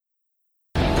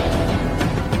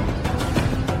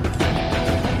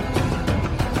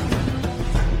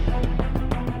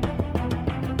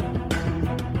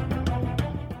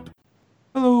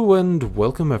Hello and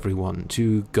welcome everyone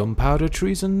to Gunpowder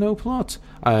Treason No Plot.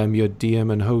 I am your DM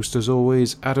and host as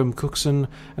always, Adam Cookson,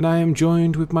 and I am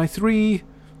joined with my three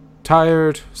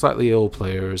tired, slightly ill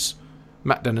players,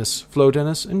 Matt Dennis, Flo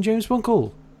Dennis, and James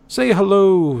Bunkle. Say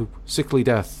hello, Sickly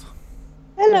Death.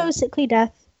 Hello, Sickly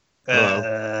Death.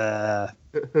 I'm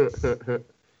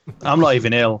not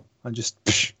even ill. I'm just...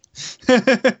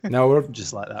 No, we're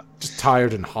just like that. Just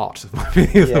tired and hot. Might be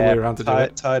the other way around to do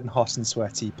it. Tired and hot and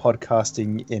sweaty,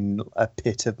 podcasting in a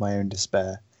pit of my own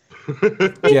despair.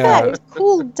 Yeah, it's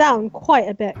cooled down quite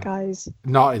a bit, guys.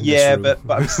 Not in this room.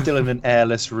 but I'm still in an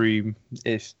airless room.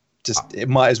 It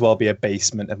might as well be a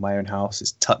basement of my own house.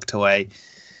 It's tucked away.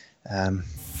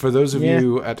 For those of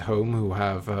you at home who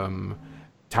have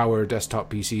tower desktop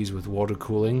PCs with water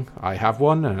cooling, I have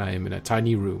one, and I am in a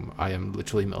tiny room. I am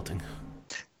literally melting.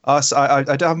 So I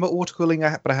don't have water cooling,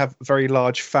 but I have very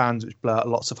large fans which blow out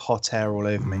lots of hot air all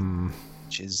over me,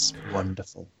 which is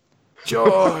wonderful.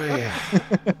 Joy!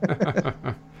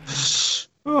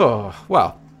 Oh,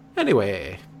 well,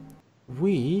 anyway,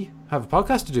 we have a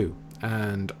podcast to do,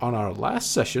 and on our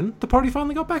last session, the party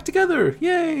finally got back together.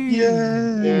 Yay!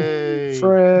 Yay!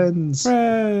 Friends!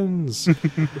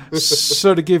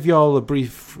 So to give y'all a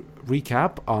brief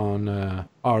recap on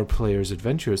our players'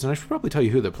 adventures, and I should probably tell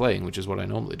you who they're playing, which is what I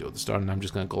normally do at the start, and I'm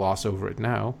just going to gloss over it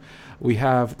now. We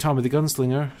have Tommy the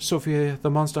Gunslinger, Sophia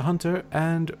the Monster Hunter,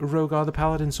 and Rogar the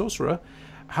Paladin Sorcerer.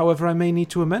 However, I may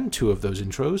need to amend two of those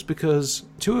intros because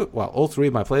all three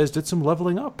of my players did some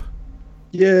leveling up.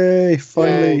 Yay!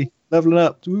 Finally leveling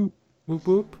up. Whoop. Whoop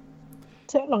whoop.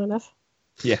 Took long enough.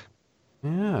 Yeah.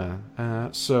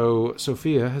 So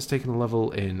Sophia has taken a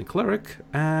level in Cleric,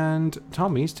 and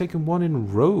Tommy's taken one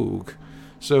in Rogue.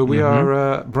 So we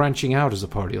are branching out as a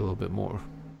party a little bit more.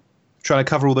 Trying to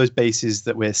cover all those bases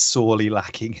that we're sorely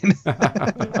lacking in.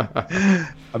 I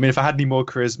mean, if I had any more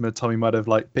charisma, Tommy might have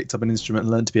picked up an instrument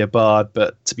and learned to be a bard,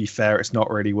 but to be fair, it's not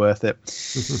really worth it.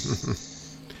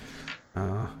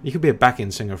 You could be a back-in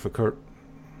singer for Kurt.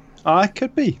 I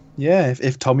could be, yeah,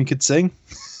 if Tommy could sing.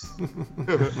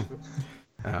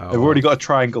 They've already got a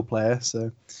triangle player,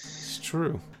 so... It's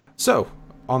true. So,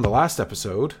 on the last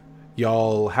episode,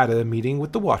 y'all had a meeting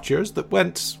with the Watchers that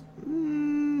went...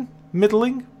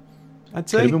 middling, I'd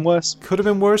say. Could have been worse. Could have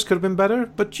been worse, could have been better,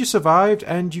 but you survived,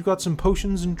 and you got some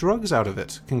potions and drugs out of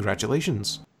it.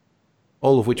 Congratulations.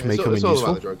 All of which may come in useful. It's all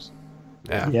about the drugs.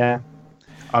 Yeah.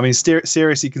 I mean,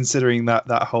 seriously considering that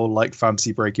whole,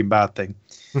 fantasy Breaking Bad thing.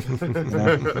 Fuck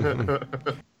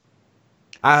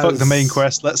the main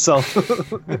quest. Let's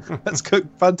cook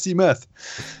fantasy meth.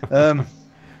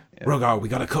 Rogar, we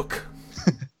gotta cook.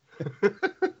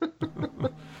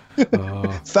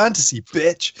 Fantasy,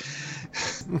 bitch.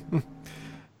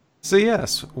 So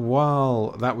yes,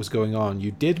 while that was going on,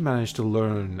 you did manage to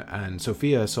learn, and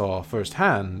Sophia saw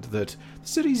firsthand that the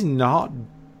city's not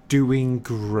doing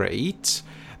great.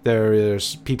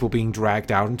 There's people being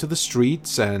dragged out into the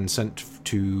streets and sent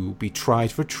to be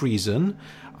tried for treason.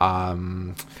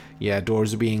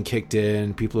 Doors are being kicked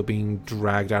in, people are being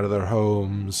dragged out of their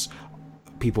homes,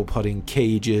 people put in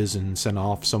cages and sent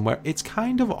off somewhere. It's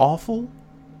kind of awful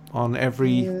on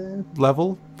every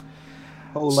level.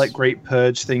 Whole Great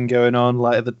Purge thing going on,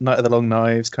 the Night of the Long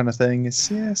Knives kind of thing.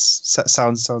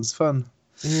 Sounds fun.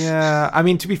 Yeah, I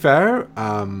mean, to be fair,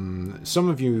 some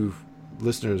of you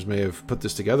listeners may have put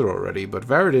this together already, but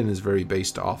Varadin is very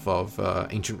based off of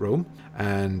ancient Rome,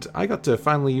 and I got to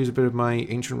finally use a bit of my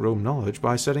ancient Rome knowledge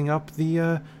by setting up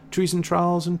the treason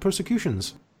trials and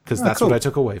persecutions, because that's cool. What I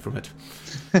took away from it.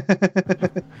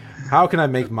 How can I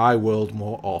make my world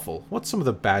more awful? What's some of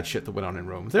the bad shit that went on in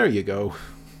Rome? There you go.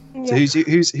 Yeah. So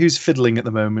who's fiddling at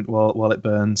the moment while it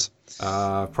burns?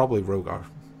 Probably Rogar.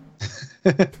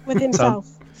 With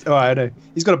himself. Oh, I know.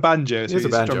 He's got a banjo, so he's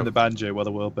drumming the banjo while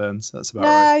the world burns. That's about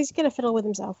right. No, he's going to fiddle with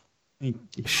himself. He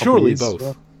Surely both.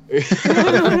 Well.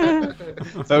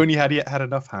 If only he had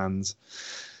enough hands.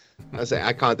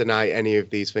 I can't deny any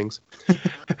of these things.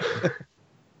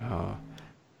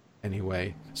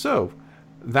 Anyway, so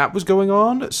that was going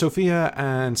on. Sophia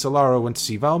and Solara went to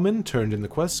see Valmin, turned in the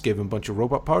quest, gave him a bunch of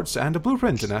robot parts and a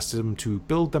blueprint, and asked him to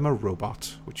build them a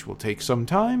robot, which will take some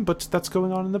time, but that's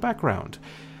going on in the background.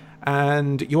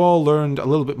 And you all learned a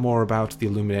little bit more about the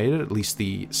Illuminated, at least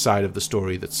the side of the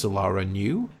story that Solara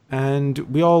knew. And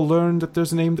we all learned that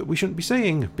there's a name that we shouldn't be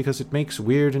saying, because it makes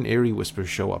weird and eerie whispers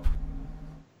show up.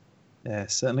 Yeah,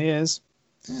 it certainly is.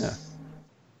 Yeah.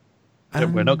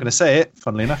 We're not going to say it,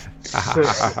 funnily enough.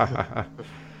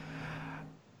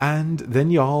 And then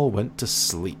y'all went to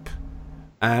sleep.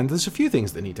 And there's a few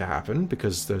things that need to happen,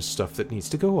 because there's stuff that needs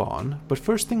to go on. But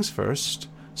first things first,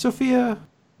 Sophia,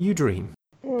 you dream.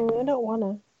 I don't want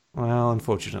to. Well,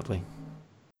 unfortunately.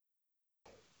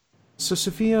 So,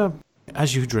 Sophia,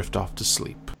 as you drift off to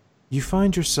sleep, you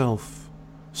find yourself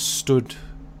stood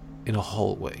in a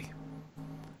hallway.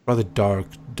 Rather dark,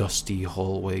 dusty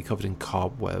hallway covered in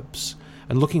cobwebs.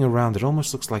 And looking around, it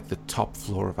almost looks like the top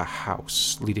floor of a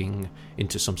house leading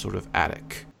into some sort of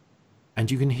attic. And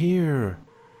you can hear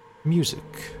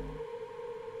music.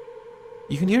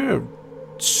 You can hear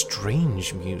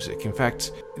strange music. In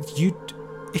fact,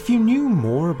 if you knew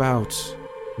more about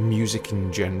music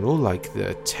in general, like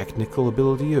the technical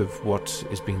ability of what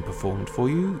is being performed for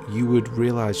you, you would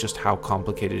realize just how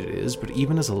complicated it is. But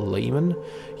even as a layman,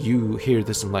 you hear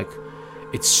this and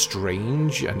it's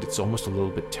strange and it's almost a little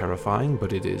bit terrifying,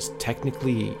 but it is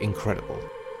technically incredible.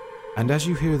 And as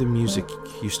you hear the music,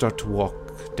 you start to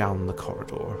walk down the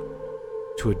corridor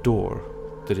to a door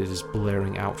that it is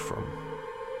blaring out from.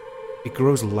 It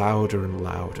grows louder and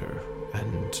louder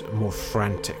and more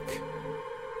frantic,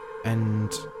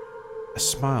 and a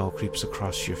smile creeps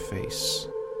across your face.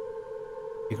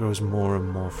 It grows more and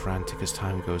more frantic as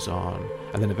time goes on,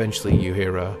 and then eventually you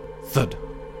hear a thud,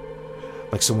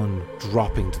 like someone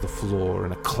dropping to the floor,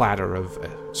 and a clatter of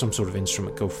some sort of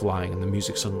instrument go flying, and the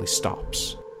music suddenly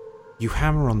stops. You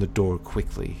hammer on the door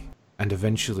quickly, and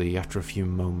eventually, after a few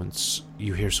moments,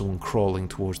 you hear someone crawling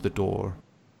towards the door,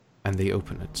 and they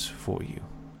open it for you.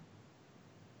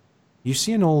 You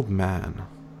see an old man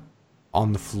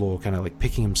on the floor, kind of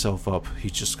picking himself up.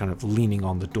 He's just kind of leaning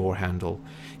on the door handle.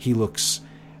 He looks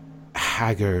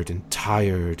haggard and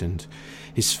tired, and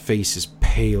his face is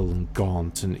pale and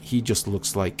gaunt, and he just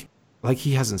looks like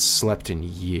he hasn't slept in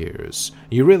years.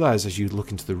 You realize as you look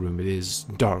into the room, it is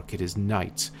dark, it is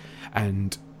night,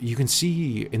 and you can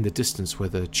see in the distance where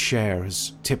the chair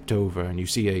has tipped over, and you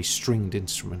see a stringed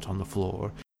instrument on the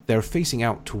floor. They're facing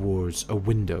out towards a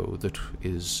window that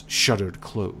is shuttered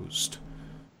closed,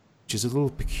 which is a little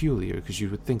peculiar because you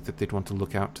would think that they'd want to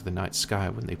look out to the night sky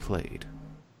when they played.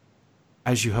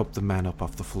 As you help the man up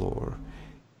off the floor,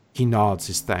 he nods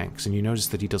his thanks, and you notice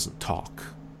that he doesn't talk.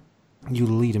 You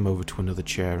lead him over to another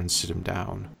chair and sit him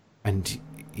down, and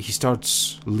he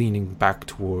starts leaning back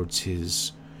towards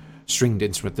his stringed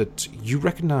instrument that you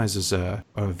recognize as a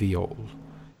viol.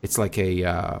 It's like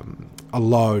a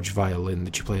large violin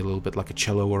that you play a little bit like a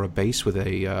cello or a bass with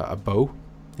a bow.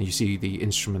 And you see the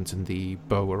instrument and the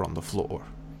bow are on the floor.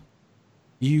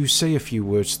 You say a few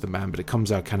words to the man, but it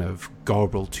comes out kind of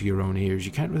garbled to your own ears.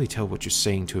 You can't really tell what you're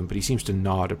saying to him, but he seems to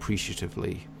nod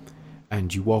appreciatively.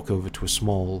 And you walk over to a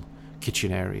small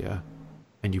kitchen area,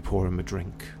 and you pour him a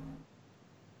drink.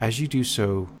 As you do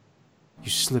so,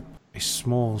 you slip a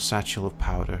small satchel of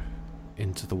powder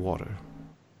into the water,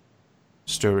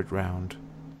 stir it round,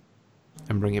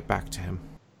 and bring it back to him.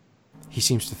 He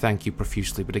seems to thank you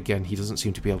profusely, but again, he doesn't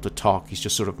seem to be able to talk. He's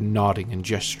just sort of nodding and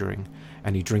gesturing,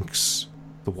 and he drinks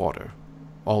the water,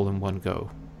 all in one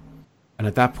go. And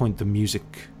at that point, the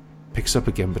music picks up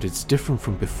again, but it's different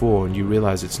from before, and you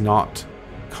realize it's not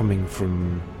coming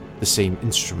from the same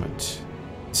instrument.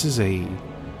 This is a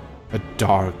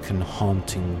dark and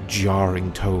haunting,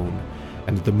 jarring tone,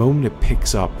 and the moment it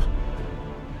picks up,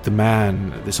 the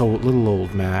man, this little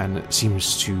old man,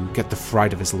 seems to get the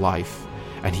fright of his life,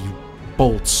 and he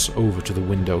bolts over to the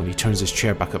window, and he turns his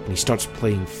chair back up, and he starts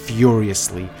playing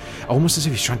furiously, almost as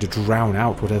if he's trying to drown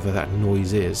out whatever that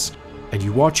noise is. And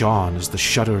you watch on as the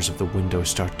shutters of the window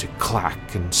start to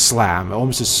clack and slam,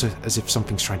 almost as if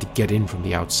something's trying to get in from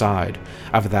the outside.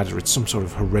 Either that or it's some sort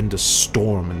of horrendous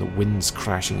storm and the wind's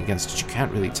crashing against it. You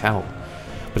can't really tell.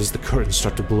 But as the curtains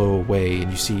start to blow away and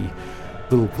you see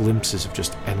little glimpses of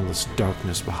just endless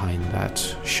darkness behind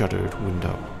that shuttered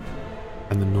window,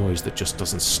 and the noise that just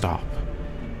doesn't stop.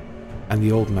 And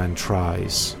the old man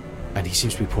tries, and he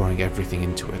seems to be pouring everything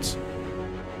into it.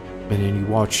 And then you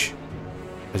watch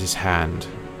as his hand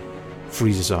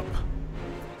freezes up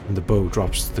and the bow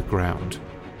drops to the ground.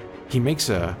 He makes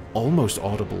a almost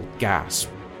audible gasp,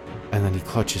 and then he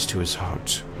clutches to his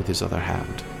heart with his other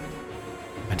hand,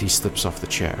 and he slips off the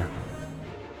chair.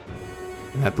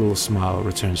 And that little smile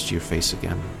returns to your face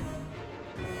again.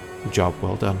 Job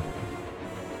well done.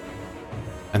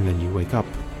 And then you wake up.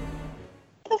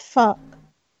 The fuck?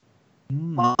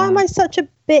 Why am I such a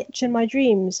bitch in my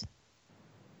dreams?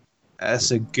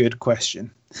 That's a good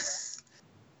question.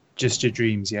 Just your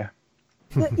dreams, yeah.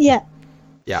 Yeah.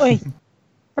 Yeah. Wait.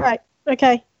 Right.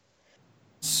 Okay.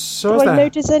 So Do I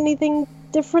notice anything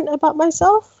different about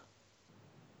myself?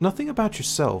 Nothing about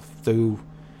yourself, though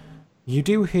you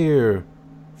do hear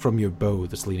from your bow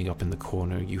that's leaning up in the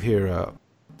corner, you hear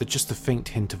just the faint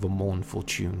hint of a mournful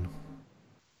tune.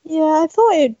 Yeah, I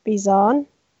thought it'd be Zahn.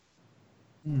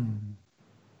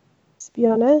 To be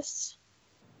honest.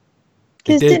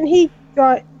 Because didn't he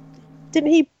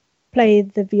play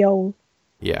the viol?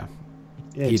 Yeah,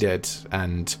 Yes. he did.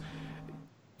 And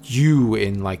you,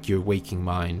 in like your waking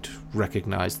mind,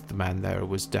 recognized that the man there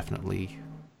was definitely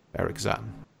Eric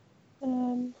Zahn.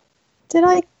 Did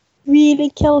I really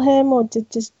kill him, or did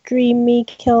just dream me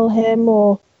kill him,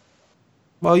 or?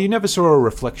 Well, you never saw a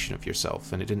reflection of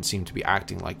yourself, and it didn't seem to be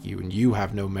acting like you, and you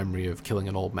have no memory of killing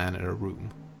an old man in a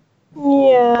room.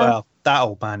 Yeah. Well, that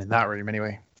old man in that room,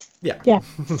 anyway. Yeah. Yeah.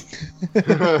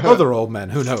 Other old men,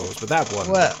 who knows, but that one.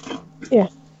 Well, Yeah.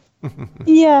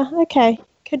 Yeah, okay.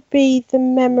 Could be the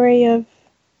memory of,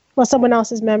 well, someone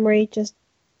else's memory just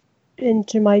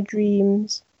into my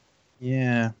dreams.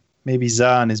 yeah. Maybe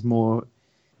Zahn is more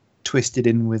twisted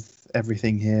in with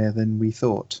everything here than we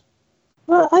thought.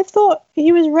 Well, I thought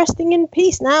he was resting in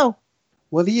peace now.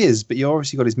 Well, he is, but you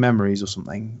obviously got his memories or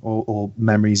something, or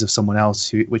memories of someone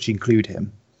else which include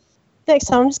him. Next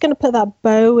time, I'm just going to put that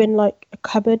bow in, like, a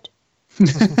cupboard.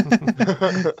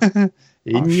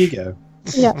 In you go.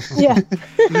 Yeah, yeah.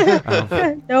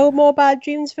 No more bad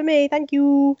dreams for me, thank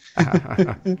you.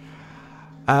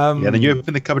 Yeah, then you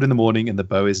open the cupboard in the morning and the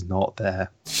bow is not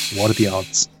there. What are the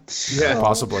odds? Yeah.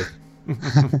 Possibly.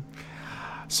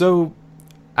 So,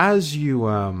 as you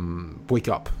wake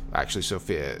up, actually,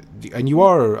 Sophia, and you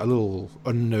are a little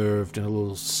unnerved and a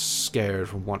little scared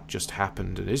from what just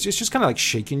happened, and it's just kind of like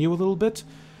shaking you a little bit.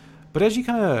 But as you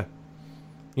kind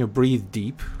of, breathe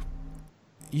deep,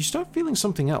 you start feeling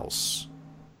something else,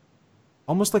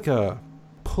 almost like a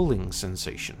pulling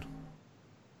sensation.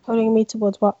 Pulling me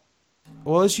towards what?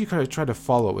 Well, as you kind of try to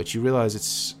follow it, you realize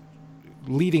it's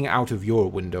leading out of your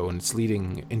window and it's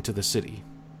leading into the city.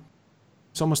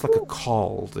 It's almost like a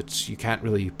call that you can't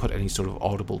really put any sort of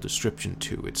audible description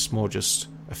to. It's more just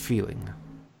a feeling.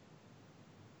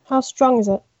 How strong is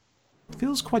it? It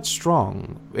feels quite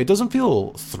strong. It doesn't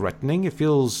feel threatening. It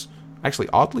feels actually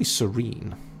oddly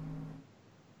serene.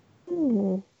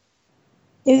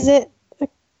 Is it...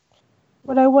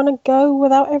 Would I want to go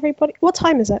without everybody? What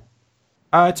time is it?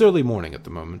 It's early morning at the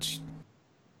moment.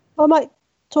 I might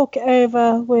talk it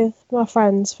over with my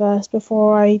friends first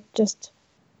before I just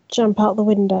jump out the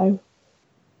window.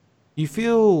 You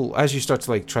feel, as you start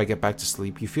to try to get back to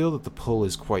sleep, you feel that the pull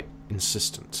is quite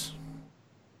insistent.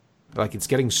 Like it's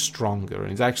getting stronger,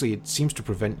 and it seems to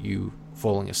prevent you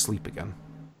falling asleep again.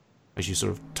 As you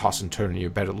sort of toss and turn in your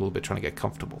bed a little bit, trying to get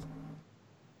comfortable.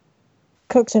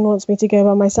 Cookson wants me to go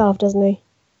by myself, doesn't he?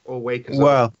 Or wake us up.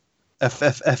 Well,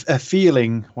 a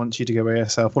feeling wants you to go by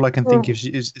yourself. All I can think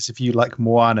is if you like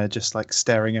Moana, just like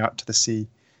staring out to the sea.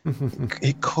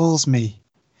 It calls me.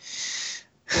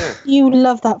 Yeah. You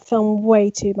love that film way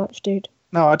too much, dude.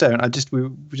 No, I don't. It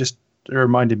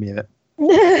reminded me of it.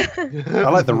 I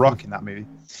like The Rock in that movie.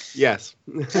 Yes.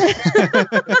 It's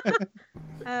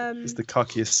the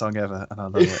cockiest song ever, and I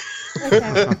love it.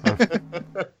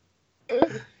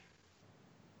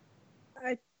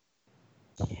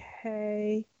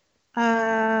 Okay.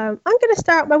 I'm going to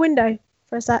stare out my window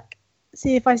for a sec.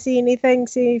 See if I see anything.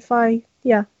 See if I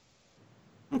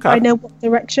Okay. know what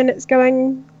direction it's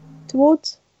going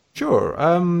towards. Sure.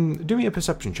 Do me a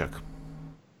perception check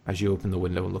as you open the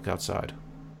window and look outside.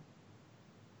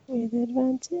 With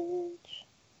advantage.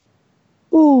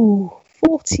 Ooh,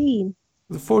 14.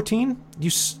 The 14, you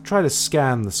try to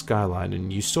scan the skyline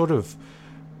and you sort of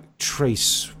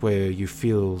trace where you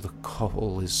feel the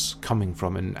call is coming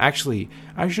from. And actually,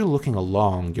 as you're looking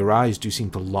along, your eyes do seem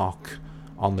to lock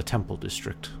on the Temple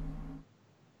District.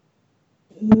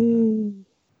 Ooh.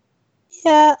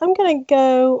 Yeah, I'm going to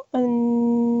go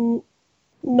and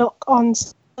knock on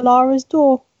Solara's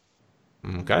door.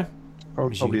 Okay.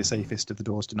 Probably the safest of the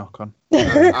doors to knock on.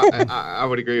 I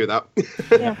would agree with that.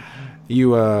 Yeah.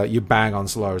 You bang on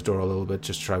Solara's door a little bit,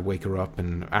 just try to wake her up,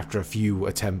 and after a few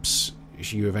attempts,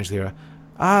 you eventually hear,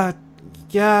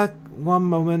 yeah, one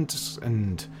moment,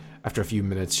 and after a few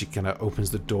minutes, she kind of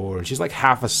opens the door, and she's like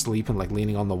half asleep and like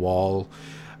leaning on the wall,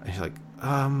 and she's like,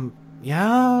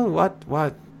 yeah, what?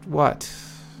 Right,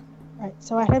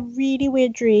 so I had a really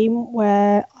weird dream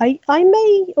where I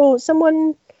may, or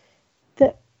someone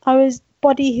that I was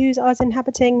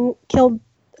inhabiting killed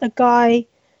a guy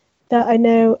that I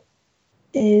know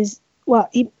is, well,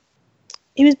 he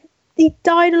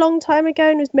died a long time ago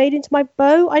and was made into my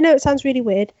bow. I know it sounds really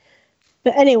weird,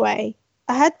 but anyway,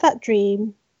 I had that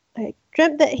dream. I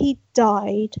dreamt that he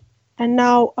died, and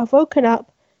now I've woken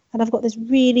up and I've got this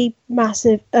really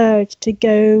massive urge to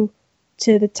go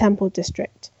to the Temple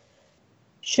District.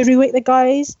 Should we wake the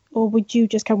guys, or would you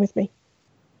just come with me?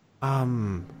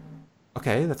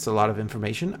 Okay, that's a lot of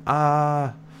information.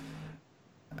 I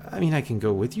mean, I can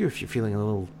go with you if you're feeling a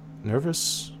little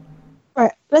nervous. All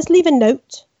right, let's leave a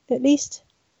note at least,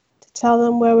 to tell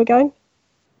them where we're going.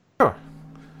 Sure.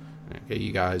 Okay,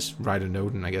 you guys write a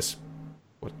note and I guess,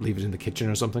 leave it in the kitchen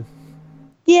or something?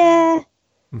 Yeah,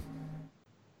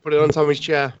 Put it on Tommy's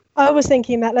chair. I was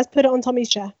thinking that. Let's put it on Tommy's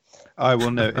chair. I will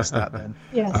notice that then.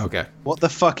 Yes. Okay. What the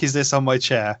fuck is this on my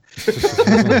chair?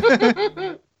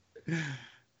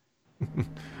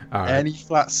 All right. Any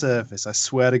flat surface, I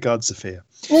swear to God, Sophia.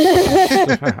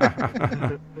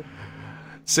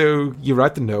 So you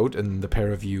write the note, and the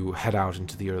pair of you head out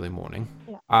into the early morning.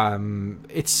 Yeah.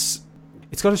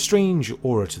 It's got a strange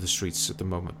aura to the streets at the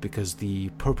moment because the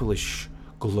purplish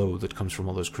glow that comes from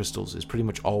all those crystals is pretty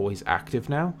much always active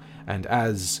now. And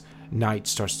as night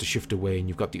starts to shift away, and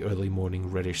you've got the early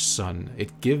morning reddish sun,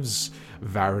 it gives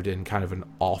Varadin kind of an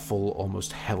awful,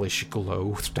 almost hellish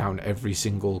glow down every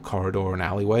single corridor and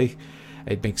alleyway.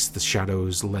 It makes the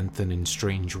shadows lengthen in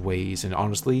strange ways, and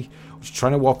honestly,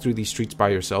 trying to walk through these streets by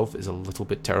yourself is a little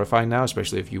bit terrifying now,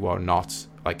 especially if you are not,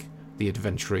 like, the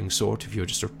adventuring sort, if you're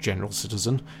just a general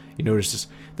citizen. You notice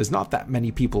there's not that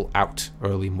many people out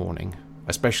early morning,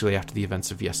 especially after the events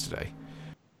of yesterday.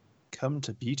 Come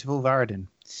to beautiful Varadin.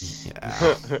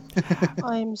 Yeah.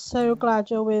 I'm so glad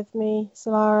you're with me,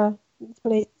 Solara.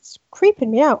 But it's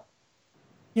creeping me out.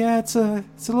 Yeah, it's a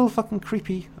little fucking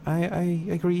creepy. I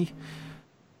agree.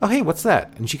 Oh, hey, what's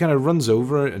that? And she kind of runs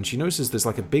over and she notices there's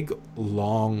like a big,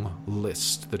 long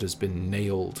list that has been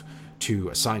nailed to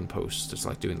a signpost. It's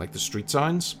like doing like the street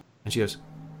signs. And she goes,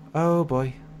 oh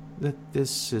boy,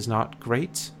 this is not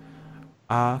great.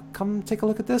 Come take a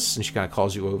look at this. And she kind of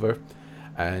calls you over.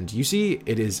 And you see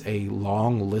it is a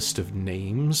long list of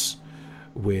names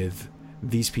with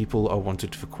these people are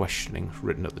wanted for questioning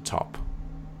written at the top.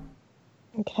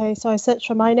 Okay, so I search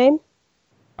for my name.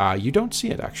 You don't see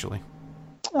it, actually.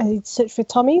 I search for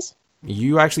Tommy's.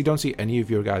 You actually don't see any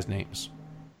of your guys' names.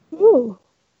 Ooh.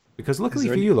 Because luckily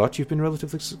for you lot, you've been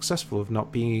relatively successful of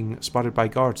not being spotted by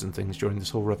guards and things during this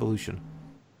whole revolution.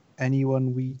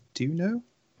 Anyone we do know?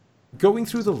 Going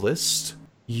through the list,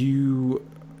 you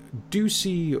do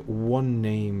see one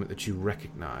name that you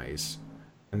recognize,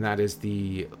 and that is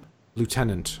the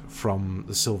lieutenant from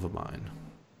the silver mine.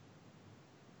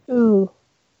 Ooh.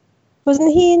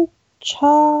 Wasn't he in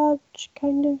charge,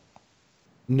 kind of?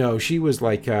 No, she was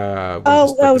like the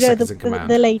No, seconds in command.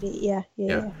 the lady,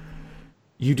 yeah.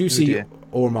 You do see dear.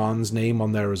 Ormon's name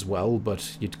on there as well,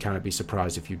 but you'd kind of be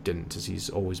surprised if you didn't, as he's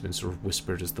always been sort of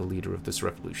whispered as the leader of this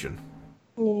revolution.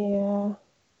 Yeah.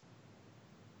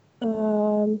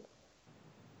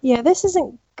 Yeah, this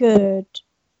isn't good.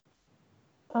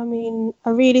 I mean, I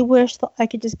really wish that I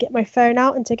could just get my phone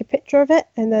out and take a picture of it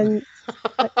and then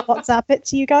like, WhatsApp it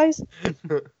to you guys.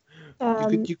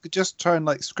 You could just try and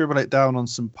like scribble it down on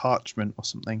some parchment or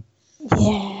something.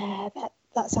 Yeah,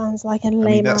 that sounds like a I mean,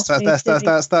 lame. that's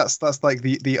like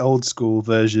the old school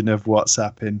version of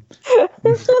WhatsApping.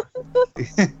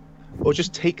 Or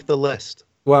just take the list.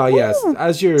 Well, yes,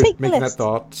 as you're take the making that list.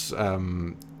 thought,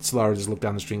 Solara just looks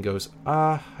down the street and goes,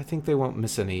 I think they won't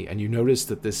miss any. And you notice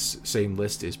that this same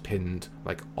list is pinned,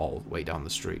 like, all the way down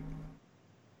the street.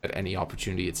 At any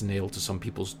opportunity, it's nailed to some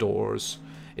people's doors.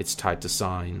 It's tied to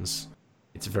signs.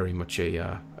 It's very much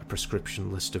a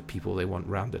prescription list of people they want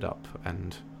rounded up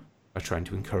and are trying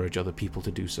to encourage other people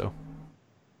to do so.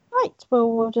 Right,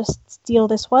 well, we'll just steal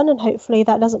this one and hopefully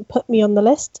that doesn't put me on the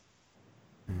list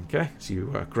Okay, so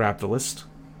you grab the list.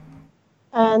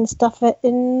 and stuff it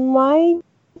in my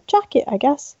jacket, I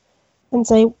guess, and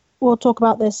say, we'll talk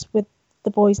about this with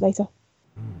the boys later.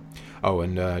 Oh,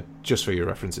 and just for your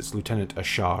reference, it's Lieutenant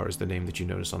Ashar is the name that you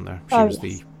notice on there. She Oh, was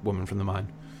yes. the woman from the mine.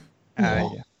 Yeah.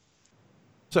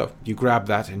 So you grab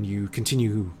that and you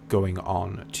continue going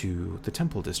on to the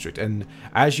temple district. And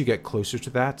as you get closer to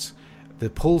that, the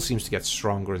pull seems to get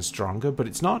stronger and stronger, but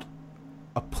it's not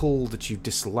a pull that you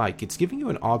dislike. It's giving you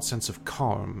an odd sense of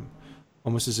calm,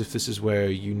 almost as if this is where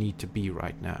you need to be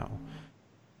right now.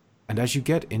 And as you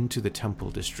get into the temple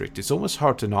district, it's almost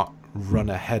hard to not run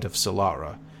ahead of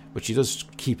Solara, but she does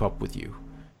keep up with you.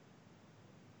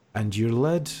 And you're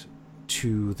led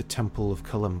to the temple of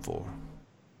Kalimvor.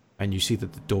 And you see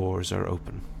that the doors are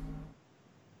open.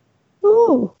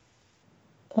 Ooh,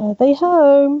 are they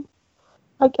home?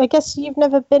 I guess you've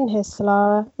never been here,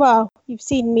 Solara. Well, you've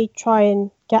seen me try and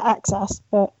get access,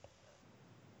 but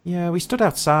Yeah, we stood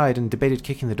outside and debated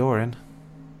kicking the door in.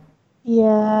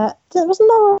 yeah, wasn't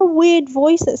there a weird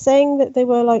voice that's saying that they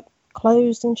were like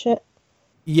closed and shit?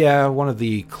 Yeah, one of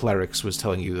the clerics was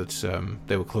telling you that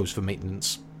they were closed for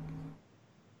maintenance.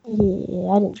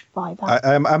 Yeah, I didn't buy that.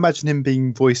 I imagine him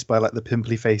being voiced by like the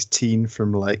pimply faced teen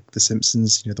from like The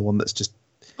Simpsons, you know, the one that's just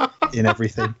in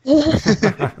everything.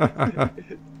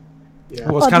 Yeah.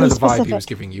 Well, it's kind of the Oddly vibe he specific. was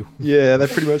giving you. Yeah, they're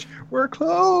pretty much, we're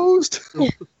closed.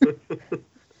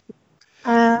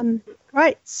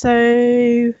 Right,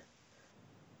 so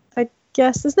I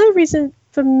guess there's no reason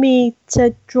for me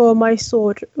to draw my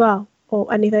sword, well,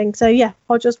 or anything. So yeah,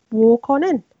 I'll just walk on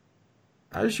in.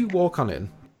 As you walk on in,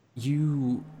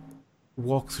 you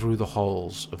walk through the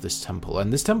halls of this temple,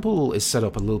 and this temple is set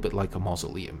up a little bit like a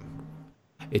mausoleum.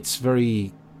 It's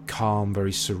very calm,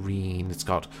 very serene. It's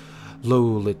got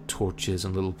low-lit torches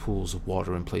and little pools of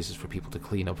water in places for people to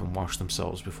clean up and wash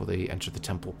themselves before they enter the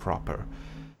temple proper.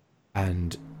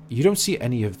 And you don't see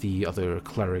any of the other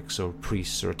clerics or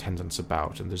priests or attendants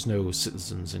about, and there's no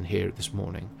citizens in here this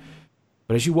morning.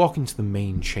 But as you walk into the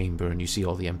main chamber and you see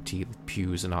all the empty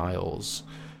pews and aisles,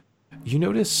 you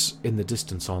notice in the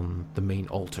distance on the main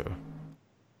altar,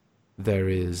 there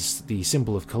is the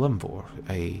symbol of Kalimvor,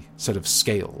 a set of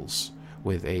scales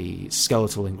with a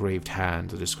skeletal engraved hand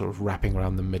that is sort of wrapping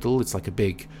around the middle. It's like a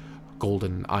big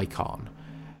golden icon.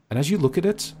 And as you look at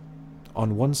it,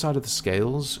 on one side of the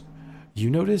scales, you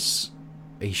notice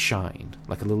a shine,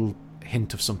 like a little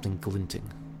hint of something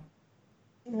glinting.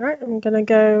 Right, I'm gonna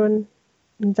go and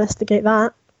investigate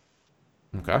that.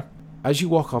 Okay. As you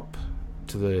walk up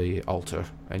to the altar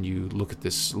and you look at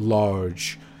this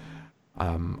large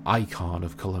icon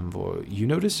of Kalimvor, you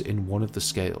notice in one of the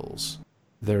scales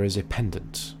there is a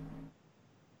pendant.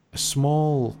 A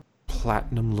small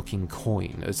platinum-looking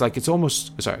coin. It's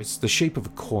the shape of a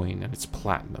coin and it's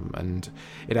platinum, and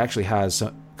it actually has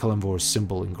Kalimvor's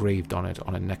symbol engraved on it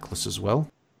on a necklace as well,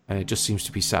 and it just seems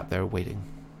to be sat there waiting.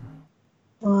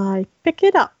 I pick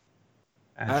it up.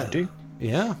 As you do.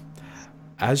 Yeah.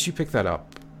 As you pick that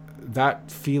up,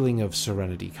 that feeling of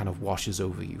serenity kind of washes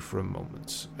over you for a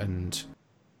moment, and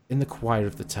in the quiet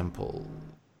of the temple,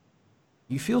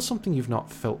 you feel something you've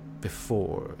not felt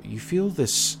before. You feel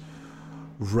this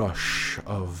rush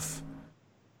of...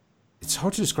 It's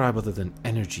hard to describe other than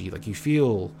energy. Like, you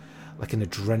feel like an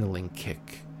adrenaline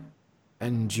kick.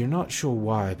 And you're not sure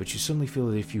why, but you suddenly feel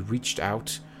that if you reached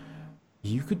out,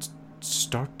 you could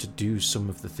start to do some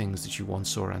of the things that you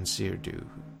once saw Ansir do.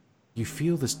 You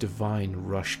feel this divine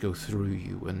rush go through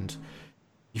you, and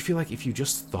you feel like if you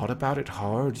just thought about it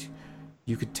hard,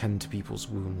 you could tend to people's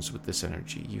wounds with this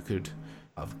energy. You could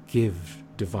give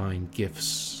divine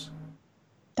gifts.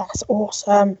 That's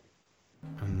awesome.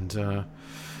 And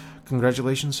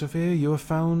congratulations, Sophia, you have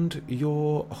found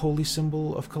your holy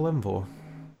symbol of Kalimvor.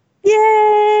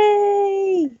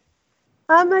 Yay!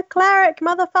 I'm a cleric,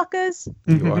 motherfuckers.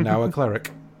 You are now a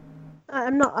cleric.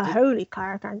 I'm not a holy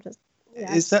cleric, I'm just...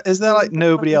 yeah. Is there like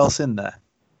nobody else in there?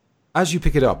 As you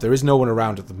pick it up, there is no one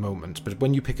around at the moment, but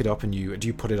when you pick it up and do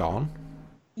you put it on?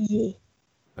 Yeah.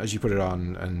 As you put it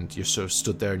on and you're sort of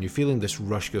stood there and you're feeling this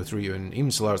rush go through you, and even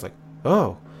Solara's like,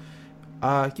 oh,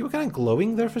 you were kind of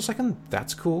glowing there for a second?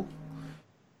 That's cool.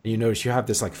 And you notice you have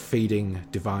this like fading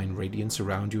divine radiance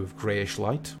around you of greyish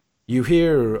light. You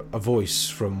hear a voice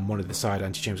from one of the side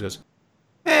antechambers goes,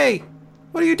 "Hey,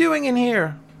 what are you doing in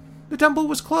here? The temple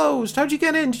was closed. How'd you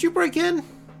get in? Did you break in?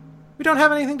 We don't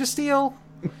have anything to steal."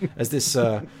 As this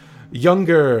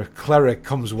younger cleric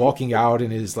comes walking out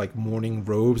in his like morning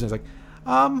robes, and is like,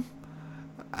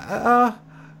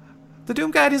 the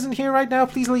Doom Guide isn't here right now.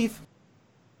 Please leave.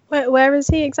 Where is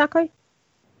he exactly?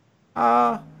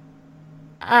 Out.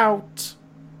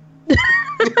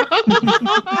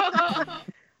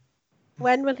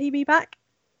 When will he be back?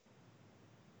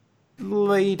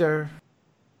 Later.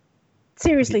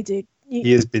 Seriously, dude.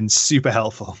 He has been super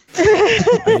helpful.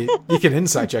 You can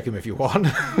insight check him if you want.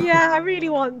 Yeah, I really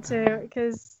want to,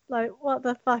 because, like, what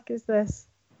the fuck is this?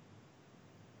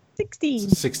 16.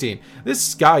 16.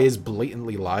 This guy is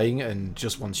blatantly lying and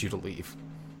just wants you to leave.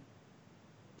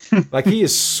 Like, he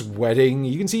is sweating.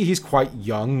 You can see he's quite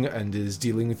young and is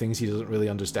dealing with things he doesn't really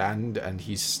understand, and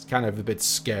he's kind of a bit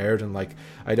scared and like,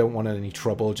 I don't want any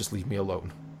trouble, just leave me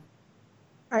alone.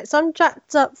 Right, so I'm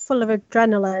jacked up full of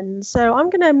adrenaline, so I'm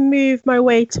going to move my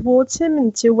way towards him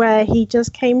into where he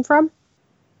just came from.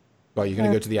 Well, you're going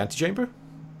to go to the antechamber?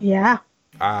 Yeah.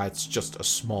 It's just a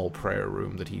small prayer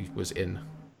room that he was in.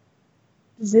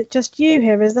 Is it just you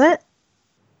here, isn't it?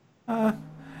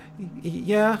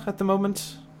 Yeah, at the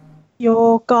moment.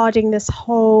 You're guarding this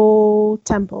whole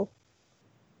temple.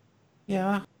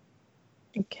 Yeah.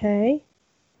 Okay.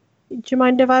 Do you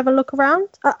mind if I have a look around?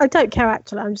 I don't care,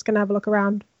 actually. I'm just going to have a look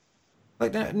around.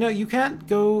 Like, no, you can't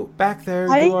go back there.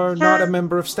 I You are not a can't.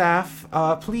 member of staff.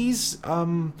 Please,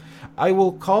 I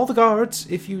will call the guards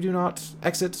if you do not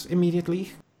exit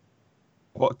immediately.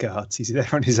 What guards? Is he there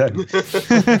on his own?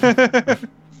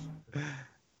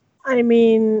 I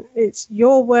mean, it's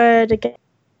your word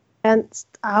against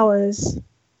ours.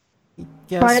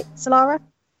 Yes. Right, Solara?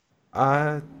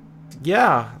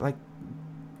 Yeah, like,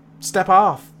 step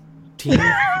off, team.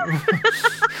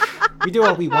 We do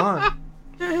what we want.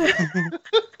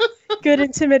 Good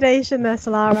intimidation there,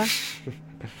 Solara.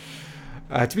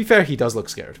 To be fair, he does look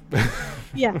scared.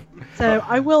 Yeah, so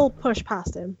I will push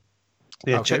past him.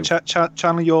 Yeah, Okay.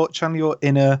 channel your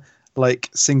inner like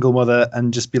single mother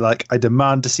and just be like, I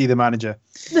demand to see the manager.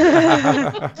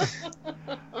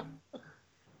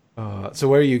 So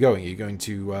where are you going? Are you going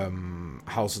to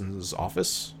Halsin's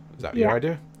office? Is that your Yeah.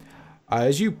 idea?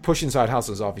 As you push inside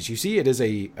Halsin's office, you see it is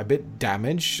a bit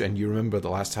damaged, and you remember the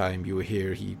last time you were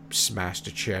here, he smashed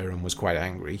a chair and was quite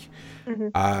angry.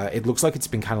 It looks like it's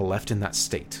been kind of left in that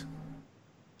state.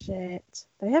 Shit.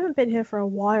 They haven't been here for a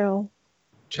while.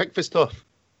 Check for stuff.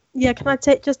 Yeah, can I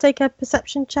just take a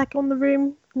perception check on the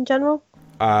room in general?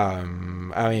 I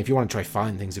mean, if you want to try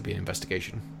find things, it'd be an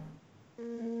investigation.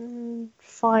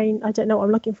 Fine. I don't know what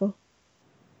I'm looking for.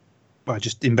 Well,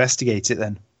 just investigate it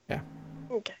then.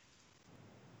 Okay.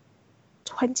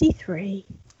 23.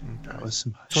 That was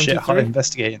some 23? shit hot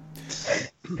investigating.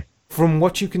 From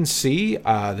what you can see,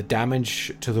 the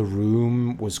damage to the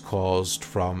room was caused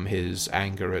from his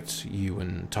anger at you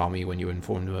and Tommy when you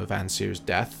informed him of Ansir's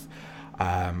death.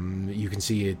 You can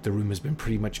see the room has been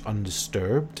pretty much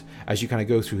undisturbed. As you kind of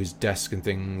go through his desk and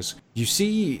things, you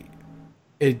see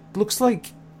it looks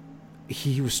like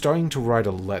he was starting to write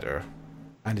a letter,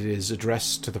 and it is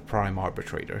addressed to the Prime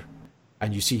Arbitrator.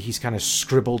 And you see he's kind of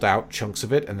scribbled out chunks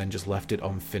of it and then just left it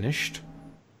unfinished.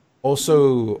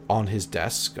 Also on his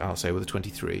desk, I'll say with a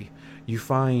 23, you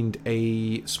find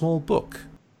a small book,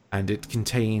 and it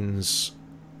contains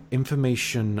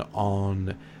information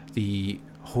on the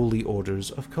Holy Orders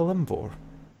of Kalimvor.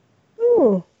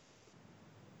 Ooh.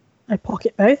 I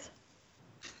pocket both.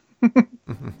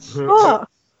 What?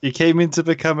 You came in to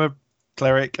become a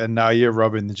cleric, and now you're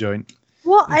robbing the joint.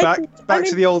 What? Back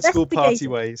to the old school party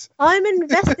investigating. ways. I'm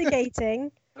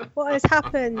investigating what has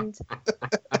happened.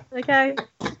 Okay.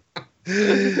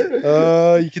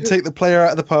 You can take the player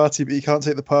out of the party, but you can't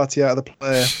take the party out of the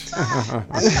player. I'm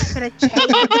not going to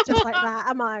change just like that,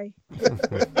 am I?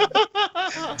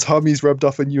 Tommy's rubbed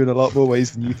off on you in a lot more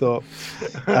ways than you thought,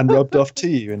 and rubbed off to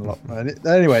you in a lot more.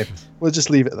 Anyway, we'll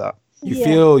just leave it at that. You Yeah.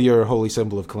 feel your holy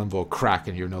symbol of Kalimvor crack,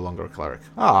 and you're no longer a cleric.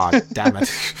 Ah, damn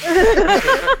it.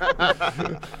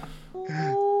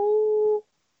 Oh,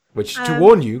 Which, to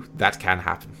warn you, that can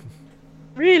happen.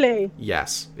 really?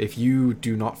 Yes. If you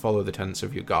do not follow the tenets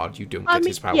of your god, you don't I get mean,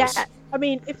 his powers. yeah. I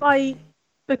mean, if I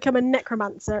become a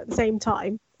necromancer at the same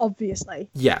time, obviously,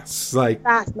 Yes. Like,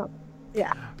 that's not.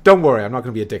 Yeah. don't worry, I'm not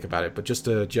going to be a dick about it, but just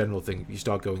a general thing. If you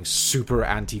start going super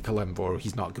anti-Kalimvor,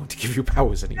 he's not going to give you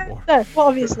powers anymore. No, well,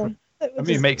 obviously. I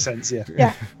mean, it makes sense, yeah.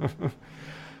 Yeah.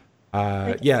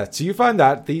 Yeah, so you find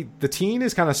that the teen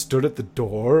is kind of stood at the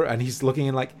door, and he's looking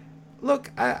in like,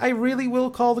 look, I really will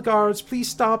call the guards. Please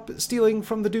stop stealing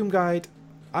from the Doom Guide.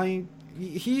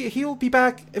 He'll be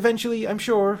back eventually, I'm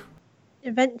sure.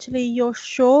 Eventually, you're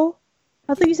sure?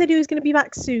 I thought you said he was going to be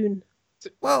back soon.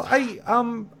 Well,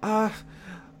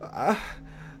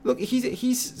 look,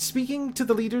 he's speaking to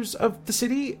the leaders of the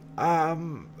city.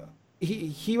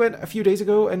 He went a few days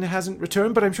ago and hasn't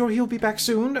returned, but I'm sure he'll be back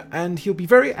soon, and he'll be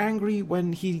very angry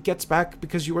when he gets back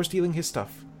because you are stealing his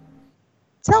stuff.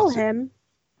 Tell him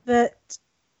that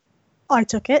I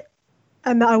took it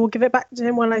and that I will give it back to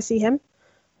him when I see him.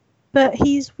 But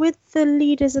he's with the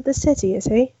leaders of the city, is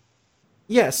he?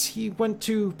 Yes, he went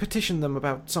to petition them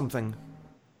about something.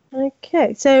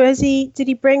 Okay, so did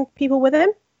he bring people with him?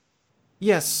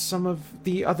 Yes, some of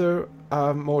the other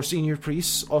more senior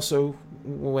priests also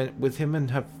went with him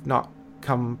and have not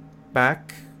come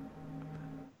back.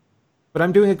 But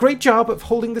I'm doing a great job of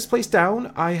holding this place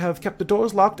down. I have kept the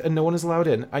doors locked and no one is allowed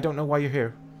in. I don't know why you're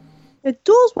here. The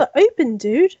doors were open,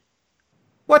 dude.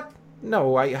 What?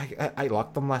 No, I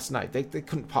locked them last night. They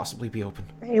couldn't possibly be open.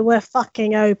 They were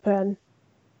fucking open.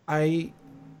 I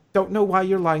don't know why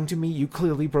you're lying to me. You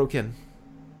clearly broke in.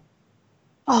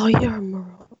 Oh, you're a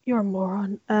moron. You're a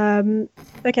moron.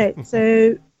 Okay,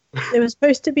 so it was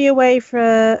supposed to be away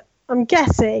for, I'm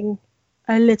guessing,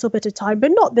 a little bit of time,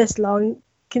 but not this long,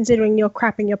 considering you're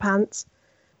crapping your pants.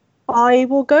 I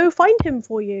will go find him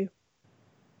for you.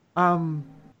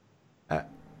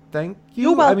 Thank you.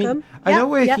 You're welcome. I mean, I know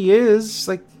where Yeah. he is.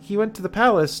 Like, he went to the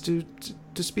palace to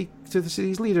speak to the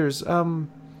city's leaders. I'm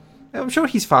sure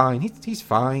he's fine. He's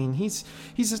fine. He's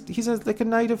like a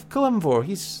knight of Kalimvor.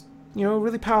 He's,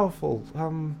 really powerful.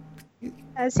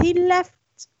 As he left,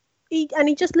 he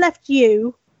just left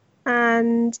you,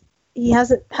 and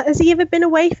has he ever been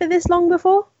away for this long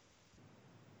before?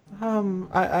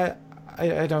 I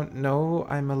I don't know.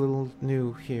 I'm a little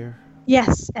new here.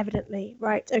 Yes, evidently.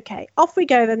 Right, okay. Off we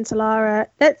go then, Solara.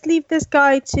 Let's leave this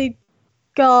guy to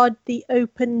guard the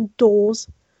open doors.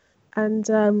 And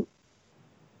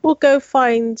we'll go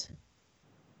find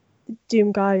the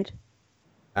Doom Guide.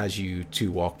 As you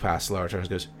two walk past, Lara turns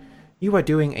and goes, "You are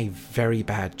doing a very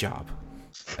bad job."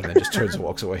 And then just turns and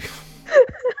walks away.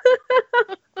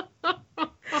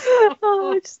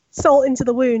 Oh, just salt into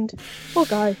the wound. Poor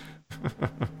guy.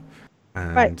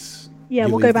 And Right. Yeah,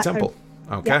 you we'll leave go back the temple.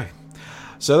 home. Okay.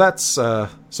 So that's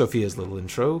Sophia's little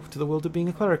intro to the world of being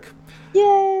a cleric.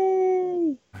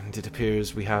 Yay! And it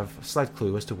appears we have a slight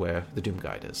clue as to where the Doom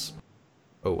Guide is.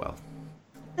 Oh well.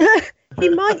 He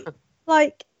might,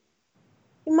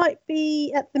 he might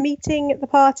be at the meeting, at the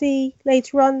party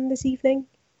later on this evening.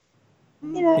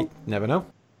 You know. You never know.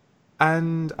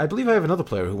 And I believe I have another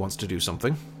player who wants to do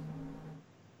something.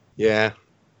 Yeah.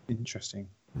 Interesting.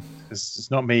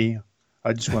 It's not me.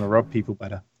 I just want to rob people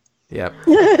better. Yep.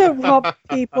 Rob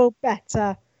people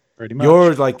better. Pretty much.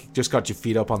 You're like just got your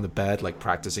feet up on the bed, like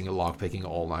practicing a lockpicking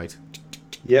all night.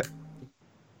 Yep.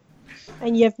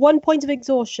 And you have 1 point of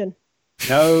exhaustion.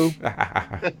 No.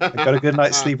 I got a good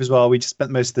night's sleep as well. We just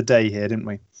spent most of the day here, didn't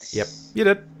we? Yep, you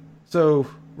did. So,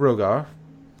 Rogar,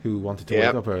 who wanted to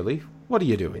Yep. wake up early, what are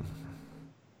you doing?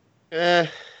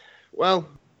 Well,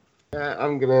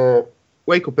 I'm gonna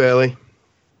wake up early.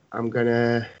 I'm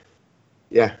gonna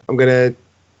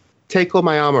take all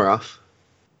my armor off.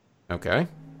 Okay.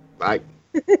 Like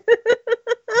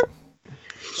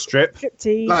Strip.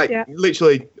 Striptease,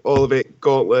 literally all of it.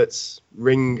 Gauntlets,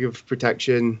 ring of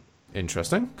protection,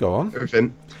 Interesting. Go on.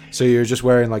 everything. So you're just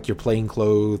wearing like your plain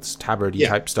clothes, tabard Yeah.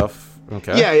 type stuff.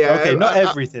 Okay. Yeah. Okay, not I-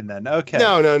 everything then. Okay.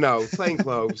 No. Plain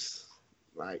clothes.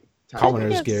 Like type.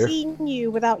 Commoners I've gear. seen you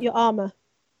without your armor.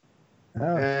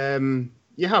 Oh.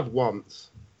 You have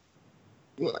once.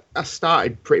 Well, I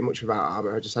started pretty much without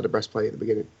armor. I just had a breastplate at the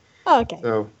beginning. Oh, okay.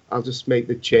 So I'll just make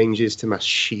the changes to my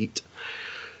sheet,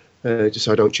 just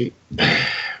so I don't cheat.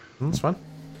 That's fine.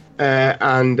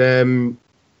 I'm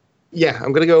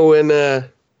gonna go and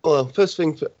first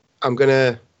thing, I'm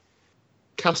gonna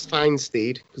cast Find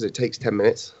Steed because it takes 10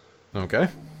 minutes. Okay.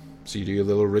 So you do your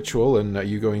little ritual, and are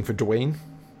you going for Dwayne?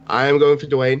 I am going for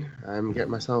Dwayne. I'm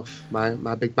getting myself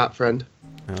my big bat friend.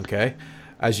 Okay.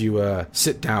 As you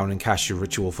sit down and cast your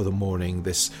ritual for the morning,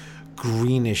 this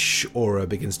greenish aura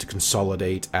begins to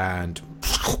consolidate, and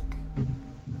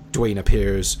Dwayne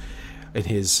appears in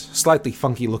his slightly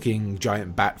funky-looking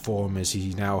giant bat form, as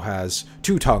he now has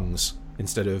 2 tongues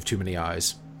instead of too many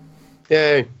eyes.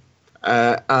 Yay!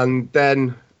 And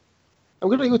then I'm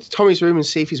gonna go to Tommy's room and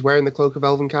see if he's wearing the cloak of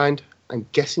Elvenkind. I'm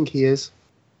guessing he is.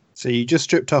 So you just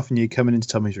stripped off and you're coming into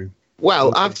Tommy's room. Well,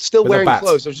 Okay. I'm still With a wearing bat.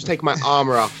 clothes. I'll just take my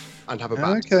armor off and have a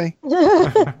bat. Okay.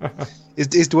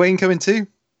 Is Dwayne coming too?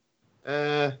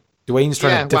 Dwayne's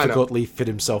trying Yeah, to why not? difficultly fit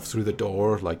himself through the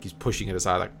door, like he's pushing it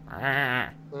aside, like...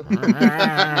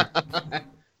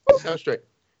 Sound straight.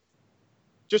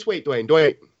 Just wait, Dwayne.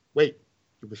 Wait.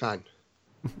 You'll be fine.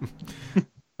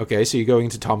 Okay, so you're going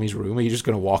into Tommy's room. Are you just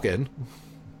going to walk in?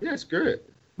 Yeah, screw it.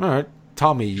 All right.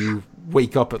 Tommy, you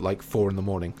wake up at like 4 in the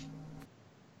morning.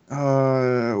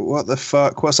 What the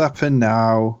fuck? What's happened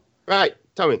now? Right,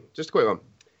 Tommy, just a quick one.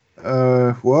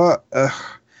 What?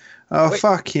 Wait.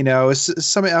 Fuck, has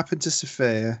something happened to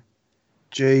Sophia?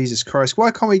 Jesus Christ.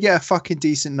 Why can't we get a fucking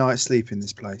decent night's sleep in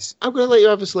this place? I'm going to let you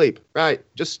have a sleep. Right,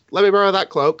 just let me borrow that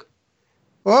cloak.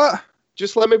 What?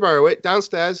 Just let me borrow it.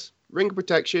 Downstairs, ring of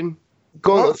protection,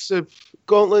 gauntlets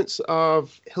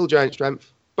of hill giant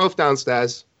strength, both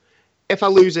downstairs. If I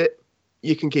lose it,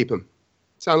 you can keep them.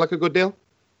 Sound like a good deal?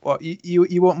 What,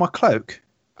 you want my cloak?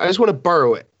 I just want to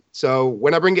borrow it. So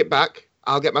when I bring it back,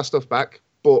 I'll get my stuff back.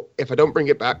 But if I don't bring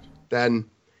it back, then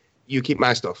you keep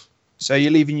my stuff. So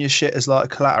you're leaving your shit as like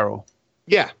collateral?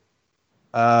 Yeah.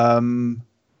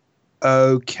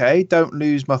 Okay, don't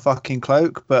lose my fucking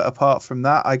cloak, but apart from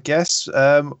that, I guess,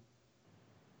 where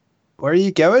are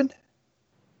you going?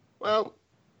 Well,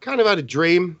 kind of had a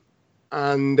dream.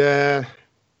 And,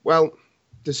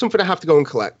 there's something I have to go and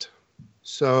collect.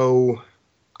 So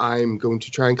I'm going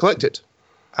to try and collect it.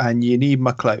 And you need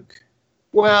my cloak.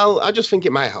 Well, I just think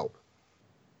it might help.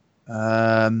 Is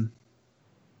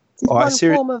it All right, one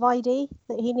Siri- form of ID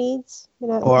that he needs, at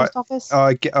the All right. post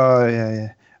office?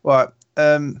 Yeah. Right.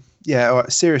 All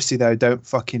right. Seriously though, don't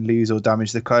fucking lose or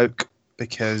damage the cloak,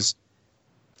 because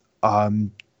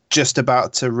I'm just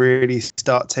about to really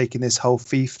start taking this whole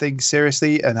thief thing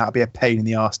seriously, and that'd be a pain in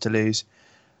the ass to lose.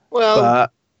 Well,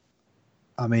 But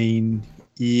I mean,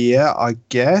 yeah, I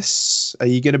guess. Are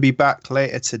you going to be back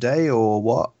later today or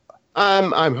what?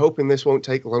 I'm hoping this won't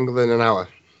take longer than an hour.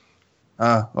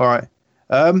 All right.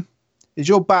 Is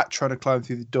your bat trying to climb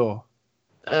through the door?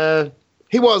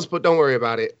 He was, but don't worry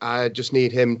about it. I just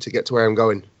need him to get to where I'm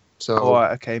going. So, All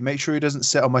right, okay. Make sure he doesn't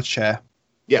sit on my chair.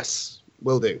 yes,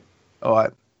 will do. All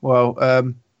right.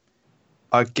 Well,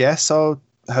 I guess I'll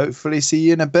hopefully see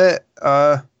you in a bit.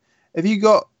 Have you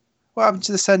got... What happened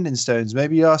to the sending stones?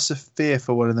 Maybe ask Sophia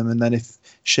for one of them, and then if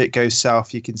shit goes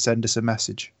south, you can send us a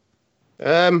message.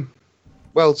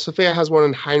 Well, Sophia has one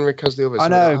and Heinrich has the other. I so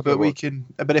know, have but one. we can...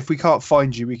 But if we can't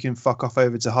find you, we can fuck off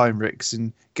over to Heinrich's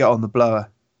and get on the blower.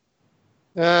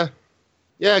 Yeah,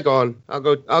 go on.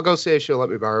 I'll go see if she'll let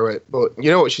me borrow it. But you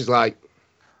know what she's like.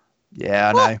 Yeah,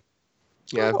 I know.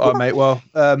 Yeah. All right, mate. Well,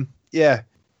 yeah.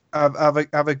 Have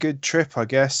a good trip, I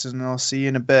guess, and I'll see you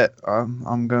in a bit.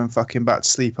 I'm going fucking back to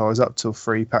sleep. I was up till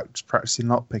 3 practicing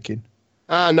lockpicking.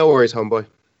 No worries, homeboy.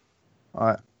 All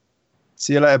right.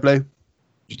 See you later, Blue.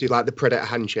 Just do like the predator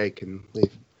handshake and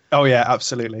leave. Oh yeah,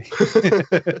 absolutely.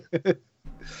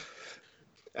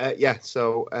 Yeah.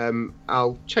 So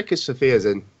I'll check if Sophia's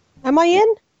in. Am I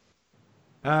in?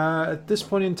 At this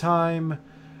point in time,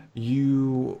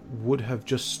 you would have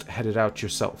just headed out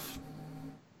yourself.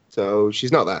 So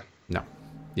she's not there. No.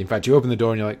 In fact, you open the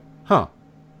door and you're like, huh.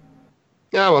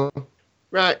 Yeah. Well.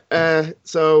 Right.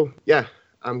 So yeah,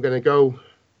 I'm gonna go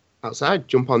outside,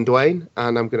 jump on Dwayne,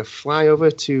 and I'm gonna fly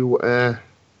over to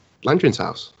Landrin's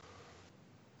house.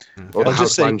 Or the I'll house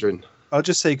just say- Landrin. I'll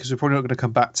just say, because we're probably not going to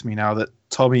come back to me now, that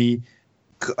Tommy,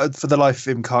 for the life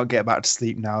of him, can't get back to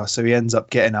sleep now. So he ends up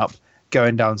getting up,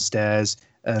 going downstairs,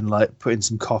 and like putting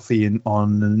some coffee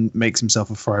on, and makes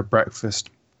himself a fried breakfast.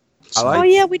 Oh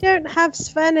yeah, we don't have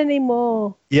Sven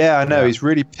anymore. Yeah, I know. Yeah. He's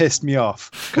really pissed me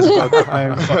off because I've got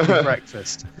my own fucking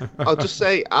breakfast. I'll just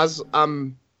say,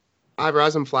 either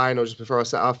as I'm flying or just before I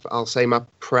set off, I'll say my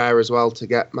prayer as well to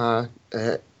get my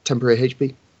temporary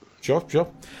HP. Sure.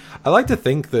 I like to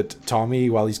think that Tommy,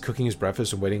 while he's cooking his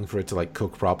breakfast and waiting for it to like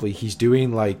cook properly, he's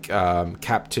doing like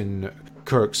Captain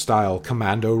Kirk style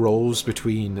commando rolls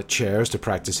between the chairs to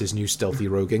practice his new stealthy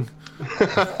roguing.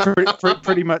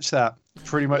 Pretty much that.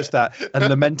 Pretty much that. And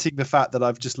lamenting the fact that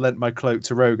I've just lent my cloak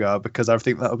to Rogar, because I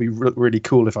think that would be really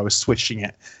cool if I was swishing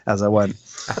it as I went.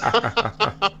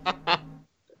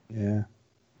 Yeah.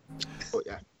 But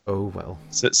yeah. Oh well.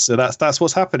 So that's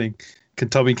what's happening.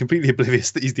 Tommy completely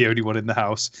oblivious that he's the only one in the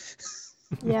house.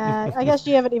 Yeah, I guess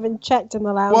you haven't even checked in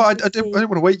the lounge. Well, I to don't see.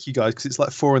 want to wake you guys because it's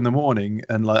like 4 a.m.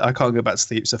 and like I can't go back to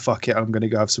sleep. So fuck it, I'm going to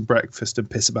go have some breakfast and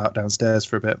piss about downstairs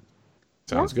for a bit.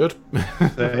 Sounds good.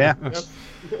 So yeah.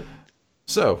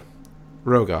 So,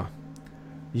 Rogar,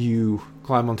 you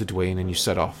climb onto Dwayne and you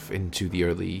set off into the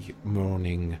early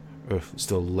morning, or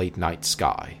still late night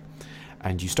sky.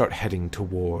 And you start heading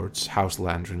towards House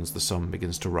Landrin as the sun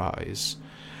begins to rise.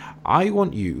 I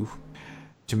want you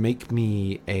to make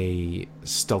me a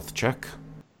stealth check.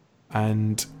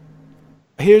 And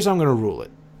here's how I'm going to rule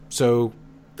it. So,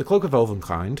 the Cloak of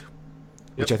Elvenkind,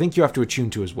 which I think you have to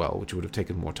attune to as well, which would have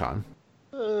taken more time.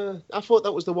 I thought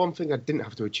that was the one thing I didn't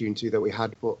have to attune to that we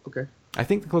had, but okay. I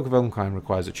think the Cloak of Elvenkind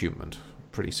requires attunement.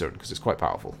 Pretty certain, because it's quite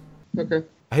powerful. Okay.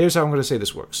 Here's how I'm going to say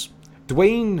this works.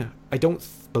 Dwayne, I don't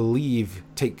believe,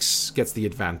 gets the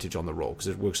advantage on the roll, because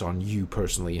it works on you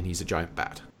personally, and he's a giant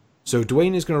bat. So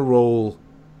Dwayne is going to roll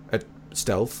at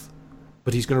stealth,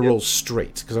 but he's going to roll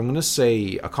straight, because I'm going to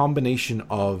say a combination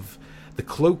of the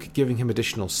cloak giving him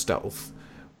additional stealth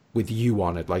with you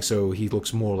on it, like so he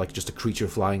looks more like just a creature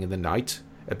flying in the night.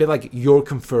 A bit like you're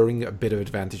conferring a bit of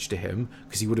advantage to him,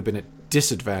 because he would have been at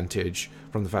disadvantage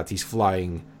from the fact he's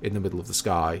flying in the middle of the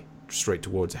sky straight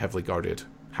towards a heavily guarded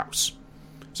house.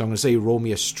 So I'm going to say roll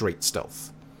me a straight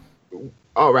stealth.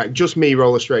 All right, just me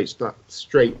roll a straight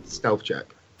stealth check.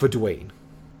 For Dwayne.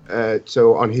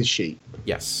 So on his sheet.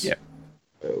 Yes. Yeah.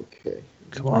 Okay.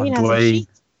 Come on, Dwayne has a Dwayne. sheet.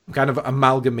 I'm kind of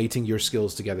amalgamating your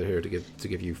skills together here to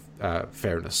give you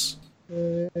fairness.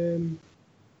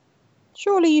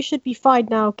 Surely you should be fine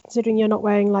now, considering you're not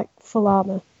wearing like full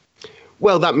armor.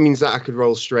 Well, that means that I could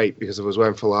roll straight because if I was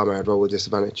wearing full armor, I'd roll with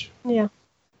disadvantage. Yeah.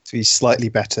 So he's slightly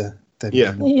better than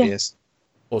Yeah. he Yeah. is.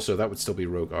 Also, that would still be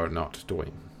Rogar, not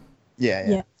Dwayne.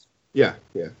 Yeah. Yeah.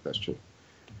 Yeah, that's true.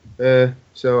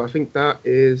 So I think that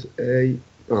is a...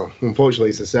 Oh, unfortunately,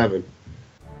 it's a 7.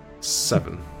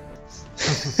 7.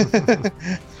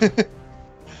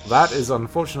 That is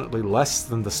unfortunately less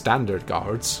than the standard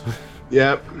guards,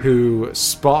 Yep. who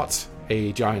spot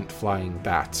a giant flying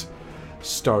bat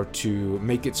start to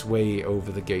make its way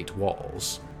over the gate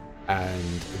walls. And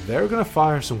they're going to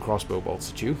fire some crossbow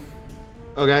bolts at you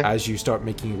Okay. as you start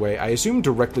making your way, I assume,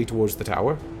 directly towards the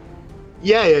tower.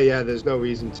 Yeah. There's no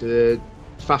reason to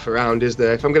faff around, is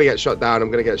there? If I'm going to get shot down,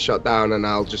 I'm going to get shot down, and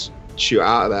I'll just shoot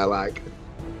out of there, like...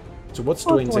 So what's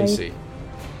Oh, Dwayne's boy. AC?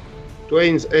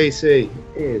 Dwayne's AC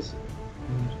is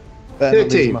Better not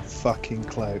lose 13. my fucking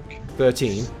cloak.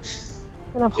 13.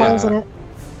 And have holes in it.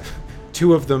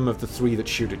 2 of them of the 3 that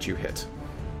shoot at you hit.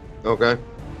 okay.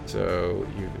 So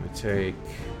you're gonna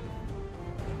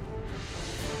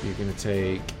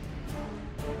take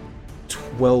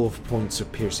 12 points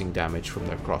of piercing damage from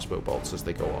their crossbow bolts as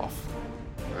they go off.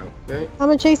 Okay. How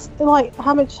much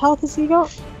health has he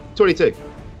got? 22.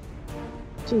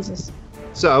 Jesus.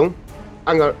 So,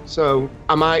 So,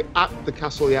 am I at the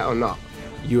castle yet or not?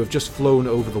 You have just flown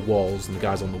over the walls, and the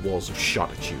guys on the walls have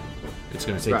shot at you. It's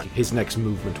going to take his next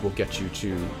movement will get you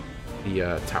to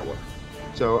the tower.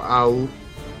 So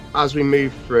as we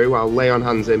move through, I'll lay on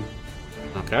hands him.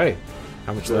 Okay.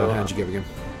 How much lay on hands are you giving him?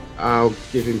 I'll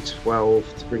give him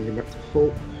 12 to bring him back to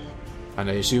full. And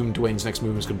I assume Dwayne's next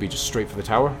movement is going to be just straight for the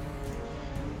tower?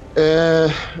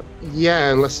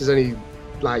 Yeah, unless there's any,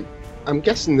 I'm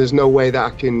guessing there's no way that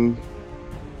I can,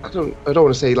 I don't want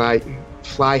to say,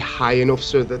 fly high enough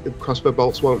so that the crossbow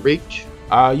bolts won't reach.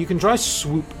 You can try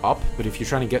swoop up, but if you're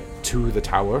trying to get to the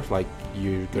tower,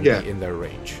 you're going to be in their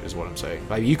range, is what I'm saying.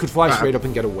 You could fly straight up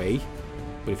and get away,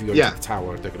 but if you go to the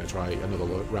tower, they're going to try another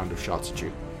round of shots at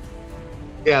you.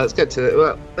 Yeah, let's get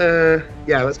to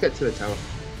let's get to the tower.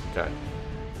 Okay.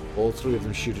 All 3 of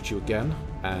them shoot at you again,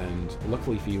 and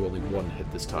luckily for you, only 1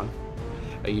 hit this time.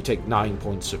 You take 9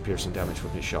 points of piercing damage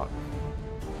from his shot.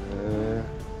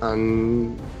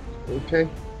 Okay.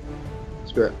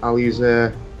 So I'll use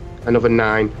another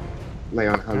 9 lay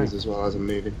on hands as well as I'm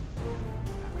moving.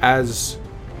 As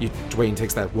Dwayne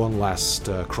takes that one last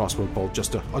crossbow bolt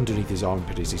just underneath his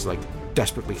armpit as he's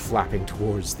desperately flapping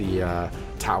towards the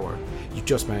tower. You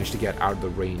just managed to get out of the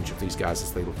range of these guys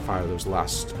as they fire those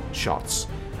last shots,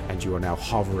 and you are now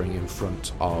hovering in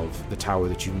front of the tower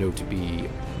that you know to be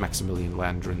Maximilian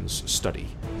Landron's study.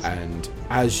 And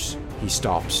as he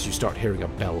stops, you start hearing a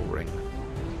bell ring.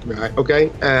 Right,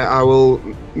 okay. I will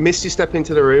misty step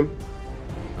into the room.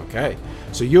 Okay.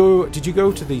 So did you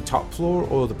go to the top floor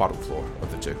or the bottom floor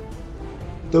of the 2?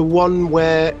 The one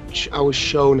where I was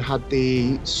shown had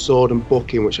the sword and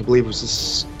book in, which I believe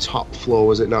was the top floor,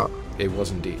 was it not? It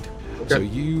was indeed. Okay. So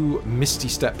you misty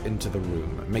step into the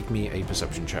room. Make me a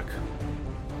perception check.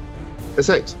 A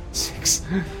 6. 6.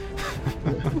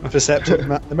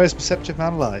 The most perceptive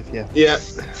man alive, yeah. Yeah.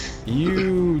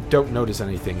 You don't notice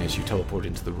anything as you teleport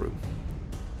into the room.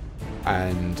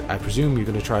 And I presume you're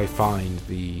going to try find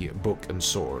the book and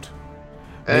sword.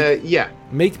 Yeah.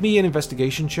 Make me an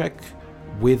investigation check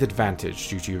with advantage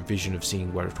due to your vision of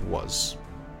seeing where it was.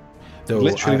 Though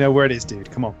Literally know where it is, dude.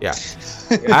 Come on. Yeah.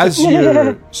 As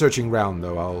you're searching around,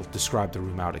 though, I'll describe the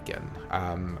room out again.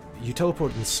 You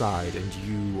teleport inside, and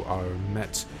you are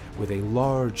met with a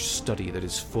large study that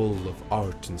is full of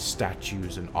art and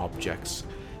statues and objects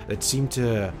that seem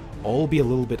to all be a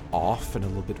little bit off and a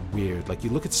little bit weird.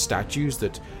 You look at statues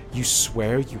that you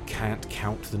swear you can't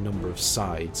count the number of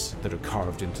sides that are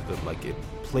carved into them. It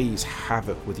plays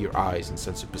havoc with your eyes and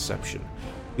sense of perception.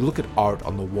 You look at art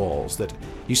on the walls that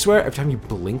you swear every time you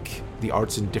blink, the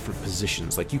art's in different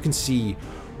positions. You can see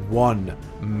one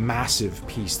massive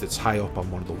piece that's high up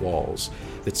on one of the walls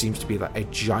that seems to be a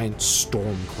giant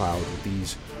storm cloud with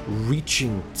these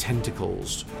reaching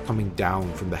tentacles coming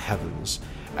down from the heavens.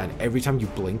 And every time you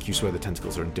blink, you swear the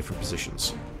tentacles are in different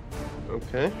positions.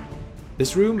 Okay.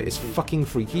 This room is fucking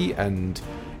freaky, and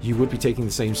you would be taking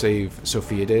the same save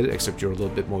Sophia did, except you're a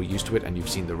little bit more used to it and you've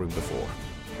seen the room before.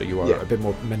 So you are a bit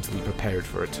more mentally prepared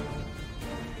for it.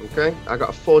 Okay. I got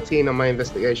a 14 on my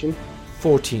investigation.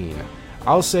 14.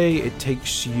 I'll say it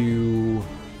takes you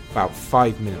about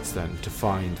 5 minutes then to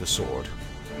find the sword.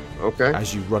 Okay.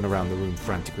 As you run around the room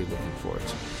frantically looking for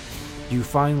it. You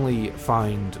finally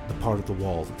find the part of the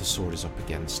wall that the sword is up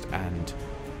against, and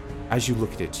as you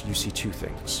look at it, you see 2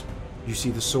 things. You see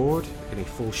the sword in a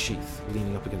full sheath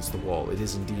leaning up against the wall. It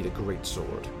is indeed a great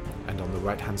sword. And on the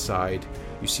right-hand side,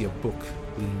 you see a book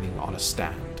leaning on a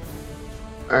stand.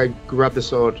 I grab the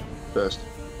sword first.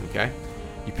 Okay?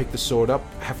 You pick the sword up,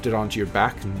 heft it onto your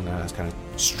back, and kind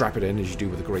of strap it in as you do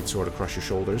with a great sword across your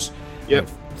shoulders. Yep.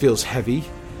 It feels heavy.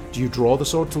 Do you draw the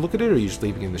sword to look at it, or are you just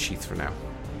leaving it in the sheath for now?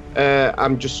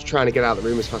 I'm just trying to get out of the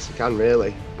room as fast as I can,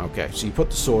 really. Okay, so you put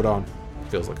the sword on.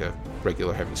 Feels like a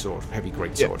regular heavy sword, heavy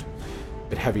great sword. A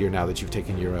bit heavier now that you've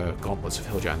taken your gauntlets of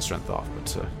Hill Giant strength off,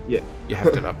 but you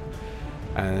heft it up.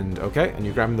 And and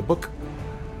you're grabbing the book.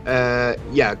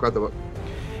 Yeah, grab the book.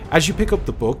 As you pick up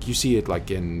the book, you see it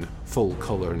in full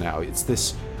color now. It's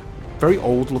this very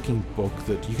old-looking book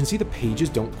that you can see the pages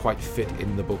don't quite fit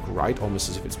in the book right, almost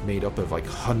as if it's made up of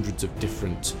hundreds of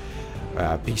different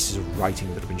pieces of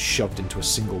writing that have been shoved into a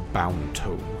single bound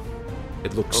tome.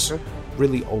 It looks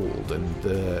really old, and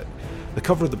The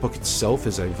cover of the book itself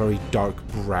is a very dark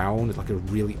brown, like a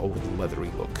really old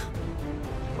leathery look.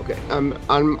 Okay.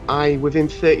 Am I within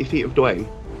 30 feet of Dwayne?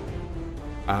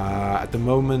 At the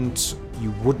moment,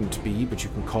 you wouldn't be, but you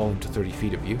can call him to 30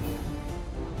 feet of you.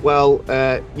 Well,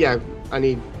 yeah.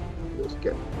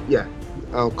 Yeah.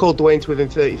 I'll call Dwayne to within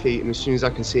 30 feet, and as soon as I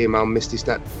can see him, I'll misty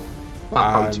step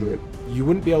back onto him. You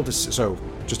wouldn't be able to... So,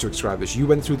 just to describe this, you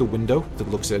went through the window that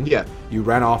looks in. Yeah. You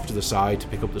ran off to the side to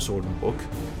pick up the sword and book.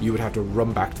 You would have to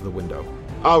run back to the window.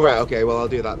 Oh, right. Okay. Well, I'll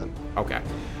do that then. Okay.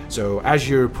 So, as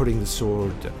you're putting the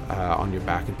sword on your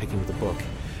back and picking up the book,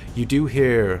 you do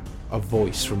hear a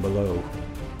voice from below.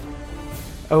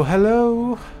 Oh,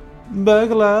 hello,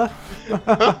 burglar.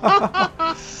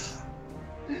 Are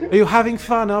you having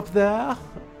fun up there?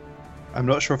 I'm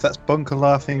not sure if that's Bunker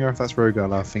laughing or if that's Rogar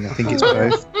laughing. I think it's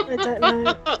both. I don't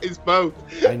know. It's both.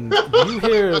 And you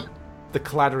hear the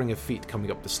clattering of feet coming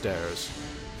up the stairs.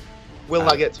 Will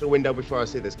I get to the window before I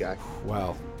see this guy?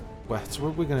 Well, that's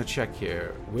what we're going to check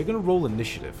here. We're going to roll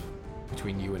initiative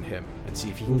between you and him and see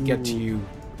if he can get to you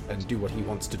and do what he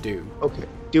wants to do. Okay.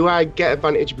 Do I get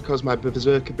advantage because my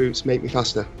berserker boots make me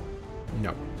faster?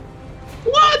 No.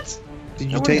 What? Did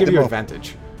I you wouldn't take give them you off?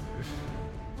 advantage.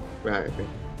 Right. Okay.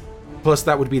 Plus,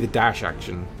 that would be the dash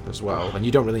action as well, and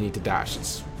you don't really need to dash.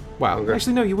 It's Okay.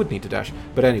 actually, no, you would need to dash.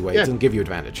 But anyway, Yeah. it doesn't give you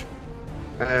advantage.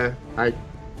 I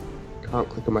can't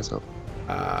click on myself.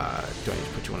 Do I need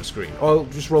to put you on a screen? Oh,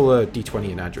 just roll a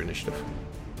d20 and add your initiative.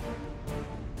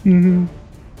 Mm-hmm.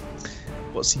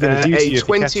 What's he going to do to you A if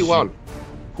he catches you? 21.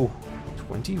 Ooh.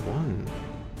 21.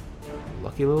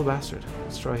 Lucky little bastard.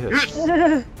 Let's try his.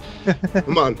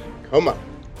 Come on.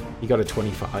 He got a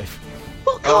 25.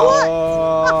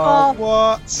 Oh,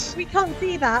 what? We can't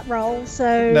see that roll,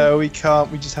 so No, we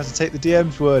can't. We just have to take the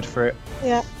DM's word for it.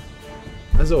 yeah.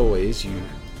 As always, you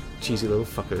cheesy little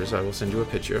fuckers, I will send you a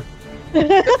picture.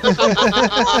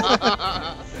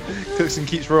 Cookson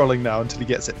keeps rolling now until he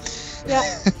gets it.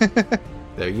 Yeah.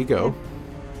 There you go.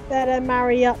 Better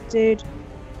marry up, dude.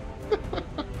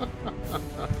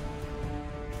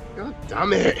 God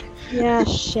damn it. Yeah,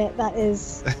 shit, that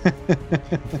is.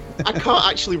 I can't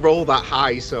actually roll that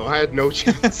high, so I had no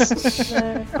chance.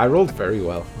 I rolled very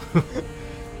well.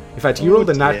 In fact, you Oh, rolled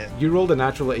a dear. you rolled a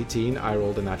natural 18. I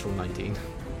rolled a natural 19.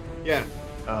 Yeah.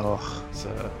 Oh, It's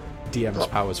DM's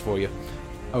powers for you.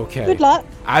 Okay. Good luck.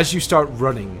 As you start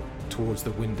running towards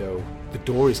the window, the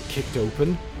door is kicked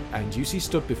open, and you see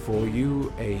stood before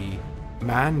you a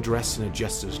man dressed in a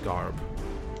jester's garb,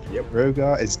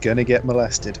 Rogar is gonna get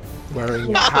molested.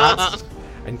 wearing a hat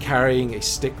and carrying a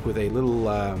stick with a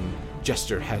little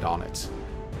jester head on it.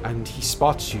 And he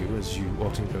spots you as you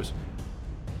walk in and goes,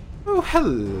 "Oh,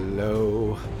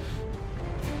 hello.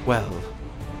 Well,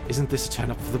 isn't this a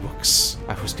turn up for the books?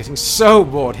 I was getting so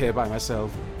bored here by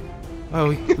myself. Oh,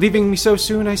 leaving me so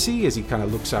soon, I see," as he kind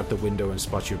of looks out the window and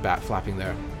spots your bat flapping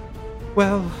there.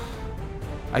 "Well,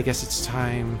 I guess it's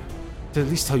time to at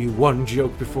least tell you one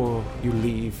joke before you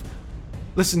leave.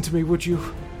 Listen to me, would you?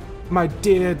 My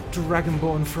dear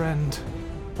dragonborn friend.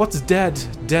 What's dead,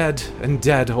 dead, and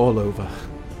dead all over?"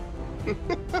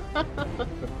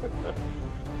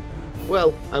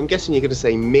 Well, I'm guessing you're going to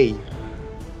say me.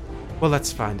 Well,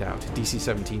 let's find out. DC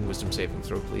 17 wisdom saving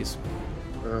throw, please.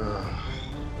 At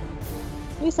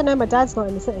least I know my dad's not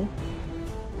in the city.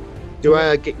 Do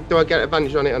I get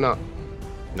advantage on it or not?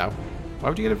 No. Why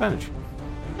would you get advantage?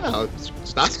 Oh,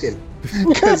 just asking.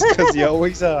 Because he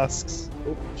always asks.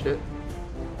 Oh, shit.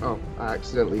 Oh, I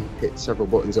accidentally hit several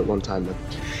buttons at one time then.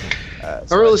 I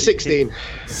So rolled a he- 16.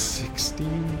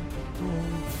 16.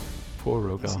 Poor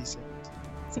Rogar. Is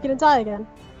he gonna die again?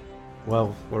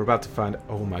 Well, we're about to find...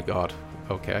 Oh my god.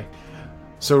 Okay.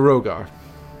 So, Rogar,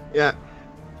 Yeah.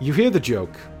 you hear the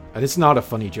joke, and it's not a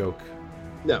funny joke,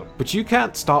 No. but you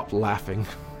can't stop laughing,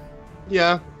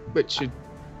 Yeah, which should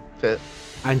fit.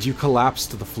 and you collapse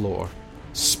to the floor,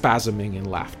 spasming in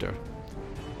laughter.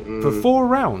 Mm, For 4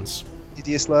 rounds.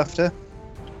 Hideous laughter.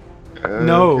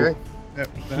 No. okay.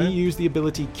 Yep. He used the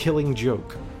ability Killing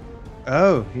Joke.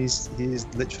 Oh, he's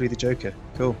literally the Joker.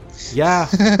 Cool. Yeah.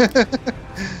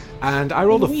 And I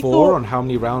rolled a We 4 thought- on how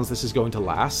many rounds this is going to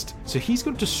last. So he's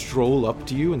going to stroll up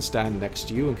to you and stand next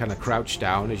to you and kind of crouch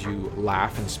down as you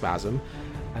laugh and spasm.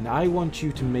 And I want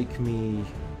you to make me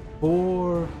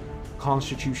 4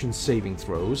 Constitution saving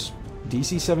throws.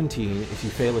 DC 17, if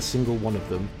you fail a single one of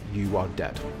them, you are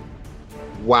dead.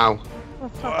 Wow. Oh,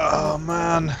 fuck. Oh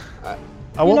man. I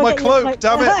You're want not my getting your cloak,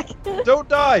 damn it! back. Don't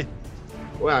die!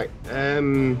 Right.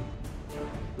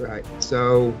 Right.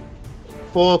 So,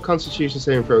 4 Constitution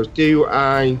saving throws. Do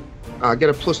I get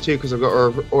a +2 because I've got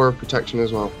aura of protection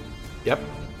as well? Yep.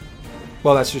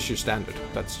 Well, that's just your standard.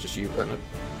 That's just you, isn't it?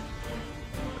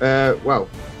 Well,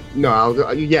 no,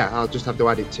 I'll just have to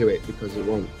add it to it because it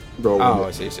won't roll. Oh,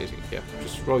 I see. Yeah,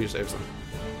 just roll your saves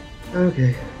then.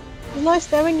 Okay.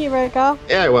 Nice knowing you, Rogar.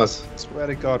 Yeah, it was. Swear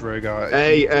to God, Rogar.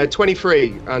 A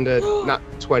 23 and a nat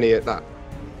 20 at that.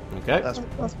 Okay. That's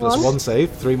That's There's one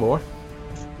save, 3 more.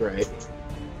 Great.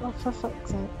 Oh, for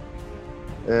fuck's sake.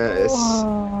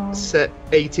 It's set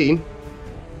 18.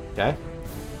 Okay.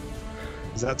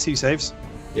 Is that 2 saves?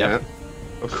 Yeah.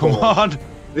 Of Come course. on.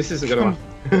 This isn't gonna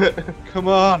happen. Come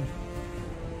on.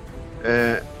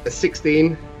 A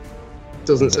 16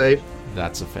 doesn't save.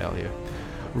 That's a failure.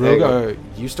 There you Rogar,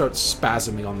 you start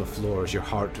spasming on the floor as your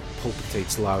heart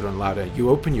palpitates louder and louder. You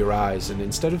open your eyes, and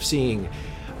instead of seeing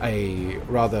a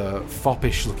rather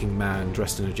foppish-looking man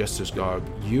dressed in a jester's garb,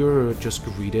 you're just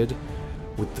greeted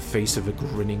with the face of a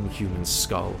grinning human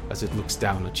skull as it looks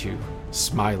down at you,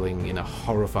 smiling in a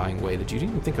horrifying way that you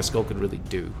didn't even think a skull could really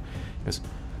do. It goes,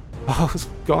 "Oh, it's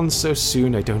gone so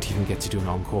soon I don't even get to do an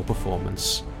encore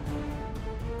performance.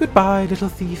 Goodbye, little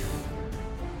thief."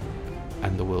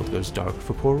 And the world goes dark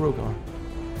for poor Rogar.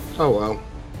 Oh well.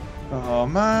 Oh,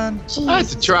 man. I had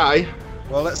to try.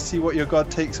 Well, let's see what your god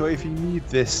takes away if you need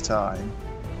this time.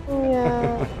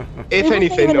 Yeah. If It wasn't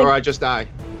anything, even or a- I just die.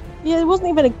 Yeah, it wasn't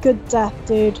even a good death,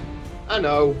 dude. I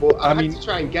know, but I mean- had to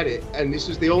try and get it, and this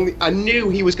was the only. I knew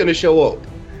he was going to show up.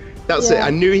 That's it. Yeah. I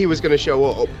knew he was going to show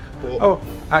up. But Oh,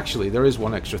 actually, there is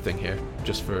one extra thing here,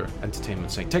 just for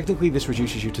entertainment's sake. Technically, this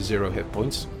reduces you to 0 hit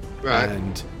points. Right.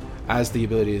 And as the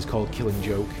ability is called Killing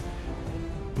Joke,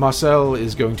 Marcel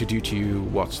is going to do to you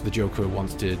what the Joker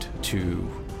once did to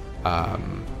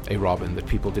a Robin that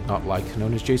people did not like,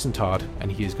 known as Jason Todd,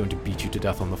 and he is going to beat you to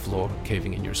death on the floor,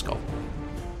 caving in your skull.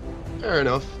 fair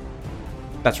enough.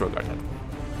 That's Rogar dead.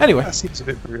 Anyway, That seems a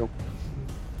bit brutal.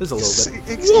 there's a little bit.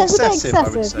 Yeah, it's a bit excessive, I would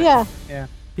excessive. say. Yeah.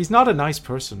 He's not a nice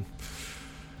person.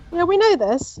 Yeah, we know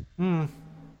this. Hmm.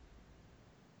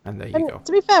 And there you And go.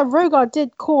 to be fair, Rogar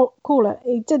did call it.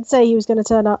 He did say he was going to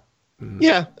turn up.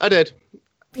 Yeah, I did.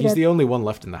 He's Yeah. the only one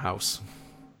left in the house.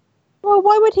 Well,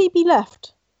 why would he be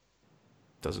left?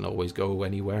 Doesn't always go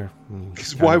anywhere.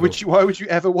 Because why would you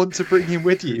ever want to bring him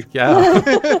with you? Yeah.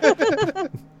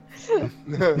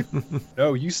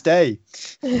 No, you stay.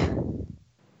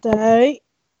 Right.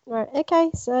 Okay.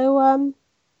 So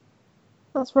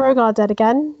that's Rogar dead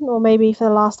again, or maybe for the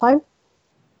last time.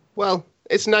 Well,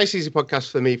 it's a nice, easy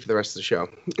podcast for me for the rest of the show.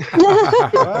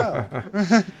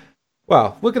 Wow.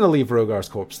 Well, we're going to leave Rogar's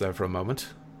corpse there for a moment.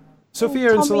 Sophia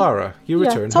and Tommy- Solara, you Yeah,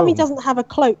 return Tommy home. doesn't have a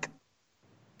cloak.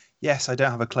 Yes, I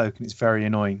don't have a cloak, and it's very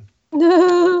annoying.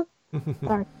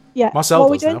 Sorry. Yeah. Marcel what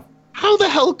are we does doing? now. How the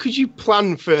hell could you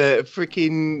plan for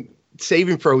freaking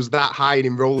saving throws that high and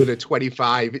enrolling a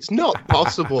 25? It's not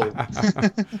possible. I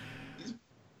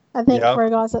think Yeah.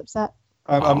 Rogar's upset.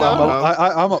 I'm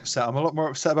upset. I'm a lot more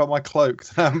upset about my cloak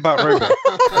than I am about Rogar.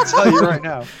 I'll tell you right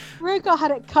now. Rogar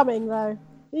had it coming, though.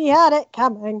 He had it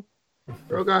coming.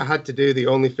 Rogar had to do the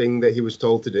only thing that he was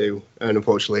told to do, and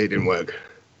unfortunately it didn't work.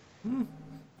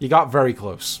 You got very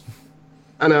close.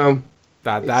 I know.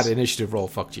 That initiative roll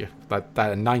fucked you.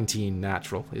 That 19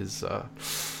 natural is,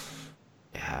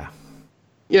 yeah.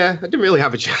 Yeah, I didn't really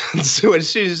have a chance. So as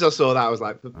soon as I saw that, I was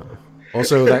like,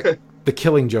 Also, the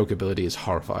Killing Joke ability is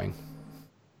horrifying.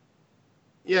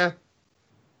 yeah,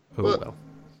 Oh Well- well.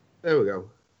 there we go.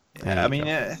 There I you mean,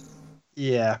 go.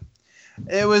 yeah,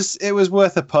 it was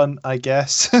worth a punt, I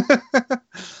guess.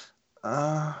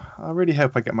 I really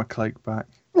hope I get my cloak back.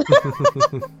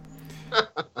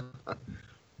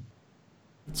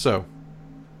 So,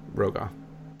 Rogar,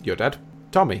 you're dead.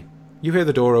 Tommy, you hear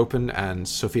the door open and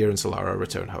Sophia and Solara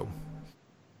return home.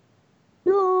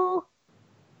 No.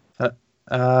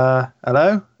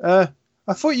 Hello?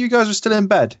 I thought you guys were still in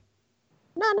bed.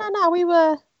 No. We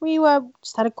were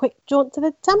just had a quick jaunt to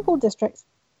the temple district.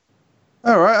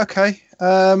 All right, okay.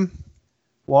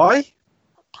 Why?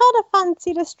 Kind of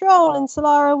fancied a stroll, and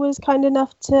Solara was kind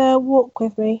enough to walk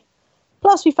with me.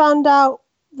 Plus, we found out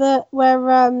that where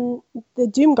the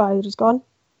Doom guy was gone.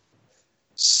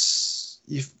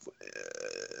 You've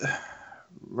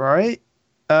right,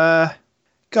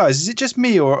 guys. Is it just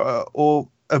me, or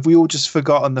have we all just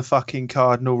forgotten the fucking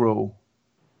cardinal rule?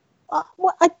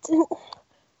 Well, I didn't.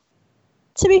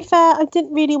 To be fair, I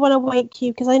didn't really want to wake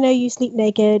you because I know you sleep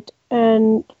naked,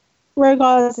 and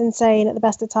Rogar is insane at the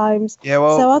best of times. Yeah,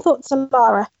 well, So I thought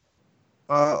Solara.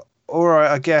 all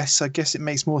right. I guess it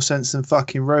makes more sense than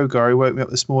fucking Rogar. He woke me up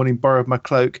this morning, borrowed my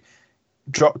cloak,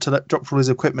 dropped all his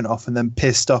equipment off, and then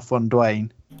pissed off on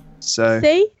Dwayne. So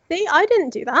See, I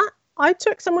didn't do that. I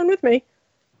took someone with me.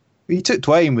 he took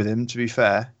Dwayne with him. To be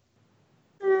fair,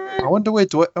 I wonder where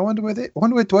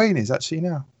Dwayne is actually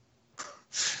now.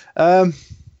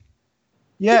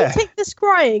 Yeah. Did he take the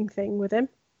scrying thing with him?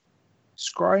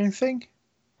 Scrying thing?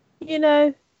 You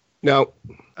know, No.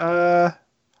 I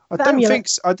The don't amulet. think.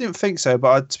 I didn't think so,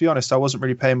 but to be honest, I wasn't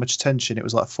really paying much attention. It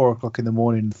was like 4 o'clock in the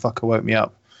morning, and the fucker woke me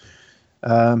up.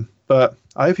 But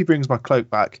I hope he brings my cloak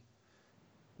back.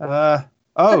 Oh,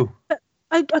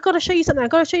 I got to show you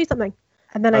something.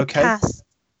 And then I Okay. cast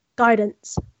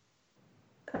guidance.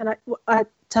 And I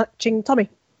touching Tommy.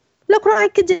 Look what I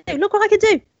can do.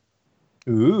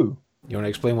 ooh. You want to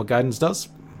explain what guidance does?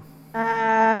 Do you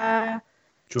want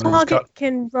to just Target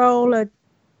can roll a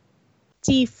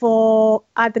d4,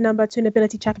 add the number to an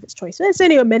ability check of its choice. It's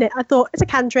only a minute. I thought, it's a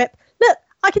cantrip. Look,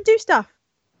 I can do stuff.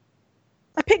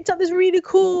 I picked up this really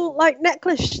cool,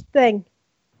 necklace thing.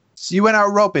 So you went out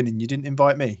robbing and you didn't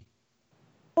invite me?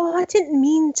 Well, I didn't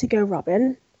mean to go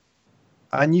robbing.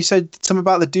 And you said something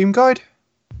about the Doom Guide?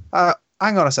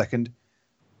 Hang on a second.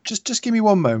 Just give me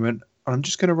one moment. I'm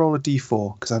just going to roll a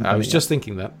d4 because I was just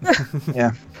thinking that.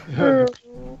 yeah.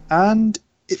 And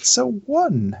it's a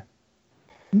 1.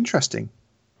 Interesting.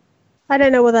 I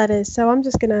don't know what that is, so I'm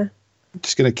just gonna. I'm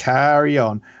just going to carry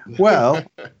on. Well,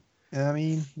 I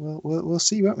mean, we'll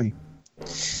see, won't we?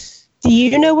 Do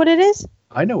you know what it is?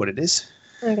 I know what it is.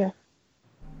 Okay.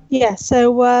 Yeah.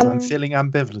 So. I'm feeling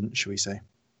ambivalent, shall we say?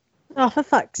 Oh, for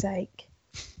fuck's sake!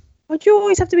 Why'd you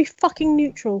always have to be fucking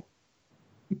neutral?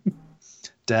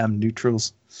 Damn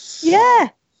neutrals. Yeah.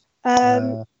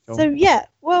 Go So on. yeah.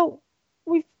 Well,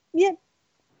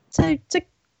 So to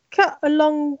cut a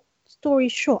long story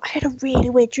short, I had a really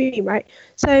weird dream, right?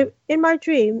 So in my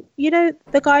dream, you know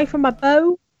the guy from my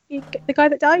bow, the guy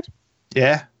that died,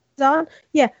 Yeah. Zan.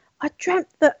 Yeah, I dreamt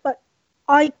that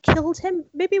I killed him.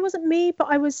 Maybe it wasn't me, but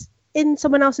I was in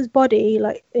someone else's body,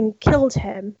 and killed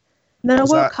him. And then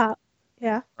Was I woke up.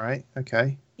 Yeah, Right.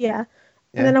 Okay. yeah.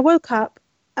 Yeah. And then I woke up,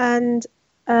 and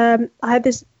I had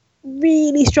this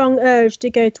really strong urge to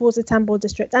go towards the Temple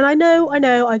District. And I know,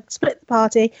 I split the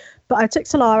party, but I took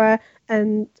Solara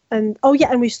and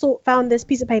we found this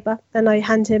piece of paper. Then I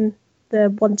hand him the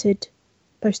wanted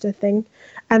poster thing,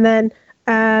 and then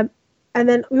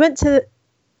we went to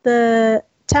the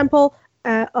Temple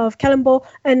of Kellenbor,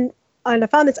 and I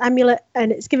found this amulet,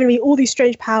 and it's given me all these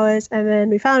strange powers. And then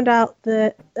we found out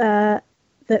that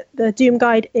the Doom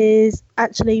Guide is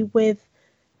actually with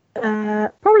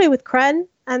probably with Kren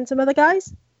and some other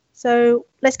guys. So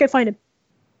let's go find him,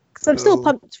 because I'm still Oh.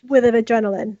 pumped with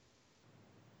adrenaline.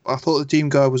 I thought the Doom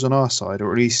Guy was on our side,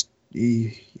 or at least he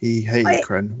hated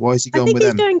Kren. Why is he I going think with he's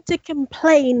them? going to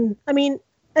complain. I mean,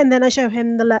 and then I show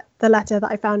him the letter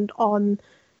that I found on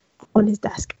his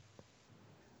desk.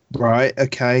 Right.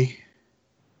 Okay.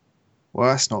 Well,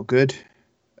 that's not good.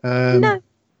 No.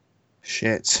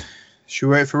 Shit. Should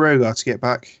we wait for Rogar to get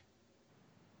back?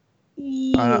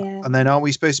 Yeah. And then aren't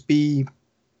we supposed to be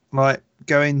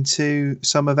going to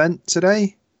some event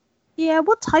today? Yeah.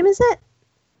 What time is it?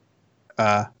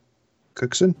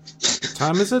 Cookson? What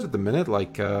time is it at the minute?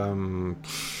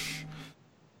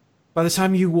 By the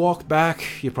time you walk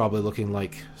back, you're probably looking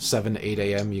 7, 8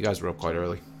 a.m. You guys were up quite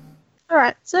early. All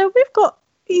right. So we've got.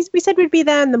 We said we'd be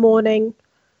there in the morning.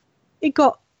 We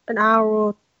got an hour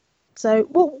or so.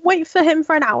 We'll wait for him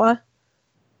for an hour,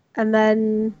 and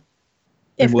then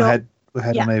if And we'll not,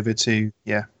 head yeah. on over to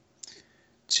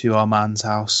our man's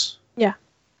house. Yeah.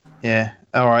 Yeah.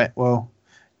 All right. Well,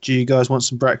 do you guys want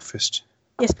some breakfast?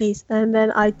 yes, please. And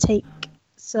then I take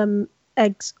some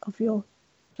eggs off your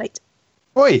plate.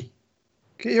 Oi,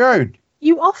 get your own.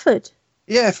 You offered,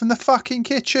 Yeah, from the fucking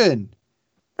kitchen.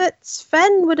 but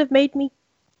Sven would have made me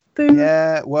food.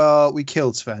 Yeah. Well, we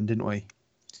killed Sven, didn't we?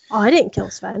 Oh, I didn't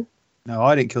kill Sven. No,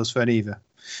 I didn't kill Sven either.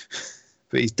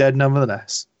 But he's dead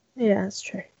nonetheless. Yeah, that's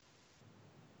true.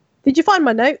 Did you find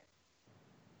my note?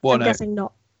 What I'm note? guessing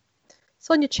not. It's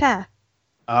on your chair.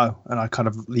 Oh, and I kind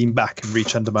of lean back and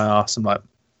reach under my arse. I'm like,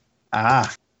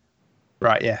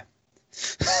 right, yeah.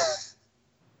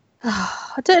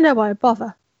 I don't know why I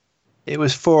bother. It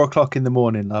was 4 o'clock in the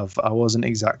morning, love. I wasn't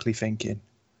exactly thinking.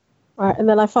 Right, and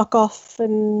then I fuck off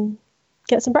and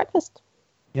get some breakfast.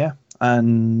 Yeah,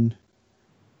 and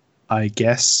I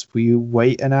guess we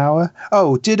wait an hour.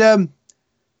 Oh, did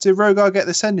Rogar get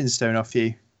the sending stone off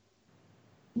you?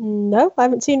 No, I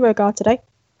haven't seen Rogar today.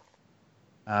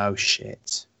 Oh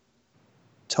shit!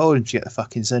 Told him to get the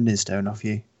fucking sending stone off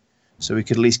you, so we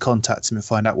could at least contact him and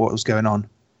find out what was going on.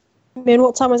 I mean,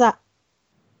 what time was that?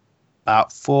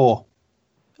 About 4.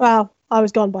 Well, I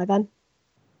was gone by then.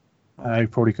 I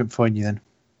probably couldn't find you then.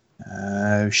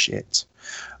 Oh shit!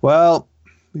 Well,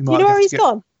 we might. Do you know have where to he's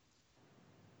gone?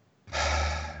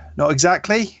 Not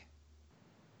exactly.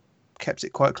 Kept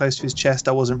it quite close to his chest.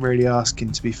 I wasn't really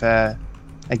asking, to be fair.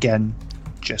 Again,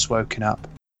 just woken up.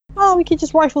 Oh, we could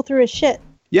just rifle through his shit.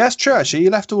 Yeah, it's true. Actually, he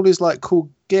left all his like cool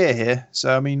gear here,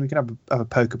 so I mean, we can have a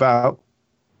poke about.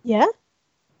 Yeah?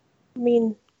 I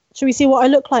mean, should we see what I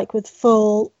look like with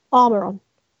full armor on?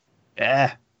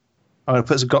 Yeah, I'm gonna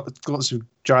put some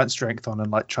giant strength on and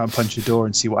like try and punch a door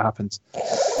and see what happens.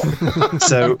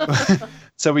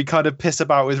 So we kind of piss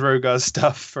about with Rogar's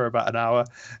stuff for about an hour.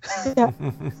 Yeah.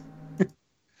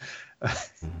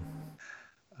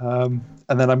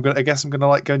 And then I guess I'm gonna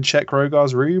like go and check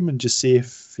Rogar's room and just see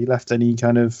if he left any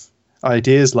kind of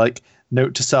ideas, like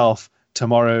note to self: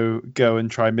 tomorrow, go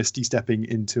and try misty stepping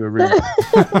into a room.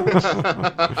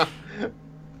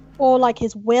 Or like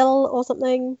his will or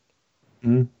something.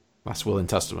 That's will and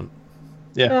testament.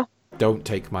 Yeah. Don't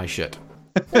take my shit.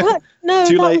 No,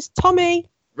 Too that late. was Tommy.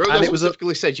 Rogar it was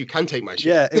specifically said you can take my shit.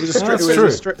 Yeah, it was That's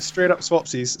a straight up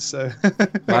swapsies. So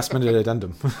Last minute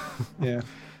addendum. yeah.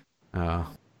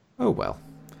 Oh well.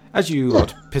 As you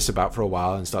lot piss about for a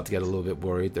while and start to get a little bit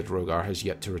worried that Rogar has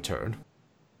yet to return.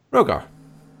 Rogar,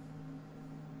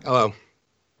 Hello.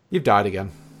 you've died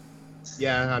again.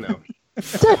 Yeah, I know.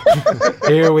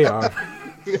 Here we are.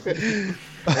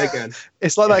 Again.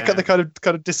 It's like that the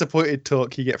kind of disappointed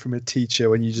talk you get from a teacher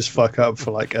when you just fuck up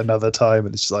for like another time,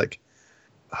 and it's just like,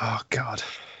 oh god,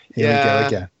 here we go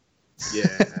again.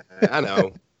 Yeah, I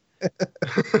know.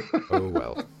 Oh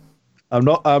well. I'm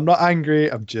not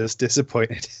angry. I'm just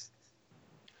disappointed.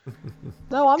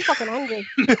 No, I'm fucking angry.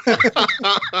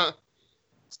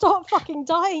 Stop fucking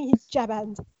dying, you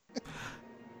jaband.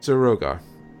 So Rogar,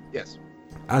 Yes.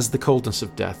 as the coldness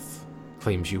of death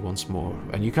claims you once more,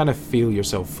 and you kind of feel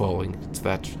yourself falling into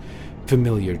that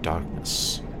familiar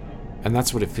darkness. And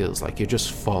that's what it feels like. You're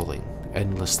just falling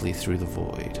endlessly through the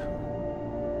void.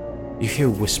 You hear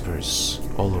whispers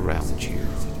all around you,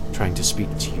 trying to speak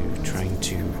to you, trying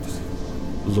to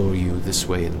lure you this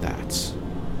way and that.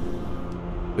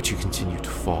 But you continue to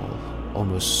fall,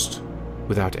 almost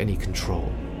without any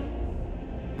control.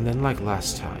 And then, like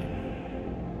last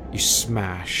time, you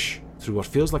smash through what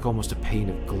feels like almost a pane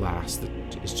of glass that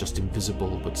is just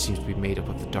invisible but seems to be made up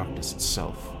of the darkness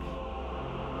itself.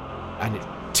 And it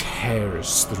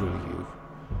tears through you.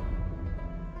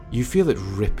 You feel it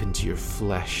rip into your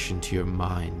flesh, into your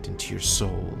mind, into your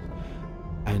soul.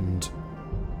 And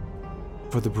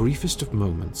for the briefest of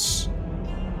moments,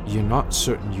 you're not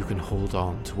certain you can hold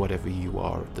on to whatever you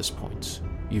are at this point.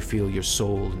 You feel your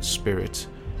soul and spirit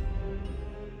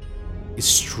is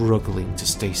struggling to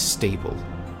stay stable,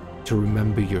 to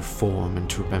remember your form and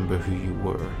to remember who you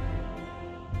were.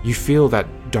 You feel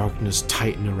that darkness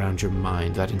tighten around your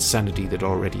mind, that insanity that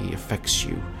already affects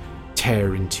you,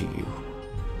 tear into you.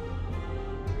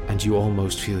 And you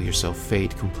almost feel yourself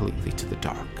fade completely to the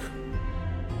dark.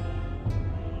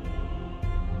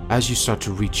 As you start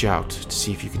to reach out to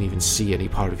see if you can even see any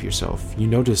part of yourself, you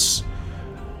notice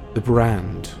the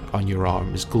brand on your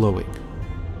arm is glowing.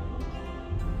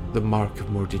 The mark of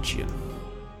Mordigian.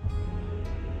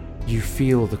 You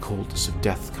feel the coldness of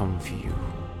death come for you.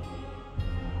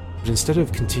 But instead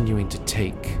of continuing to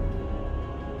take,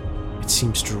 it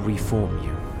seems to reform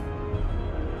you.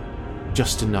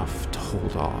 Just enough to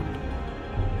hold on.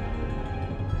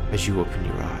 As you open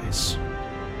your eyes,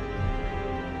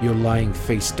 you're lying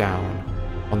face down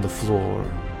on the floor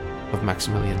of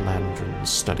Maximilian Landron's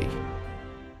study.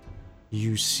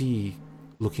 You see,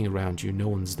 looking around you, no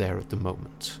one's there at the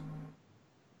moment.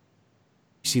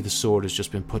 You see the sword has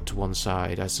just been put to one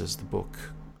side, as is the book.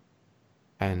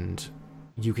 And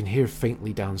you can hear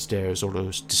faintly downstairs,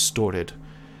 although distorted.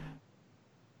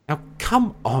 Now,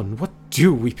 come on, what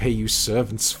do we pay you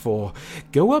servants for?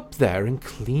 Go up there and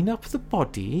clean up the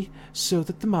body so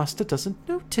that the master doesn't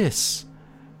notice.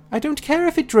 I don't care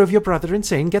if it drove your brother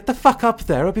insane. Get the fuck up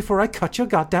there before I cut your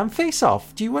goddamn face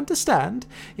off. Do you understand?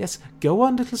 Yes, go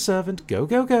on, little servant. Go,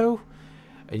 go, go.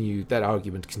 And that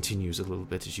argument continues a little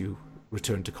bit as you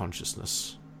return to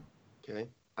consciousness. Okay.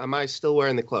 Am I still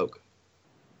wearing the cloak?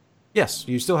 Yes,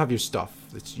 you still have your stuff.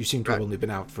 You seem to have only been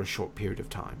out for a short period of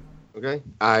time. Okay.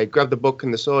 I grab the book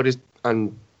and the sword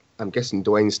and I'm guessing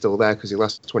Dwayne's still there because he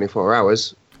lasts 24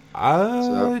 hours.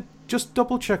 Just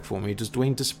double check for me. Does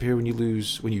Dwayne disappear when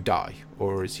you die?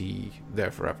 Or is he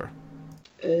there forever?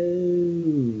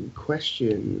 Oh,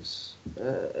 questions.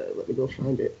 Let me go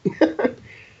find it.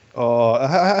 Oh,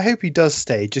 I hope he does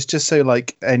stay. Just so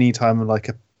like any time like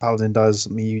a paladin dies,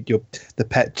 the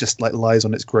pet just like lies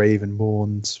on its grave and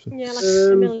mourns. Yeah, like a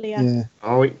familiar. Yeah.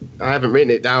 Oh, I haven't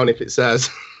written it down if it says.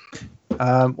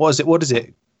 What is it? What is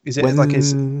it? Is it when like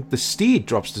the steed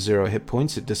drops to 0 hit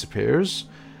points, it disappears.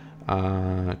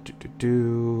 I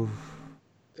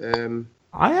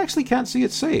actually can't see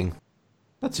it saying.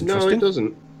 That's interesting. No, it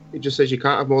doesn't. It just says you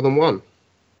can't have more than one.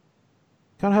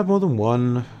 Can't have more than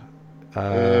one.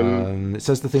 It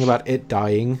says the thing about it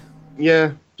dying.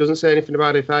 Yeah, doesn't say anything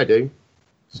about it if I do.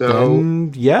 So,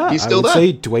 Then, yeah, he's I still would there.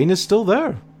 say Dwayne is still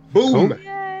there. boom!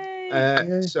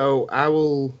 Yay! So I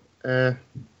will,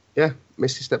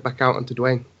 Misty step back out onto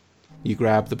Dwayne. You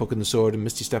grab the book and the sword and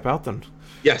Misty step out then.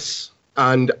 Yes,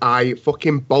 and I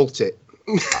fucking bolt it.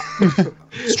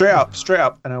 Straight up,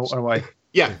 and away.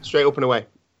 Yeah, straight up and away.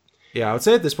 Yeah, I would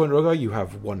say at this point, Rogar, you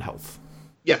have 1 health.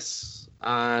 Yes,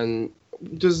 and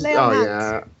does Lay on hands.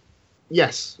 yeah,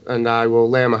 yes, and I will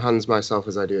lay on my hands myself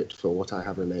as I do it for what I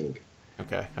have remaining.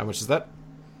 Okay, how much is that?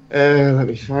 Let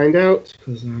me find out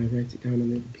because I wrote it down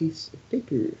on a piece of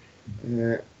paper.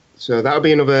 So that'll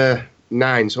be another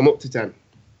 9, so I'm up to 10.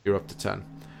 You're up to 10.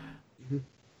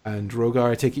 And Rogar,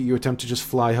 I take it you attempt to just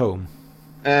fly home.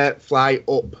 Fly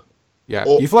up. Yeah,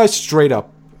 Oh. you fly straight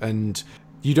up, and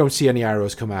you don't see any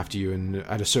arrows come after you, and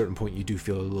at a certain point you do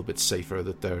feel a little bit safer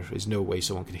that there is no way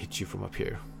someone can hit you from up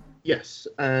here. Yes,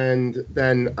 and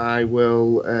then I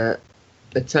will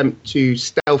attempt to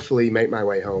stealthily make my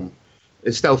way home.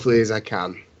 As stealthily as I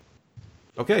can.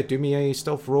 Okay, do me a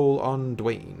stealth roll on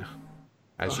Dwayne.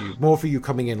 More for you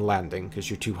coming in landing, because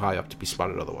you're too high up to be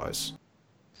spotted otherwise.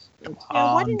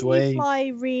 Why didn't Dwayne. you fly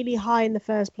really high in the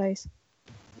first place?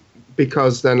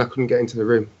 Because then I couldn't get into the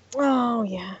room. Oh,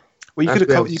 yeah. Well, you Have could to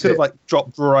be have able to you could have sit. like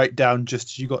dropped right down just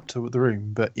as you got to the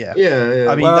room, but yeah. Yeah.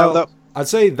 I mean, Well, that I'd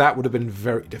say that would have been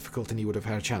very difficult, and he would have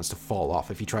had a chance to fall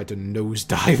off if he tried to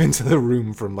nosedive into the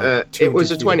room from like 200 it was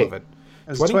a feet 20. above it.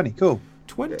 was 20? 20. Cool.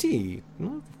 20.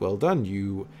 Well done.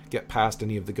 You get past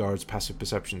any of the guards' passive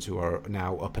perceptions who are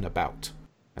now up and about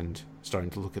and starting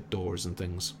to look at doors and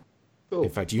things. Cool. In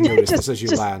fact, you notice Just- this as you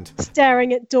just- land.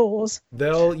 Staring at doors.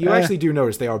 You actually do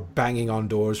notice they are banging on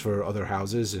doors for other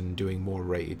houses and doing more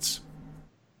raids.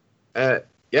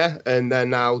 Yeah, and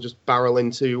then I'll just barrel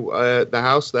into the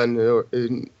house then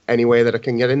in any way that I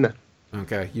can get in there.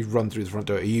 Okay, you run through the front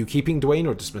door. Are you keeping Dwayne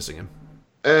or dismissing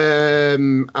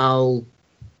him? I'll.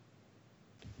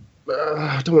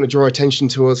 I don't want to draw attention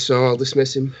to us, so I'll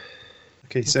dismiss him.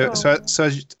 Okay, so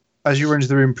as you run into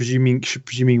the room,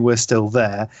 presuming we're still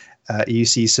there, you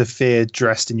see Sophia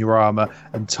dressed in your armor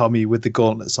and Tommy with the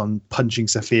gauntlets on punching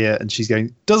Sophia, and she's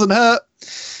going, "Doesn't hurt."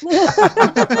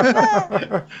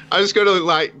 I'm just gonna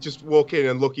like just walk in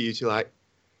and look at you two like,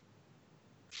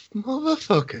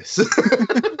 motherfuckers.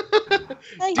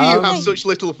 Do you have such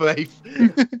little faith?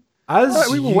 As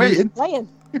We were waiting. Playing.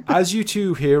 As you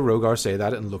two hear Rogar say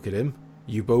that and look at him,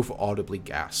 you both audibly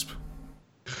gasp.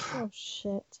 Oh,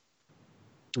 shit.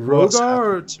 What's Rogar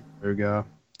happened to Rogar?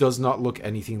 does not look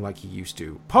anything like he used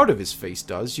to. Part of his face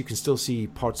does. You can still see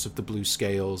parts of the blue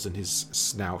scales and his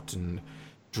snout and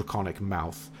draconic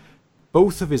mouth.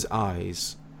 Both of his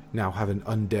eyes now have an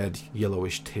undead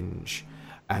yellowish tinge,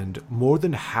 and more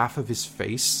than half of his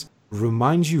face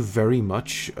reminds you very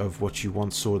much of what you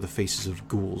once saw the faces of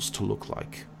ghouls to look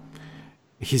like.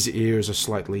 His ears are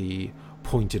slightly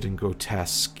pointed and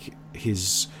grotesque.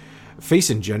 His face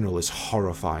in general is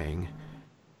horrifying.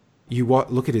 You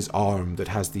look at his arm that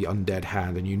has the undead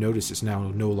hand, and you notice it's now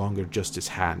no longer just his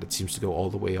hand. It seems to go all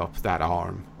the way up that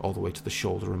arm, all the way to the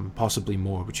shoulder, and possibly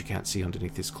more, but you can't see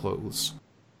underneath his clothes.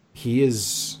 He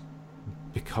has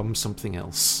become something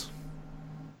else.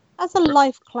 As a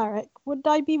life cleric, would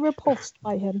I be repulsed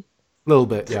by him? A little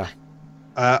bit, yeah.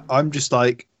 I'm just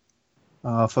like,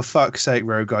 oh, for fuck's sake,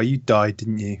 Rogar, you died,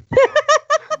 didn't you?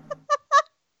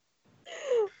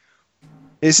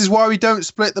 This is why we don't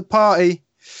split the party.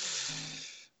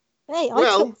 Hey,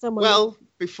 I took someone. Well,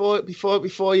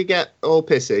 before you get all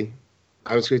pissy,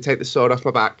 I was going to take the sword off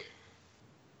my back.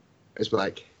 It's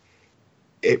like,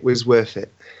 it was worth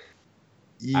it.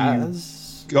 You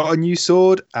As got a new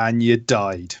sword and you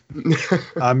died.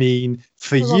 I mean,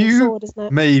 for The wrong you, sword, isn't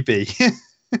it? maybe.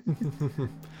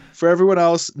 For everyone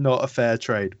else, not a fair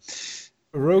trade.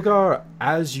 Rogar,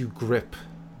 as you grip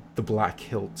the black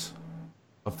hilt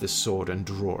of this sword and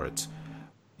draw it,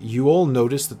 you all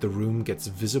notice that the room gets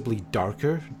visibly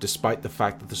darker, despite the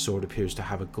fact that the sword appears to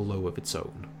have a glow of its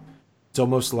own. It's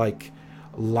almost like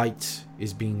light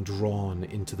is being drawn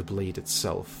into the blade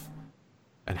itself,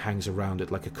 and hangs around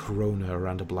it like a corona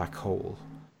around a black hole.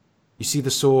 You see the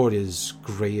sword is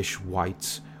greyish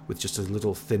white, with just a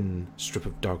little thin strip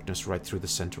of darkness right through the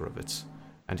center of it,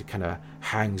 and it kind of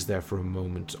hangs there for a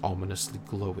moment, ominously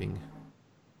glowing.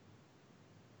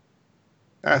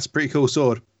 That's a pretty cool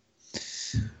sword.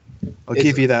 I'll It's-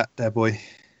 give you that, there, boy.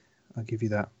 I'll give you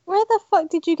that. Where the fuck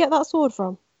did you get that sword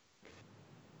from?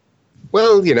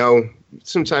 Well, you know,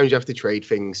 sometimes you have to trade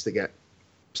things to get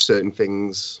certain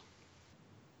things.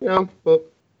 You know, but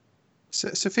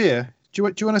Sophia, Do you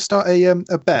want to start a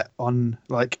bet on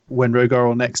like when Rogar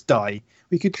will next die?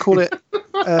 We could call it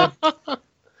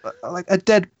like a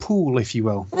dead pool, if you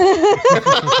will.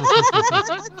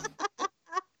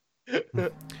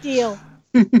 Deal.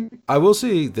 I will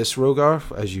say this, Rogar,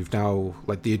 as you've now,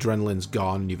 like, the adrenaline's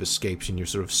gone, you've escaped, and you're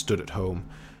sort of stood at home.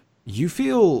 You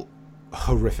feel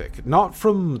horrific. Not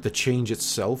from the change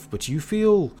itself, but you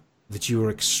feel that you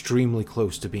are extremely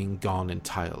close to being gone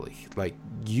entirely. Like,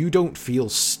 you don't feel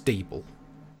stable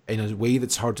in a way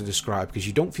that's hard to describe, because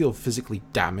you don't feel physically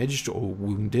damaged or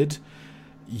wounded.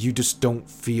 You just don't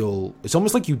feel... It's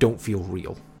almost like you don't feel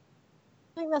real.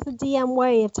 I think that's the DM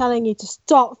way of telling you to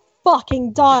stop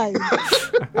fucking dying.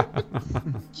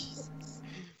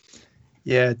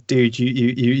 Yeah, dude,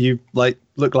 you like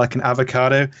look like an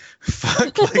avocado.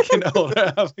 Fuck like an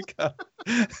older avocado.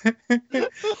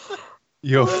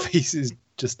 Your face is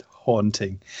just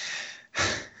haunting.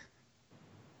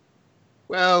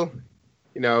 Well,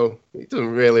 it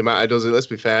doesn't really matter, does it? Let's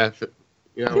be fair.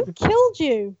 Who killed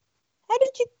you? How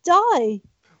did you die?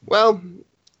 Well,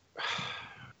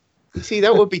 you see,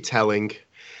 that would be telling.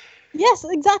 Yes,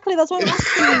 exactly. That's what I'm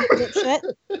asking you,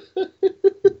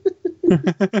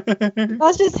 dipshit.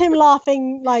 That's just him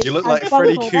laughing like. You look like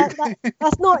Freddy Krueger.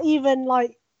 That's not even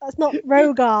like. That's not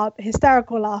Rogar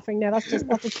hysterical laughing. No, that's just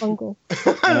Uncle.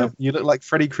 You look like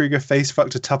Freddy Krueger face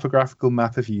fucked a topographical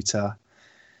map of Utah.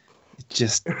 It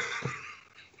just.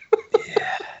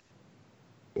 Yeah.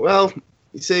 Well,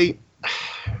 you see,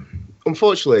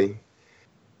 unfortunately,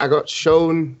 I got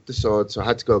shown the sword, so I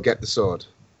had to go get the sword.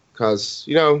 Because,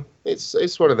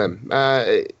 it's one of them.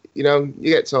 You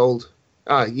get told,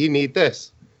 you need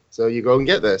this. So you go and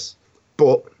get this.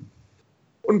 But,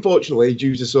 unfortunately,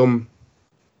 due to some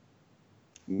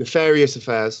nefarious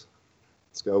affairs,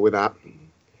 let's go with that,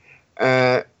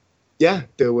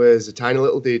 there was a tiny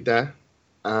little dude there.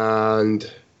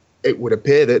 And it would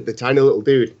appear that the tiny little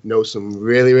dude knows some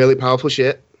really, really powerful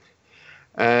shit.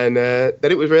 And then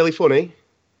it was really funny.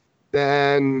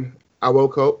 Then I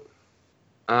woke up.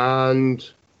 And,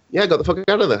 got the fuck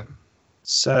out of there.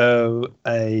 So,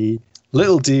 a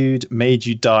little dude made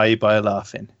you die by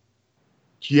laughing?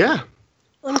 Yeah,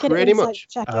 I'm getting pretty much.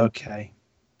 Okay.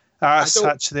 That's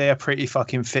actually a pretty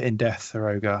fucking fitting death,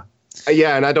 Rogar.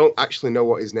 Yeah, and I don't actually know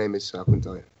what his name is, so I couldn't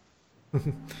tell you.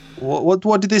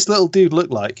 What did this little dude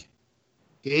look like?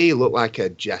 He looked like a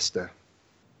jester.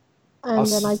 And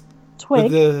then I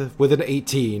twigged. With an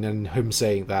 18 and him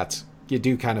saying that, you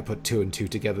do kind of put 2 and 2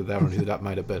 together there on who that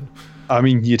might have been. I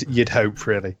mean, you'd hope,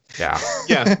 really. Yeah.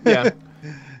 Yeah.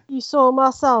 You saw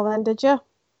Marcel then, did you?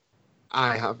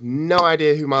 I have no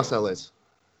idea who Marcel is.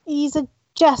 He's a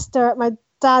jester at my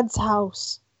dad's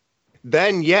house.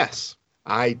 Then, yes,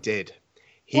 I did.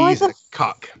 He's a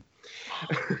cock.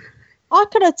 I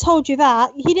could have told you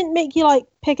that. He didn't make you,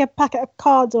 pick a packet of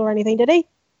cards or anything, did he?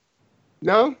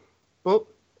 No, but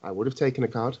I would have taken a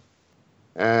card.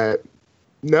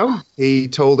 No, he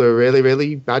told a really,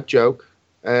 really bad joke,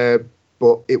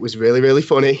 but it was really, really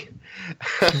funny.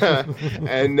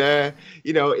 And,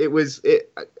 it was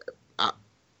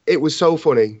so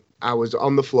funny. I was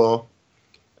on the floor.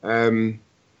 Then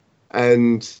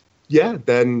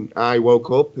I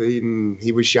woke up and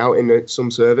he was shouting at some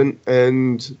servant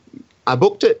and I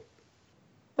booked it.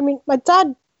 I mean, my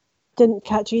dad didn't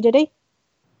catch you, did he?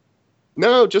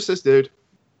 No, just this dude.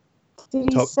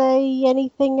 Did he say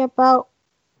anything about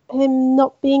him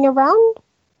not being around?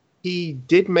 He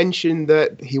did mention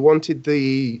that he wanted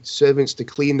the servants to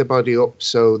clean the body up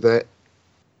so that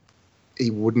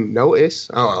he wouldn't notice.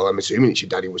 Oh, well, I'm assuming it's your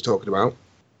daddy was talking about.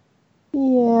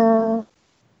 Yeah.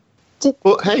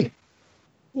 But hey.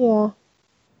 Yeah.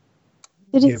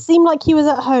 Did it seem like he was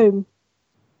at home?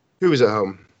 Who was at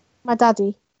home? My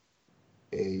daddy.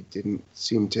 He didn't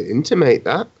seem to intimate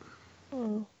that. I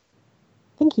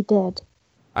think he did.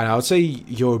 And I would say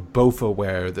you're both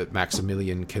aware that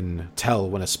Maximilian can tell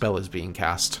when a spell is being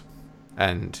cast.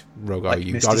 And Rogar,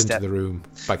 you got into the room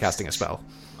by casting a spell.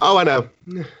 Oh, I know.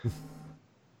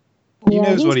 He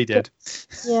knows what he did.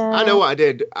 Yeah. I know what I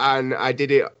did, and I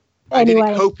did it. I did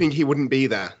it hoping he wouldn't be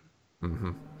there.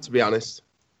 Mm-hmm. To be honest.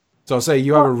 So I'll say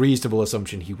you have a reasonable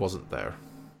assumption he wasn't there.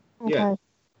 Okay. Yeah.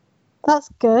 That's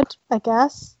good, I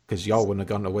guess. Because y'all wouldn't have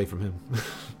gotten away from him.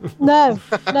 No,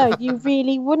 you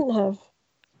really wouldn't have.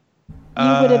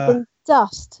 You would have been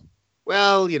dust.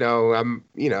 Well, if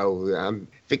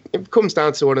it comes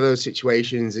down to one of those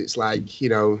situations, it's like,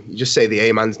 you just say the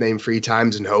A-man's name 3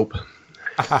 times and hope.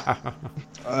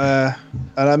 And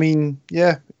I mean,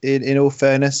 in all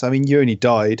fairness, I mean, you only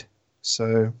died,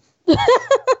 so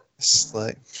it's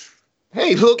like...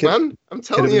 Hey, look, man, I'm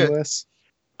telling you, worse.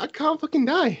 I can't fucking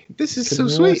die. This is so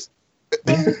sweet.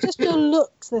 So just your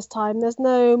looks this time. There's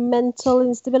no mental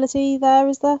instability there,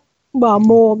 is there? Well,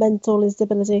 more mental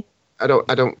instability. I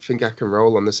don't think I can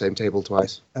roll on the same table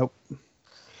twice. Oh.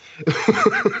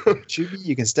 Shoot me,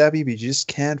 you can stab me, but you just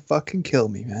can't fucking kill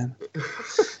me, man.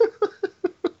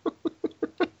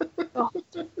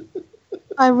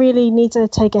 I really need to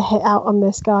take a hit out on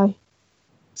this guy.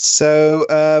 So,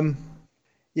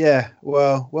 yeah,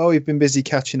 well, we've been busy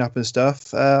catching up and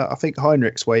stuff. I think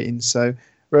Heinrich's waiting, so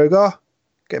Rogar,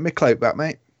 get me a cloak back,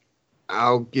 mate.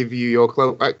 I'll give you your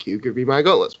cloak back. You give me my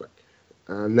gauntlets back,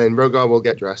 and then Rogar will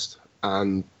get dressed.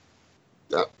 And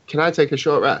can I take a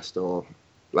short rest, or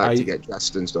to get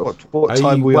dressed and stuff? What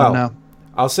time are we on now?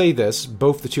 I'll say this: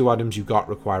 both the 2 items you got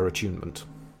require attunement.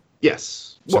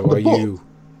 Yes. So what, are you?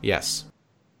 Yes.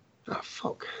 Oh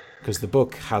fuck. Because the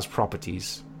book has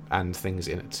properties and things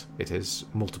in it. It has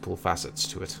multiple facets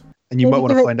to it. And you Maybe might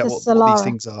want give to it find to out what Solara. these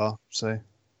things are. So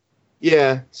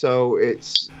Yeah. So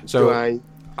it's. So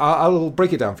I'll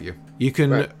break it down for you. You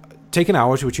can take an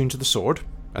hour to attune to the sword,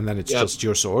 and then it's Yep. just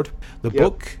your sword. The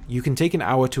book, you can take an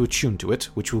hour to attune to it,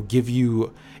 which will give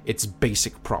you its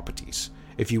basic properties.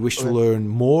 If you wish to learn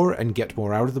more and get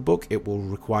more out of the book, it will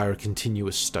require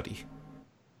continuous study.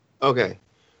 Okay.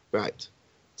 Right.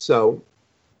 So,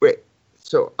 wait.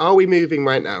 So, are we moving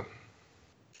right now?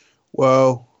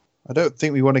 well, I don't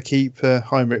think we want to keep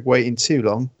Heinrich waiting too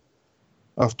long.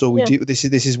 After all, we do. This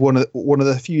is one of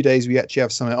the few days we actually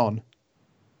have something on.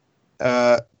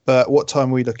 But what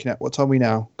time are we looking at? What time are we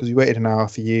now? Because we waited an hour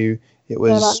for you. It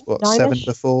was about 7 9-ish?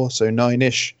 before, so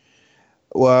 9ish.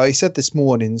 Well, he said this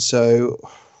morning. So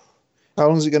how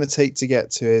long is it going to take to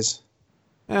get to his?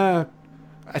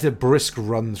 At a brisk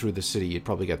run through the city, you'd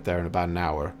probably get there in about an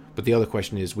hour. But the other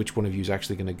question is, which one of you is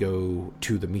actually going to go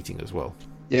to the meeting as well?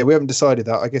 Yeah, we haven't decided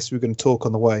that. I guess we're going to talk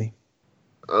on the way.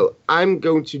 I'm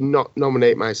going to not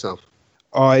nominate myself.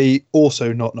 I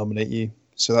also not nominate you,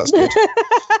 so that's good.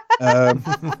 I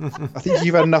think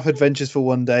you've had enough adventures for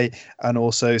one day, and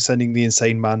also sending the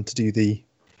insane man to do the,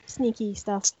 Sneaky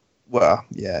stuff. well,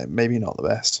 yeah, maybe not the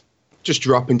best. Just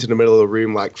drop into the middle of the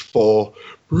room like 4.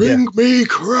 Bring me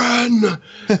Kren!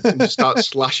 And just start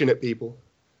slashing at people.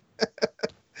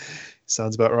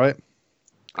 Sounds about right.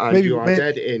 And you are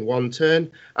dead in 1 turn.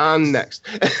 And next.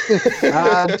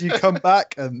 And you come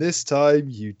back, and this time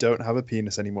you don't have a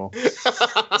penis anymore.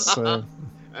 So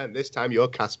And this time you're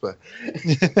Casper.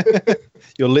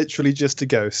 you're literally just a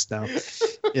ghost now.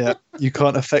 Yeah, you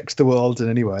can't affect the world in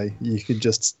any way. You can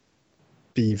just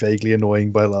be vaguely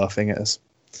annoying by laughing at us.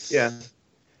 Yeah.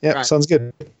 Yeah, Right. sounds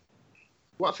good.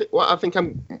 What I think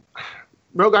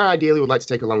Rogar ideally would like to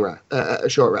take a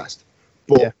short rest.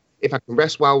 But if I can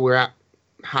rest while we're at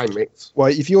Heinrich's. Well,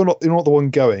 if you're not the one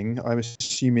going, I'm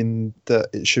assuming that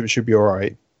it should be all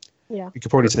right. Yeah. We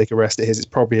could probably take a rest at his. It's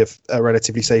probably a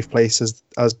relatively safe place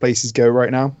as places go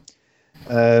right now.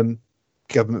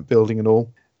 Government building and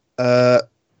all.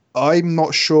 I'm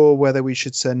not sure whether we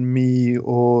should send me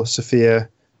or Sophia,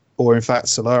 or in fact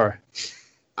Solara.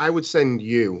 I would send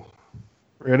you.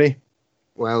 Really?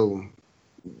 Well,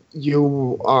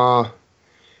 you are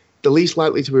the least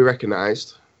likely to be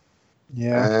recognised.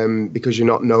 Yeah. Because you're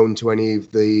not known to any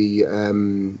of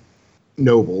the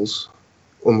nobles,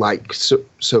 unlike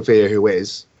Sophia, who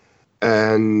is.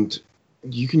 And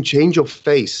you can change your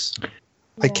face.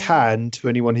 I can to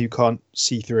anyone who can't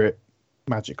see through it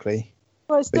magically.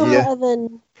 Well, it's still yeah. better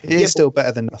than. It is still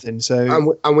better than nothing.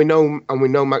 So And we know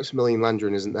Maximilian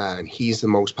Landrin isn't there, and he's the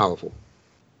most powerful.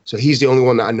 So he's the only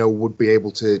one that I know would be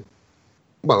able to.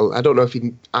 Well, I don't know if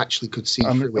he actually could see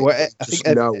through it. well, I just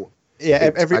think know.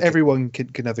 yeah, everyone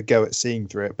can have a go at seeing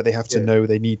through it, but they have to know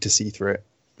they need to see through it.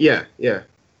 Yeah, yeah.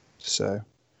 So,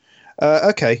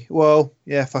 okay, well,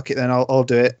 yeah, fuck it then. I'll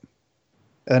do it.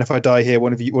 And if I die here,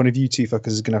 one of you two fuckers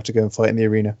is gonna have to go and fight in the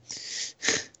arena.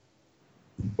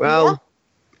 Well,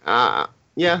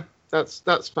 yeah,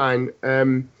 that's fine.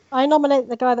 I nominate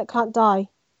the guy that can't die.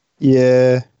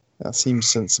 Yeah, that seems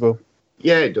sensible.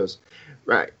 Yeah, it does.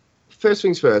 Right. First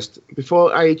things first.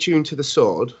 Before I attune to the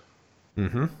sword,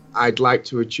 I'd like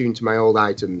to attune to my old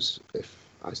items if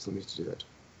I still need to do that.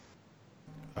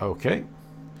 Okay.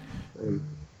 This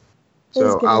So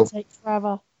is going to take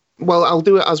forever. Well, I'll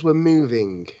do it as we're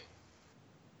moving.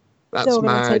 That's Still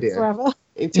my going to take idea. forever.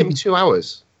 It'd take me 2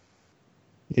 hours.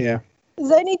 Yeah.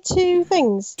 There's only 2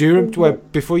 things.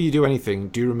 Before you do anything,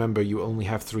 do you remember you only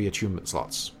have 3 attunement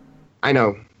slots? I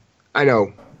know,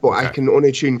 but I Okay. can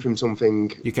unattune from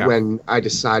something You can. when I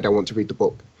decide I want to read the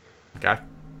book. Okay.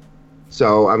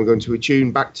 So I'm going to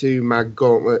attune back to my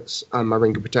gauntlets and my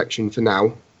ring of protection for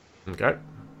now. Okay.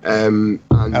 And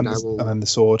And I will, then the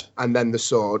sword. and then the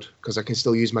sword, because I can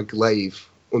still use my glaive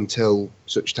until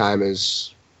such time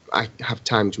as I have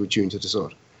time to attune to the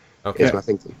sword. Okay. Is my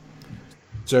thinking.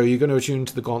 So you're going to attune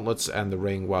to the gauntlets and the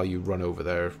ring while you run over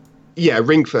there. Yeah,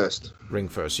 ring first. Ring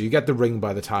first. So you get the ring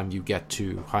by the time you get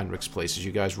to Heinrich's place. As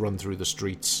you guys run through the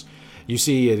streets, you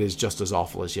see it is just as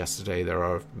awful as yesterday. There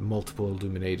are multiple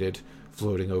illuminated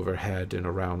floating overhead and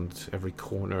around every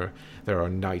corner. There are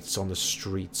knights on the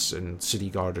streets, and city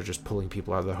guard are just pulling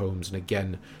people out of their homes and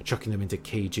again chucking them into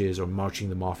cages or marching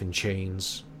them off in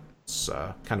chains. It's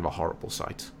kind of a horrible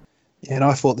sight. Yeah, and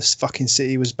I thought this fucking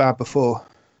city was bad before.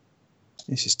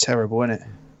 This is terrible, isn't it?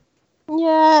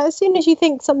 Yeah, as soon as you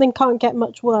think something can't get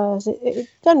much worse, it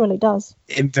generally does.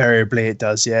 Invariably it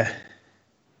does, yeah.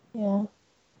 Yeah.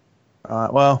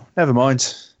 Alright, well, never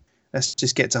mind. Let's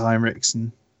just get to Heinrich's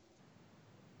and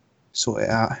sort it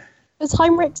out. Is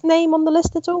Heinrich's name on the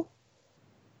list at all?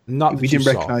 Not We that you didn't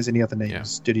saw. recognise any other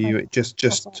names, did you? Okay.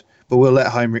 Just but we'll let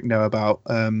Heinrich know about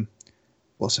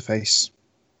what's her face?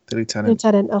 The lieutenant.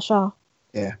 Lieutenant Ashar.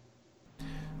 Yeah.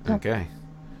 Okay.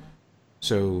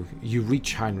 So you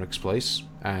reach Heinrich's place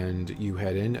and you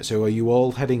head in. So are you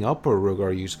all heading up, or Rogar,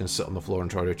 are you just going to sit on the floor and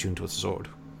try to attune to its sword?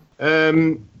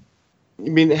 You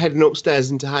mean heading upstairs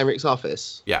into Heinrich's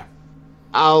office? Yeah.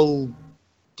 I'll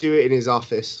do it in his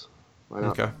office. Why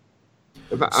not? Okay.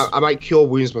 In fact, I might cure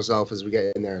wounds myself as we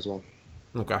get in there as well.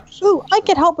 Okay. Ooh, I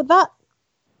could help with that.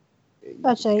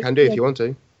 Actually, Can do if yeah. you want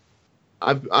to.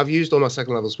 I've used all my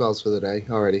second level spells for the day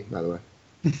already, by the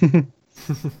way.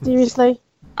 Seriously?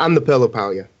 And the Pearl of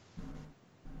Power, yeah.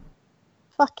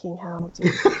 Fucking hell,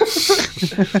 dude.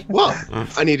 What?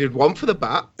 I needed one for the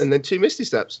bat and then 2 Misty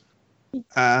Steps.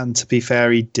 And to be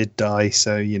fair, he did die,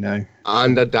 so you know.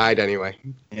 And I died anyway.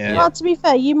 Yeah. Well, to be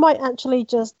fair, you might actually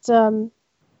just like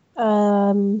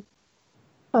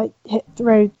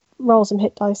roll some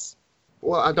hit dice.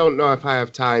 Well, I don't know if I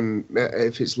have time,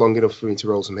 if it's long enough for me to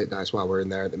roll some hit dice while we're in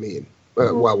there at the meeting.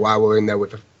 Well, while we're in there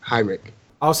with Heinrich.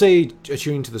 I'll say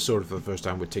attuning to the sword for the first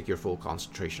time would take your full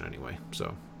concentration anyway.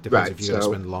 So depends Right, if you're going to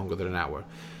so- spend longer than an hour.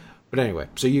 But anyway,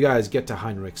 so you guys get to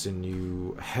Heinrich's and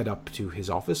you head up to his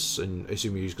office, and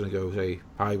assume you're just going to go say,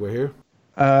 "Hi, we're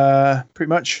here." Pretty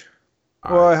much.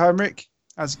 All All right. right, Heinrich.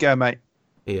 How's it going, mate?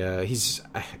 He's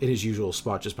in his usual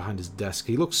spot just behind his desk.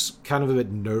 He looks kind of a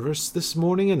bit nervous this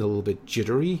morning and a little bit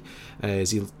jittery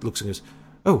as he looks and goes,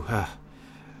 "Oh,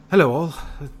 hello all.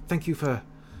 Thank you for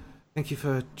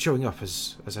showing up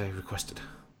as I requested."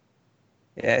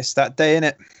 Yeah, it's that day,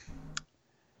 innit?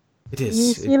 It You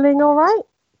is. feeling all right?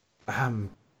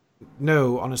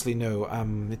 No, honestly, no.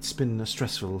 It's been a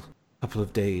stressful couple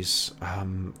of days.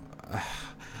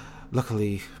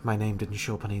 Luckily, my name didn't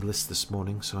show up on any list this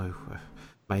morning, so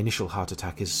my initial heart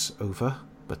attack is over.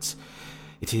 But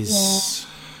it is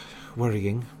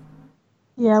worrying,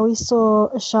 Yeah, we saw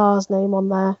Ashar's name on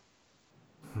there.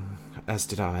 as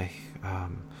did I.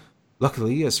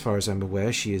 Luckily, as far as I'm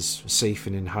aware, she is safe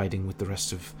and in hiding with the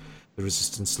rest of the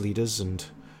resistance leaders and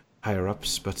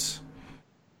higher-ups, but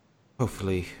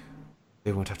hopefully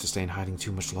they won't have to stay in hiding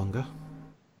too much longer.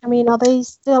 I mean, are they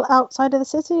still outside of the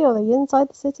city, or are they inside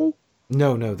the city?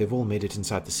 No, they've all made it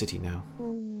inside the city now.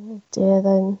 Dear,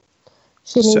 then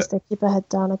she So- needs to keep her head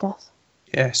down, I guess.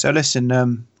 Yeah, so listen,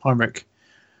 Heinrich,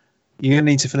 you're going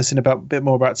to need to fill us in a bit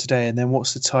more about today, and then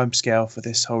what's the timescale for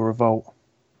this whole revolt?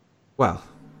 Well,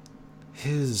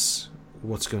 here's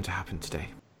what's going to happen today.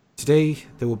 Today,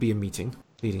 there will be a meeting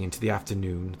leading into the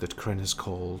afternoon that Kren has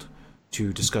called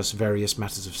to discuss various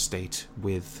matters of state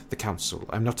with the council.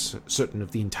 I'm not certain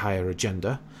of the entire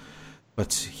agenda,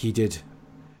 but he did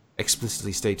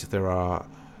explicitly state that there are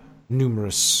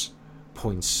numerous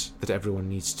points that everyone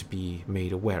needs to be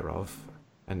made aware of,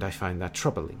 and I find that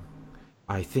troubling.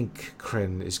 I think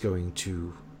Kren is going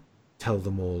to tell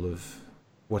them all of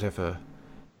whatever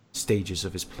stages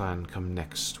of his plan come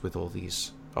next with all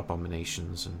these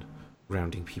abominations and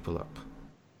rounding people up.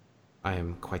 I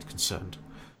am quite concerned.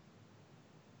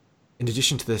 In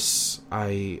addition to this,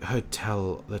 I heard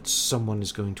tell that someone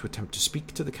is going to attempt to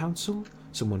speak to the council,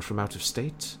 someone from out of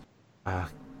state,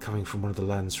 coming from one of the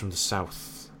lands from the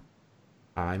south.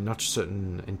 I'm not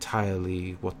certain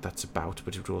entirely what that's about,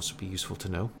 but it would also be useful to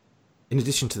know. In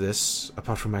addition to this,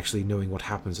 apart from actually knowing what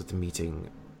happens at the meeting,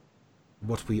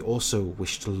 what we also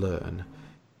wish to learn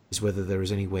is whether there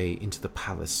is any way into the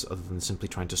palace other than simply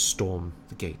trying to storm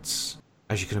the gates.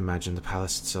 As you can imagine, the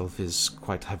palace itself is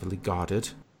quite heavily guarded.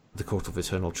 The Court of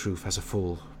Eternal Truth has a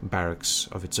full barracks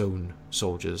of its own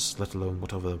soldiers, let alone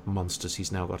whatever monsters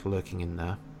he's now got lurking in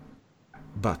there.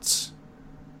 But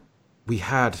we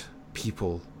had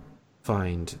people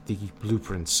find the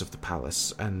blueprints of the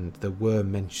palace, and there were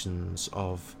mentions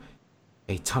of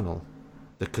a tunnel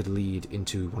that could lead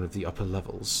into one of the upper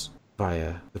levels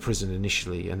via the prison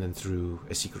initially, and then through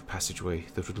a secret passageway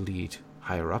that would lead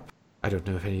higher up. I don't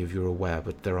know if any of you are aware,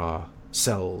 but there are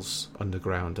cells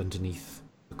underground underneath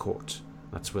the court.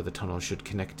 That's where the tunnel should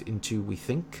connect into, we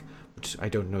think, but I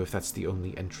don't know if that's the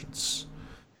only entrance.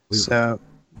 I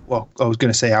was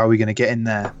going to say, how are we going to get in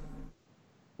there?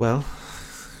 Well,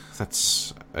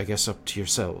 that's, I guess, up to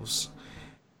yourselves.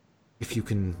 If you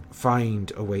can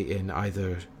find a way in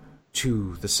either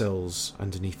to the cells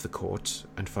underneath the court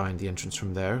and find the entrance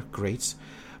from there, great.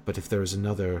 But if there is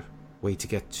another way to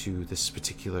get to this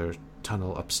particular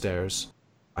tunnel upstairs,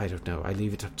 I don't know. I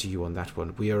leave it up to you on that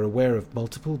one. We are aware of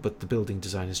multiple, but the building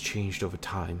design has changed over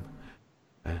time.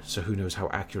 So who knows how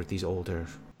accurate these older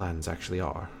plans actually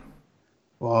are.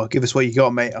 Well, give us what you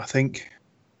got, mate, I think.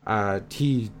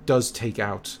 He does take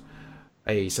out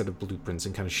a set of blueprints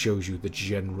and kind of shows you the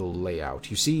general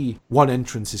layout. You see one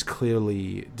entrance is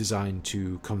clearly designed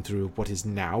to come through what is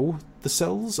now the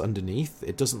cells underneath.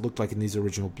 It doesn't look like in these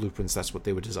original blueprints that's what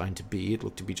they were designed to be. It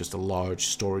looked to be just a large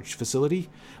storage facility,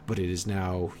 but it is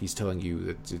now, he's telling you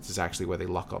that it is actually where they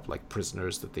lock up like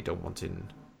prisoners that they don't want in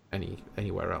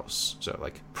anywhere else. So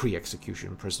like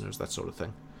pre-execution prisoners, that sort of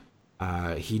thing.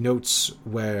 He notes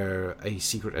where a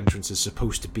secret entrance is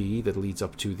supposed to be that leads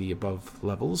up to the above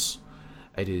levels.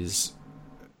 It is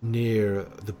near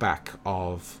the back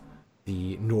of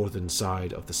the northern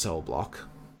side of the cell block,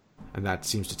 and that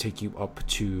seems to take you up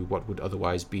to what would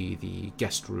otherwise be the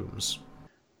guest rooms.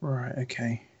 Right,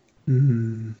 okay.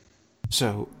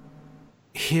 So,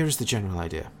 here's the general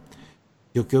idea.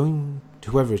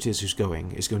 Whoever it is who's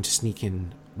going is going to sneak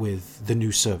in with the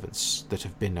new servants that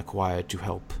have been acquired to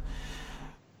help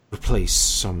replace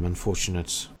some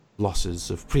unfortunate losses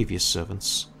of previous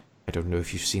servants. I don't know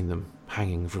if you've seen them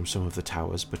hanging from some of the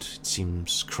towers, but it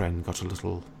seems Kren got a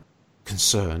little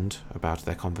concerned about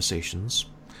their conversations.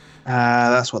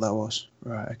 That's what that was.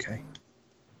 Right, okay.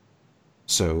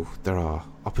 So there are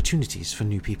opportunities for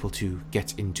new people to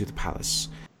get into the palace.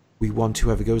 We want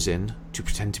whoever goes in to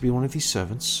pretend to be one of these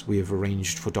servants. We have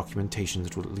arranged for documentation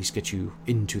that will at least get you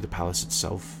into the palace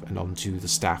itself and onto the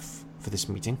staff for this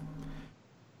meeting.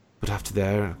 But after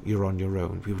there, you're on your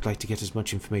own. We would like to get as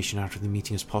much information out of the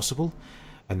meeting as possible,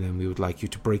 and then we would like you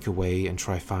to break away and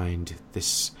try find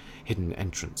this hidden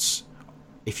entrance.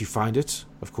 If you find it,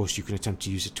 of course you can attempt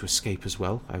to use it to escape as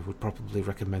well. I would probably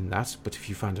recommend that, but if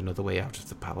you find another way out of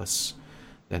the palace,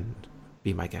 then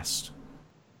be my guest.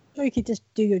 Or you could just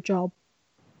do your job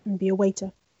and be a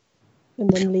waiter, and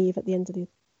then leave at the end of the...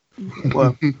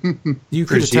 Well, you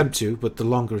could attempt to, but the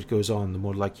longer it goes on, the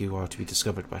more likely you are to be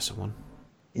discovered by someone.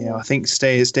 Yeah, I think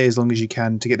stay as long as you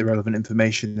can to get the relevant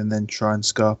information and then try and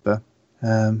scarper.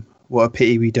 What a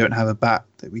pity we don't have a bat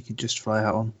that we could just fly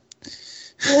out on.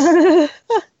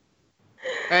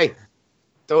 Hey,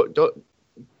 don't.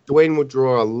 Dwayne would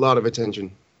draw a lot of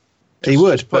attention. He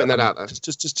would. Just putting that out there.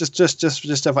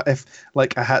 Just if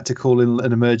like I had to call in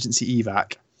an emergency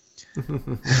evac.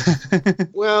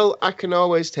 Well, I can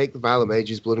always take the Vial of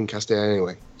Mage's blood and cast it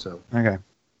anyway. So Okay,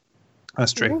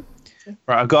 that's true.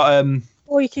 Right, I've got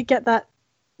Or you could get that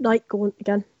night gaunt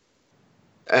again.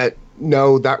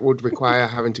 No, that would require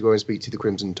having to go and speak to the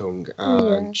Crimson Tongue,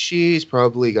 and she's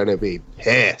probably going to be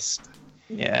pissed.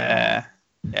 Yeah.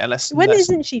 When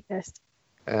isn't she pissed?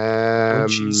 When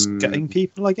she's getting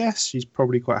people, I guess she's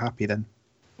probably quite happy then.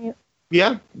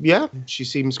 Yeah. She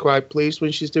seems quite pleased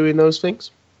when she's doing those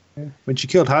things. Yeah. When she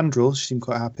killed Handrel, she seemed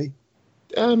quite happy.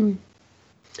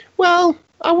 Well,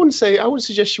 I wouldn't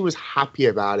suggest she was happy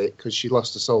about it because she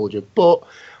lost a soldier. But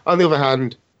on the other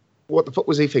hand, what the fuck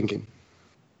was he thinking?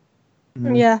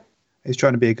 Yeah. He's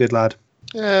trying to be a good lad.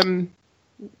 Yeah,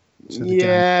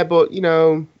 but you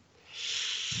know.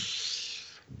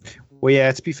 Well,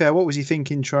 yeah. To be fair, what was he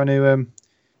thinking? Trying to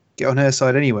get on her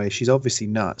side anyway. She's obviously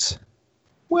nuts.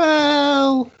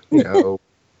 Well, you know,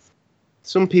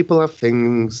 some people have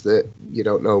things that you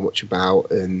don't know much about,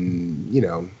 and you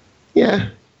know,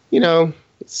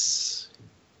 he's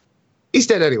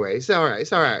dead anyway. It's all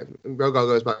right. And Rogar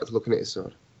goes back to looking at his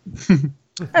sword.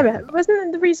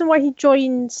 Wasn't the reason why he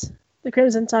joined the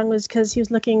Crimson Tongue was because he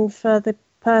was looking for the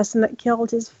person that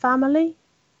killed his family?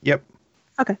 Yep.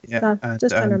 Okay. Yeah.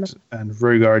 Just trying to remember. And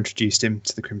Rogar introduced him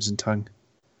to the Crimson Tongue.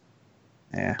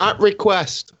 Yeah. At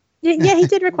request. Yeah, he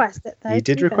did request it, though. He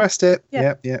did request it.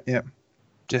 Yeah. Yep.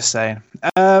 Just saying.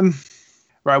 Right.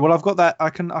 Well, I've got that. I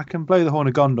can blow the horn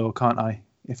of Gondor, can't I?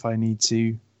 If I need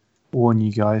to warn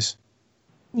you guys.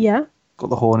 Yeah. Got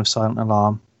the horn of silent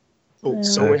alarm. Oh,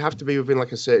 so we have to be within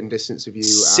like a certain distance of you.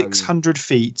 600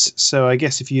 feet. So I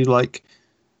guess if you like.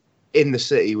 In the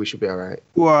city, we should be all right.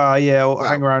 Well, yeah, or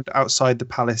hang around outside the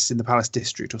palace in the palace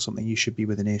district or something. You should be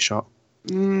within earshot.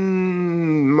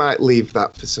 Might leave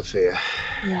that for Sophia.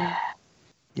 Yeah.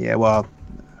 Yeah, well,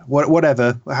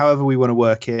 whatever, however we want to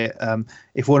work it.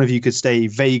 If one of you could stay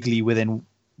vaguely within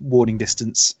warning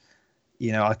distance,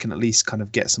 I can at least kind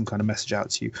of get some kind of message out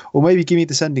to you, or maybe give me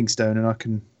the sending stone and I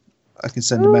can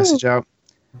send a message out.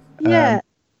 Yeah.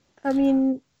 I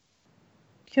mean,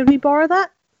 could we borrow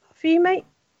that for you, mate?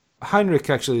 Heinrich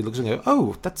actually looks and goes,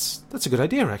 "Oh, that's a good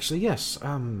idea, actually. Yes."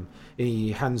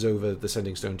 He hands over the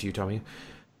sending stone to you, Tommy.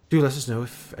 Do let us know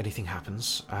if anything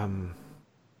happens.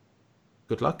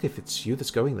 Good luck if it's you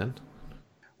that's going then.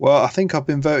 Well, I think I've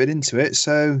been voted into it,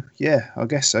 so yeah, I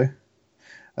guess so.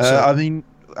 I mean,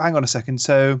 hang on a second.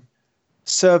 So,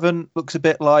 servant looks a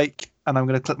bit like, and I'm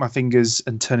going to click my fingers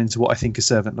and turn into what I think a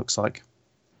servant looks like.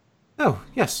 Oh,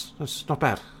 yes, that's not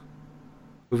bad.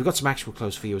 We've got some actual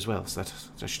clothes for you as well, so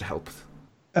that should help.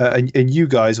 And you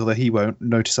guys, although he won't,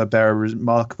 notice I bear a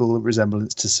remarkable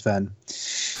resemblance to Sven.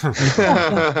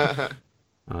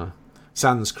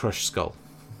 Sans crushed skull.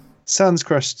 Sans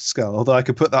crushed skull, although I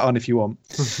could put that on if you want.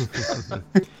 As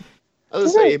I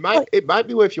say, it might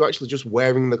be worth you actually just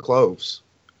wearing the clothes.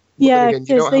 Yeah,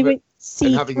 because they would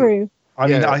see through. I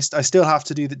mean, I still have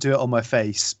to do it on my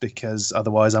face because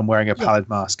otherwise I'm wearing a pallid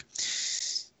mask.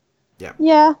 Yeah.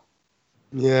 Yeah.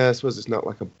 Yeah, I suppose it's not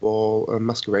like a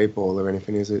masquerade ball or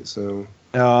anything, is it? So.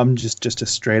 No, I'm just a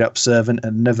straight up servant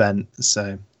at an event.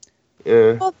 So.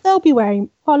 Yeah. Well, they'll be wearing.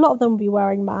 Well, a lot of them will be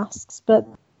wearing masks, but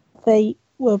they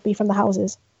will be from the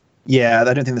houses. Yeah,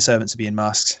 I don't think the servants will be in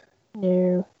masks.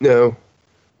 No. No.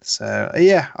 So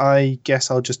yeah, I guess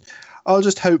I'll just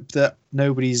hope that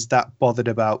nobody's that bothered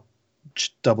about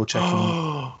double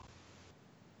checking.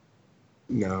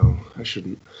 No, I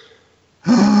shouldn't.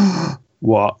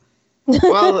 What?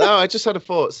 Well, no, I just had a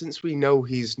thought. Since we know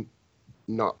he's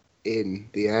not in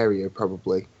the area,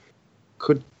 probably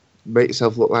could make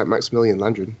yourself look like Maximilian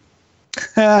Landrin.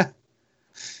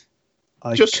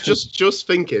 Just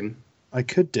thinking. I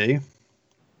could do.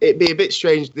 It'd be a bit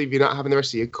strange if you're not having the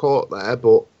rest of your court there,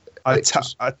 but I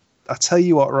tell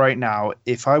you what, right now,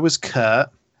 if I was Kurt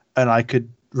and I could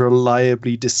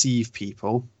reliably deceive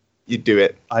people, you'd do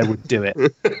it. I would do it.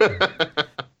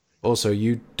 Also,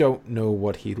 you don't know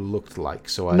what he looked like,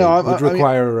 so I would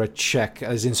require a check,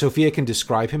 as in Sophia can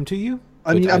describe him to you.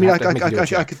 I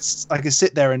could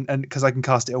sit there and because I can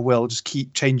cast it at will, just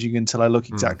keep changing until I look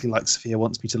exactly like Sophia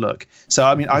wants me to look. So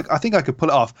I mean, I think I could pull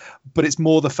it off, but it's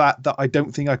more the fact that I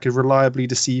don't think I could reliably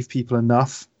deceive people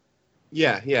enough.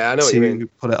 Yeah, I know what you mean. To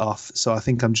pull it off. So I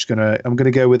think I'm gonna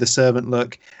go with a servant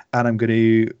look, and I'm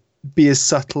gonna be as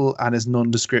subtle and as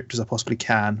nondescript as I possibly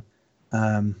can.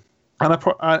 And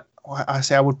I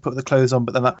say I would put the clothes on,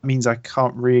 but then that means I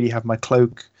can't really have my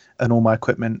cloak and all my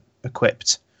equipment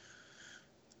equipped.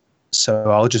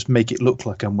 So I'll just make it look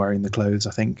like I'm wearing the clothes,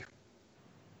 I think.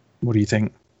 What do you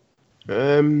think?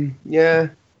 Yeah.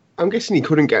 I'm guessing he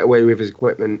couldn't get away with his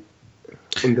equipment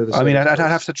under the I'd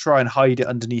have to try and hide it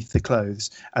underneath the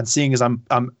clothes. And seeing as I'm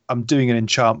doing an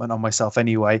enchantment on myself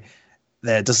anyway,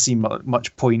 there does seem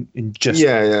much point in just...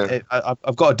 Yeah.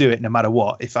 I've got to do it no matter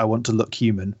what if I want to look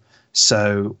human.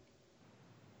 So...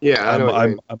 Yeah,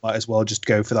 I might as well just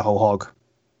go for the whole hog.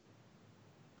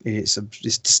 It's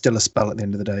still a spell at the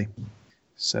end of the day.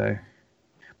 So,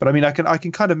 but I mean, I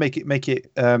can kind of make it.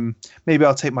 Maybe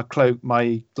I'll take my cloak,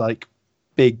 my like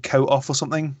big coat off or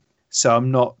something. So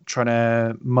I'm not trying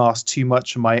to mask too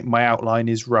much. My outline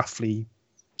is roughly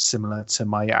similar to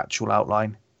my actual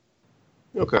outline.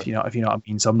 Okay. If you know what I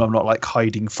mean. So I'm not like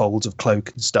hiding folds of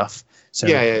cloak and stuff. So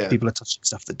people are touching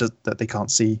stuff that they can't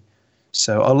see.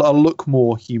 So I'll look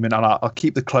more human, and I'll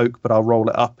keep the cloak, but I'll roll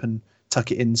it up and tuck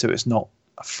it in so it's not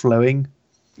flowing.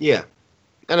 Yeah,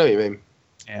 I know what you mean.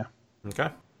 Yeah. Okay.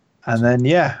 And then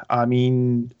I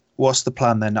mean, what's the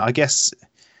plan then? I guess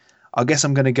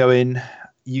I'm going to go in.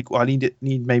 I need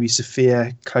maybe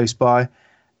Sophia close by,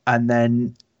 and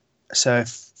then I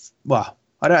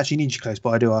don't actually need you close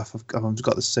by, do I? I've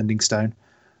got the sending stone,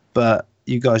 but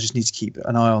you guys just need to keep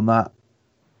an eye on that.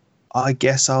 I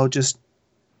guess I'll just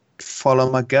follow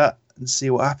my gut and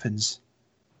see what happens.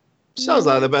 Sounds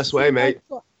like the best way, mate.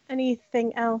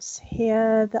 Anything else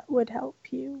here that would help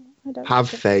you? I don't have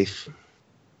faith.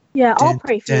 Yeah, I'll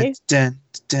pray for you.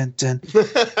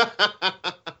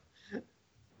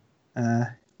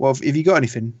 Well, have you got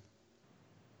anything?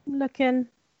 I'm looking.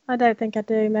 I don't think I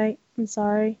do, mate. I'm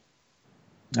sorry.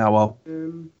 Oh well.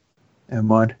 Never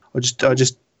mind. I'll just go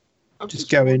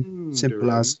in.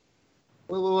 Simple as.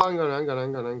 Well, hang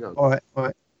on. All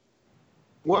right.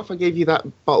 What if I gave you that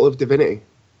bottle of divinity?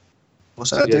 What's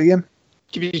that do again?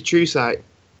 Give you true sight.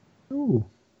 Ooh.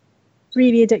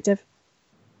 Really addictive.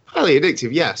 Highly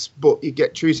addictive, yes, but you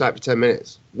get true sight for 10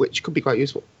 minutes, which could be quite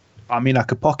useful. I mean, I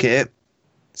could pocket it,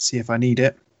 see if I need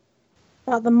it.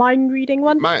 About the mind reading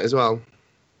one? Might as well.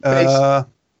 Uh,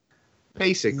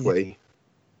 Basically.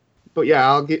 But yeah,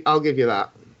 I'll give you that.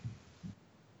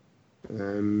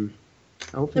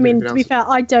 I mean, to be fair,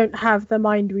 I don't have the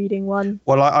mind reading one.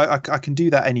 well, I can do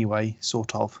that anyway,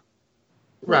 sort of.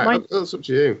 Right, that's up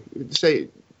to you. Say,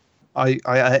 I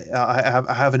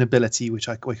have an ability which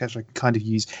I kind of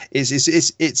use. It's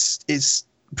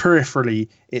peripherally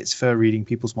it's for reading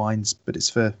people's minds, but it's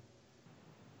for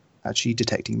actually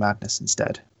detecting madness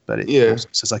instead. But it also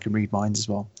says I can read minds as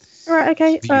well. All right,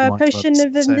 okay. View mind Potion clubs,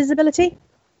 of invisibility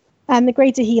and the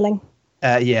greater healing.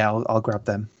 Yeah, I'll grab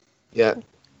them. yeah.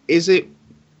 Is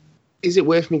it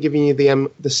worth me giving you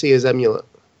the Seer's Amulet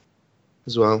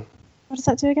as well? What does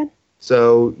that do again?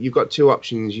 So you've got two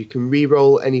options. You can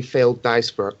re-roll any failed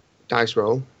dice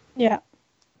roll. Yeah.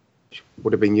 Which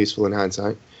would have been useful in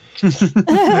hindsight.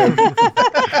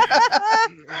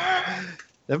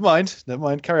 Never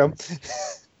mind. Carry on.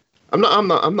 I'm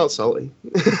not salty.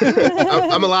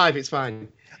 I'm alive. It's fine.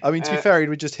 I mean, to be fair, he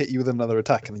would just hit you with another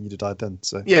attack, and then you'd have died then.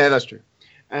 So Yeah, that's true.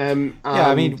 Yeah,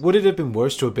 I mean, would it have been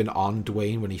worse to have been on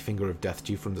Dwayne when he Finger of Death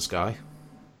you from the sky?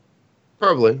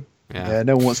 Probably. yeah,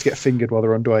 no one wants to get fingered while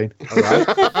they're on Dwayne. All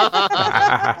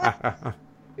right.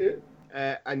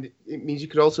 And it means you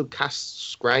could also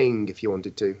cast Scrying if you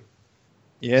wanted to.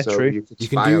 Yeah, So true. You can, You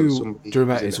can spy on do. somebody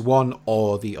Remember, who's it's in it. one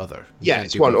or the other. You Yeah, can't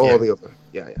it's do one both. or the other.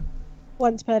 Yeah.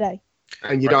 Once per day.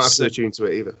 And you Right, don't have so- to attune to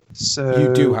it either. So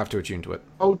You do have to attune to it.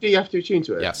 Oh, do you have to attune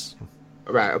to it? Yes.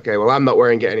 Right. Okay. Well, I'm not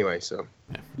wearing it anyway, so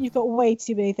You've got way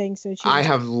too many things to achieve. I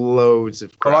have loads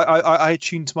of Well, crap. I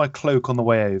attuned to my cloak on the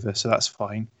way over, so that's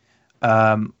fine.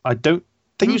 I don't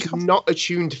think Who's not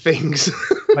attuned to things?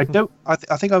 I don't. I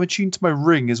think I'm attuned to my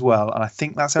ring as well, and I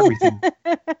think that's everything.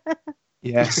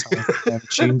 Yes, I'm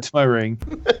attuned to my ring.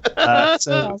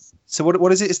 So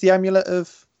what is it? It's the amulet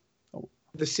of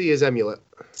The Seer's Amulet.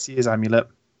 Seer's amulet,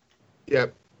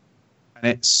 Yep. and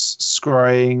it's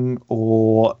scrying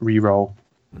or reroll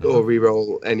Or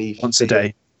re-roll any once a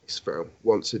day. throw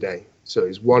once a day. So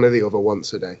it's one or the other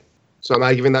once a day. So am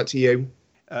I giving that to you?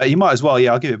 You might as well.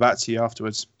 Yeah, I'll give it back to you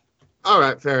afterwards. All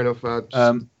right. Fair enough. I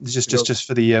Just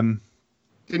for the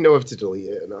didn't know if to delete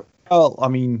it or not. Well, I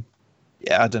mean,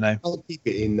 yeah, I don't know. I'll keep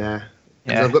it in there.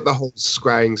 'Cause Yeah. I've got the whole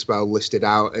scrying spell listed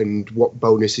out and what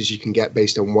bonuses you can get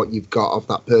based on what you've got of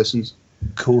that person's.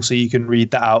 Cool. So you can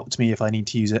read that out to me if I need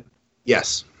to use it.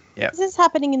 Yes. This is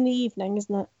happening in the evening,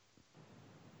 isn't it?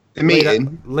 The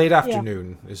meeting. Late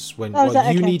afternoon is when Oh, is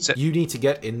that you okay? need to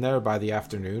get in there by the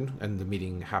afternoon, and the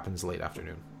meeting happens late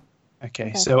afternoon.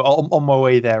 Okay. So on my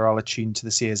way there, I'll attune to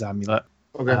the Seer's amulet.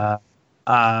 Okay.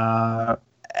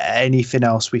 Anything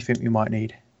else we think we might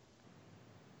need?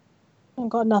 I've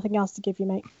got nothing else to give you,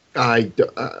 mate. I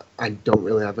don't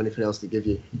really have anything else to give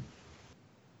you.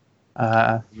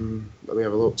 Let me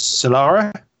have a look.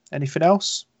 Solara, anything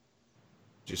else?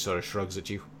 Just sort of shrugs at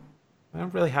you. I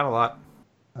don't really have a lot.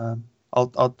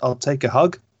 I'll take a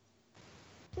hug.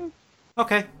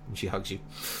 Okay, and she hugs you.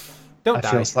 Don't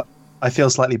die. I feel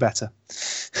slightly better.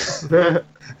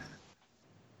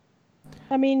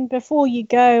 I mean, before you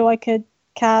go, I could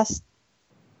cast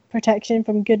protection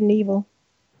from good and evil.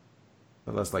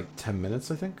 Well, that's like 10 minutes,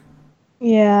 I think.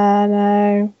 Yeah,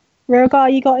 no.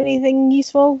 Rogar, you got anything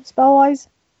useful spell-wise?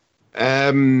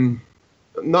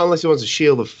 Not unless he wants a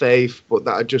shield of faith, but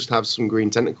that'd just have some green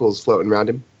tentacles floating around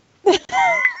him.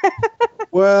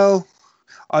 Well,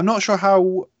 I'm not sure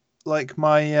how, like,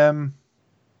 my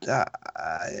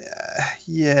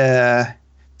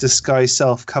disguise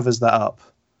self covers that up.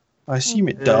 I assume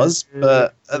it does,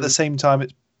 but at the same time,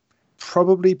 it's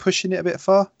probably pushing it a bit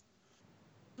far.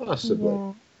 Possibly.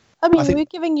 Yeah. I mean, I think- we're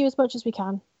giving you as much as we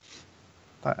can.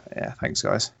 Yeah, thanks,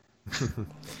 guys.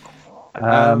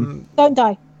 Don't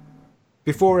die.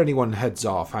 Before anyone heads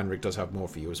off, Heinrich does have more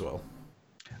for you as well.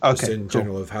 Just Okay, in cool.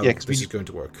 general of how Yeah, 'cause this we- is going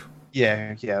to work.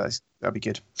 Yeah, that'd be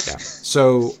good. Yeah.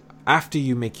 So after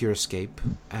you make your escape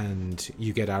and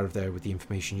you get out of there with the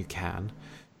information you can,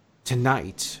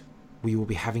 tonight we will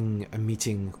be having a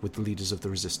meeting with the leaders of the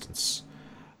resistance.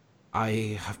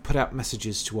 I have put out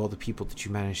messages to all the people that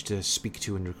you managed to speak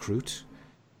to and recruit,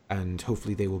 and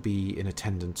hopefully they will be in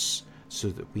attendance so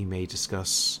that we may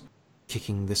discuss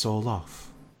kicking this all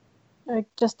off. We're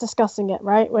just discussing it,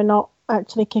 right? We're not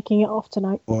actually kicking it off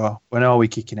tonight. Well, when are we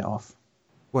kicking it off?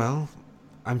 Well,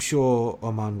 I'm sure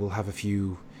Oman will have a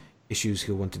few issues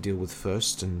he'll want to deal with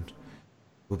first, and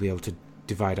we'll be able to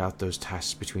divide out those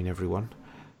tasks between everyone.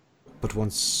 But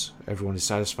once everyone is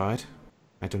satisfied,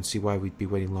 I don't see why we'd be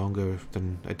waiting longer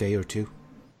than a day or two.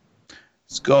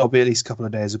 It's got to be at least a couple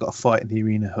of days. We've got a fight in the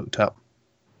arena hooked up.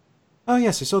 Oh,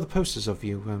 yes, I saw the posters of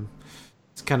you.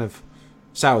 It's kind of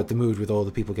soured the mood with all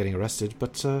the people getting arrested,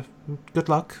 but good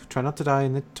luck. Try not to die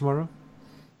in it tomorrow.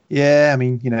 Yeah, I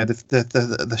mean,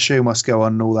 the show must go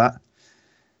on and all that.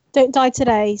 Don't die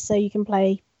today, so you can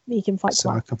fight So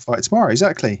tomorrow. I can fight tomorrow.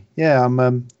 Exactly. Yeah,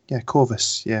 I'm.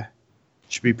 Corvus. Yeah,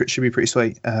 should be pretty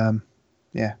sweet.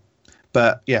 Yeah,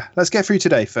 but yeah, let's get through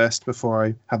today first before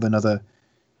I have another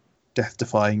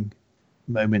death-defying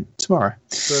moment tomorrow.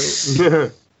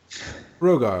 So,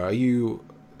 Rogar, are you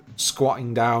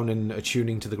squatting down and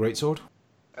attuning to the greatsword?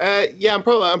 Yeah, I'm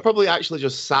probably actually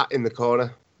just sat in the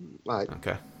corner. Like,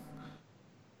 Okay.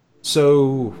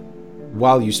 So,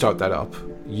 while you start that up,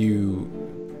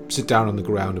 you sit down on the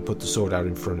ground and put the sword out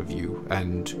in front of you,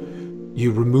 and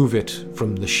you remove it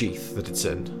from the sheath that it's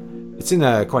in. It's in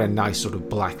quite a nice sort of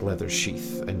black leather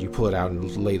sheath, and you pull it out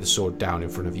and lay the sword down in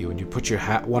front of you, and you put your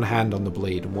one hand on the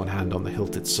blade and one hand on the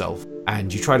hilt itself,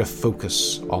 and you try to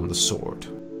focus on the sword.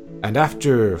 And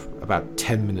after about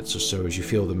 10 minutes or so, as you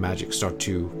feel the magic start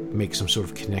to make some sort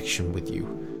of connection with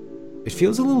you, it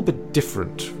feels a little bit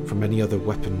different from any other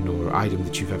weapon or item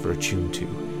that you've ever attuned to.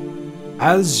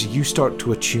 As you start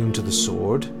to attune to the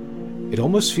sword, it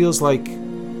almost feels like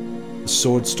the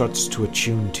sword starts to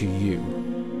attune to you.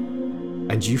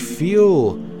 And you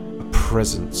feel a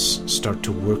presence start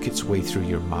to work its way through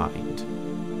your mind.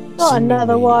 Not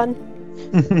another one.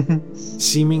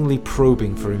 Seemingly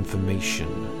probing for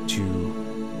information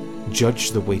to judge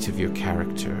the weight of your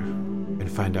character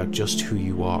and find out just who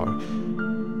you are.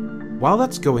 While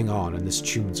that's going on and this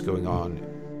tune's going on,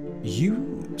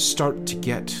 you start to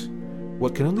get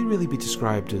what can only really be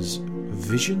described as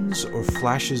visions or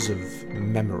flashes of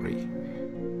memory.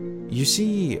 You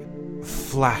see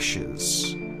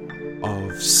flashes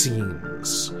of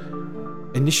scenes.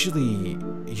 Initially,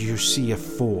 you see a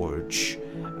forge,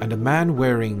 and a man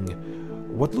wearing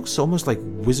what looks almost like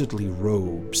wizardly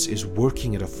robes is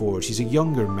working at a forge. He's a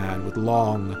younger man with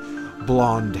long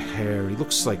blonde hair. He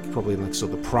looks like probably like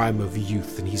the prime of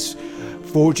youth, and he's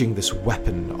forging this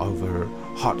weapon over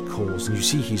hot coals, and you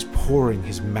see he's pouring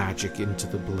his magic into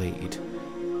the blade.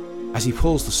 As he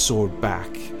pulls the sword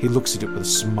back, he looks at it with a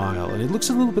smile, and it looks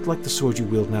a little bit like the sword you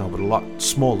wield now, but a lot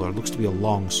smaller. It looks to be a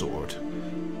long sword.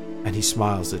 And he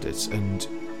smiles at it, and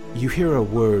you hear a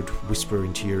word whisper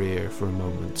into your ear for a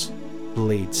moment.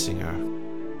 Blade Singer.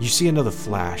 You see another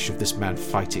flash of this man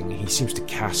fighting. He seems to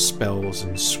cast spells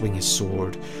and swing his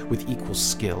sword with equal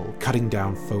skill, cutting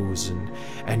down foes and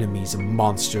enemies and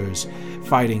monsters,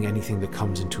 fighting anything that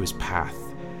comes into his path.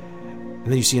 And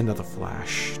then you see another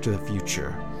flash to the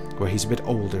future, where he's a bit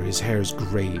older, his hair's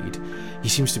grayed. He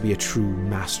seems to be a true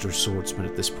master swordsman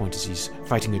at this point as he's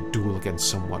fighting a duel against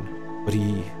someone, but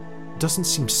he doesn't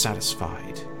seem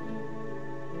satisfied.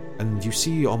 And you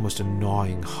see almost a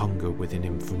gnawing hunger within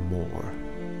him for more.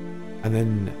 And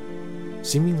then,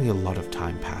 seemingly a lot of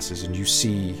time passes, and you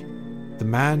see the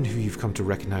man who you've come to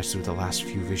recognize through the last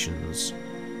few visions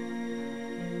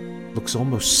looks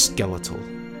almost skeletal.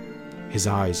 His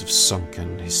eyes have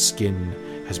sunken, his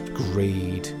skin has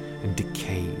grayed and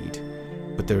decayed,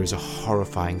 but there is a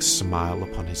horrifying smile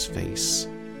upon his face,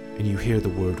 and you hear the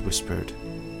word whispered,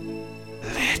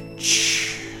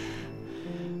 Lich.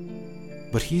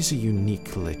 But he's a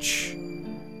unique Lich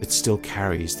that still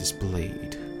carries this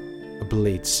blade. A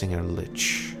Blade Singer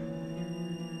Lich.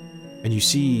 And you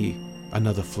see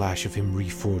another flash of him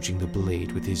reforging the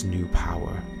blade with his new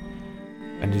power.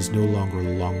 And it is no longer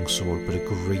a long sword, but a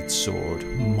great sword,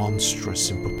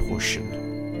 monstrous in proportion.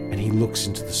 And he looks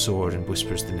into the sword and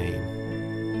whispers the name.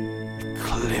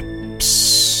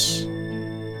 Eclipse.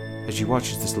 As you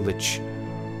watch as this Lich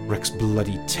wreaks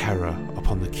bloody terror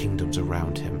upon the kingdoms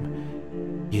around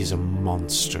him. He is a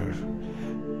monster.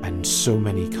 And so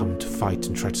many come to fight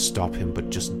and try to stop him,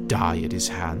 but just die at his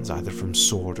hands, either from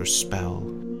sword or spell.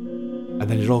 And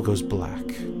then it all goes black.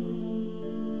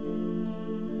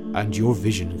 And your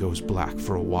vision goes black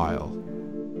for a while.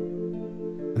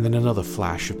 And then another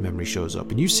flash of memory shows up,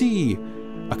 and you see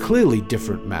a clearly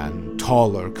different man,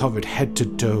 taller, covered head to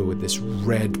toe in this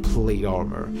red plate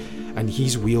armor, and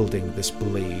he's wielding this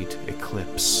blade,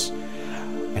 Eclipse.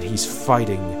 And he's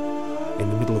fighting in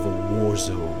the middle of a war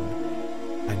zone.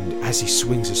 And as he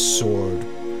swings his sword,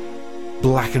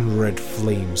 black and red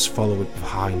flames follow it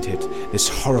behind it. This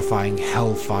horrifying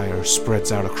hellfire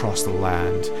spreads out across the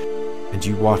land. And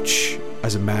you watch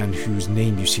as a man whose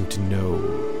name you seem to know,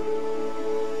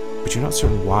 but you're not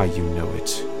certain why you know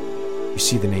it. You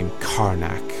see the name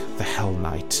Karnak, the Hell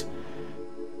Knight,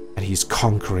 and he's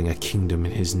conquering a kingdom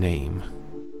in his name.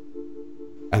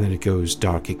 And then it goes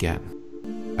dark again.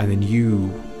 And then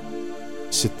you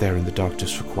sit there in the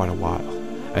darkness for quite a while.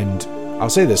 And I'll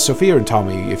say this, Sophia and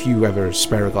Tommy, if you ever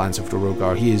spare a glance over to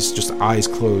Rogar, he is just eyes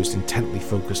closed, intently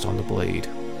focused on the blade.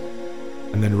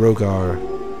 And then Rogar,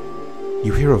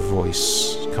 you hear a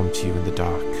voice come to you in the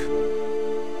dark.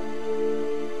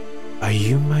 Are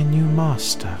you my new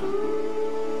master?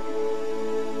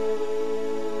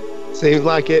 Seems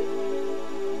like it.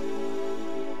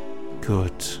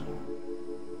 Good.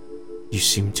 You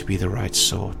seem to be the right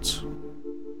sort.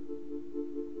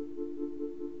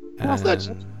 That's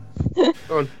And,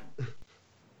 Go on.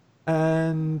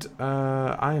 and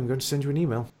I am going to send you an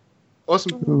email.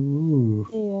 Awesome.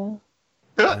 Ooh.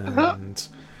 Yeah. And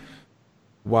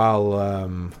while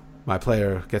my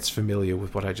player gets familiar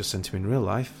with what I just sent him in real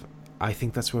life, I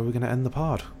think that's where we're going to end the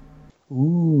pod.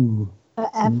 Ooh.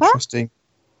 Forever? Interesting.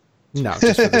 No,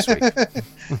 just for this week.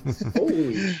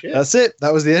 Holy shit. That's it.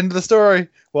 That was the end of the story.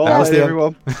 Well That was played, the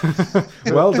everyone.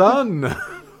 Well done.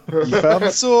 You found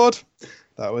the sword.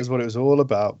 That was what it was all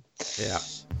about. Yeah.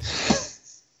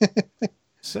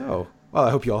 So, well, I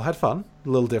hope you all had fun. A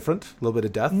little different, a little bit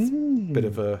of death, bit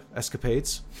of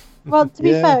escapades. Well, to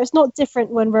be Yeah. fair, it's not different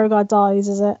when Rogar dies,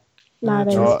 is it?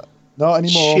 Nowadays. Not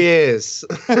anymore. Cheers.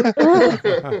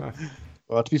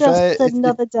 Well, to be fair, Just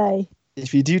another day.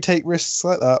 if you do take risks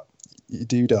like that, you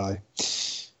do die.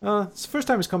 It's the first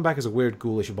time he's come back as a weird,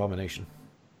 ghoulish abomination.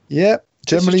 Yeah.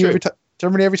 Generally, true.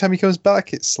 every time he comes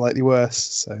back, it's slightly worse.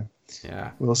 So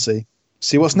Yeah. we'll see.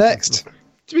 See what's next.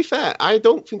 To be fair, I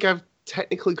don't think I've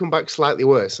technically come back slightly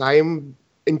worse. I am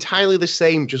entirely the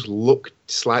same, just look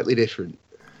slightly different.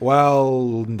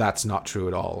 Well, that's not true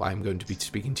at all. I'm going to be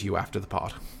speaking to you after the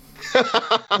pod.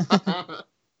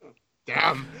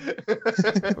 Damn.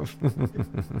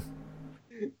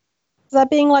 Is that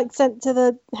being like sent to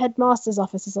the headmaster's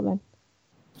office or something?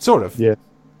 Sort of. Yeah.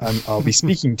 And I'll be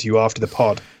speaking to you after the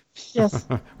pod. Yes.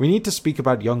 We need to speak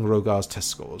about young Rogar's test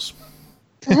scores.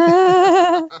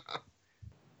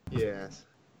 Yes.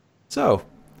 So,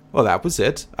 well, that was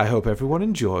it. I hope everyone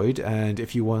enjoyed, and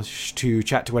if you want to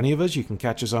chat to any of us, you can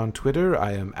catch us on Twitter.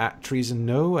 I am at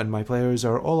TreasonNo, and my players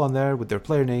are all on there with their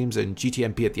player names and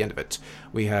GTMP at the end of it.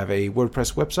 We have a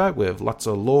WordPress website with lots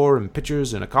of lore and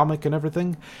pictures and a comic and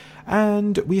everything,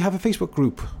 and we have a Facebook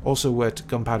group, also at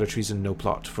Gunpowder Treason No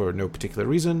Plot, for no particular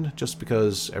reason, just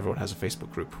because everyone has a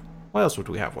Facebook group. Why else would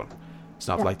we have one? It's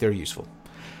not like they're useful.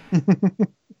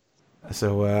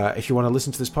 So if you want to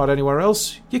listen to this pod anywhere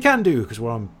else, you can do, because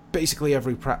we're on basically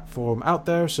every platform out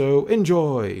there, so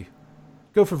enjoy.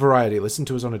 Go for variety. Listen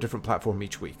to us on a different platform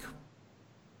each week.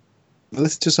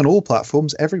 Listen to us on all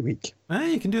platforms every week.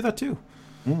 You can do that too.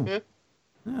 Yeah.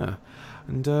 Yeah.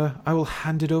 And I will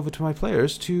hand it over to my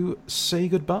players to say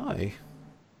goodbye.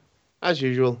 As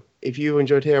usual, if you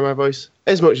enjoyed hearing my voice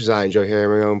as much as I enjoy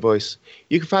hearing my own voice,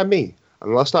 you can find me on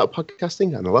the Lost Art of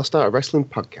Podcasting and the Lost Art of Wrestling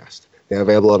podcast. They're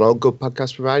available on all good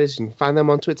podcast providers. You can find them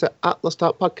on Twitter at Lost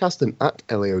Art Podcast and at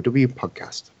LAOW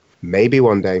Podcast. Maybe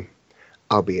one day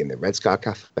I'll be in the Red Scar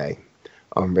Cafe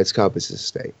on Red Scar Business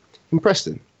Estate in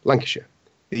Preston, Lancashire,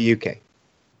 the UK.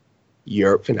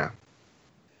 Europe for now.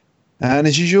 And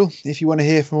as usual, if you want to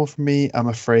hear more from me, I'm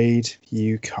afraid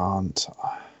you can't.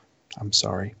 I'm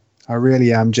sorry. I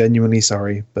really am genuinely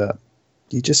sorry, but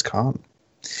you just can't.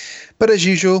 But as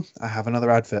usual, I have another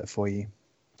advert for you.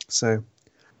 So,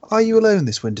 are you alone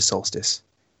this winter solstice?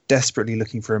 Desperately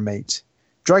looking for a mate?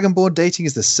 Dragonborn Dating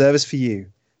is the service for you.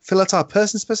 Fill out our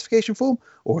person specification form,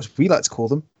 or as we like to call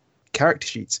them, character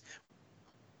sheets,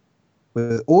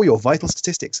 with all your vital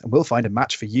statistics, and we'll find a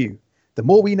match for you. The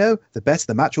more we know, the better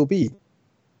the match will be.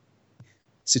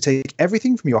 So take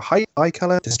everything from your height, eye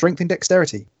color, to strength and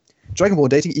dexterity. Dragonborn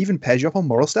Dating even pairs you up on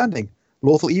moral standing.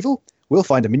 Lawful evil? We'll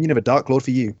find a minion of a Dark Lord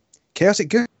for you. Chaotic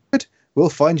good? We'll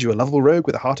find you a lovable rogue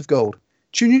with a heart of gold.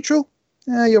 True neutral?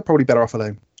 You're probably better off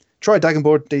alone. Try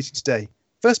Dragonborn Dating today.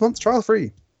 First month's trial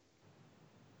free.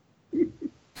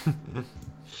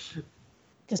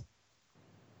 Just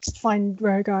find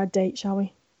Rogar a date, shall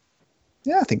we?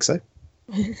 Yeah, I think so.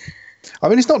 I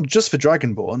mean, it's not just for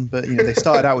Dragonborn, but they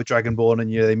started out with Dragonborn,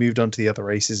 and they moved on to the other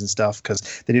races and stuff because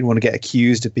they didn't want to get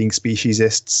accused of being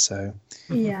speciesists. So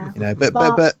Yeah.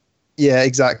 but yeah,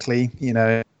 exactly.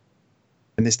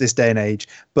 In this day and age,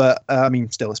 but I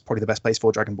mean, still, it's probably the best place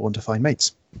for Dragonborn to find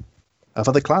mates of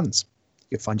other clans.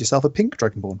 You could find yourself a pink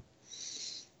Dragonborn.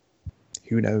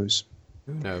 Who knows?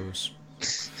 Who knows?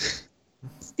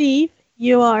 Steve,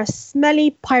 you are a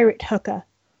smelly pirate hooker.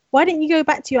 Why don't you go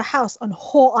back to your house on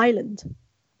Whore Island?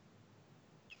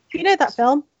 If you know that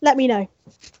film, let me know.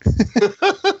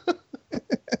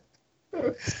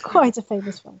 It's quite a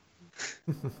famous film.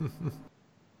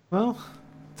 Well,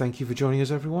 thank you for joining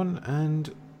us, everyone,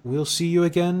 and we'll see you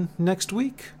again next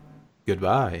week.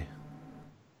 Goodbye.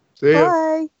 See ya.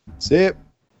 Bye. See it.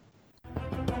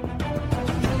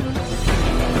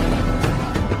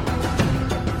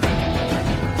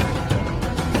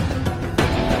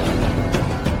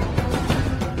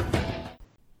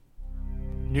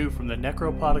 New from the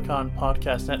Necropodicon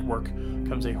Podcast Network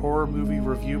comes a horror movie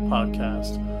review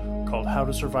podcast called How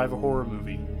to Survive a Horror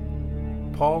Movie.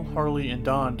 Paul, Harley, and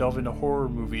Don delve into horror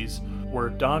movies where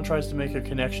Don tries to make a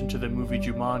connection to the movie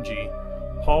Jumanji.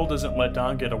 Paul doesn't let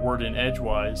Don get a word in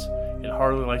edgewise, and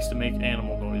Harley likes to make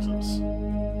animal noises.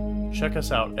 Check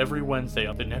us out every Wednesday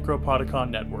on the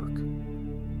Necropodicon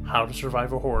Network. How to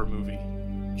Survive a Horror Movie.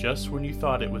 Just when you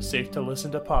thought it was safe to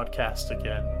listen to podcasts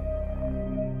again.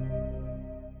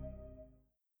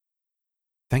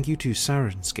 Thank you to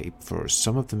Sirenscape for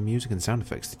some of the music and sound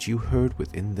effects that you heard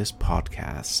within this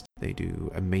podcast. They do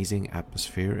amazing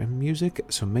atmosphere and music,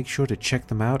 so make sure to check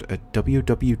them out at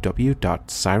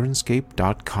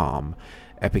www.sirenscape.com.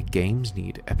 Epic games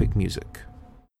need epic music.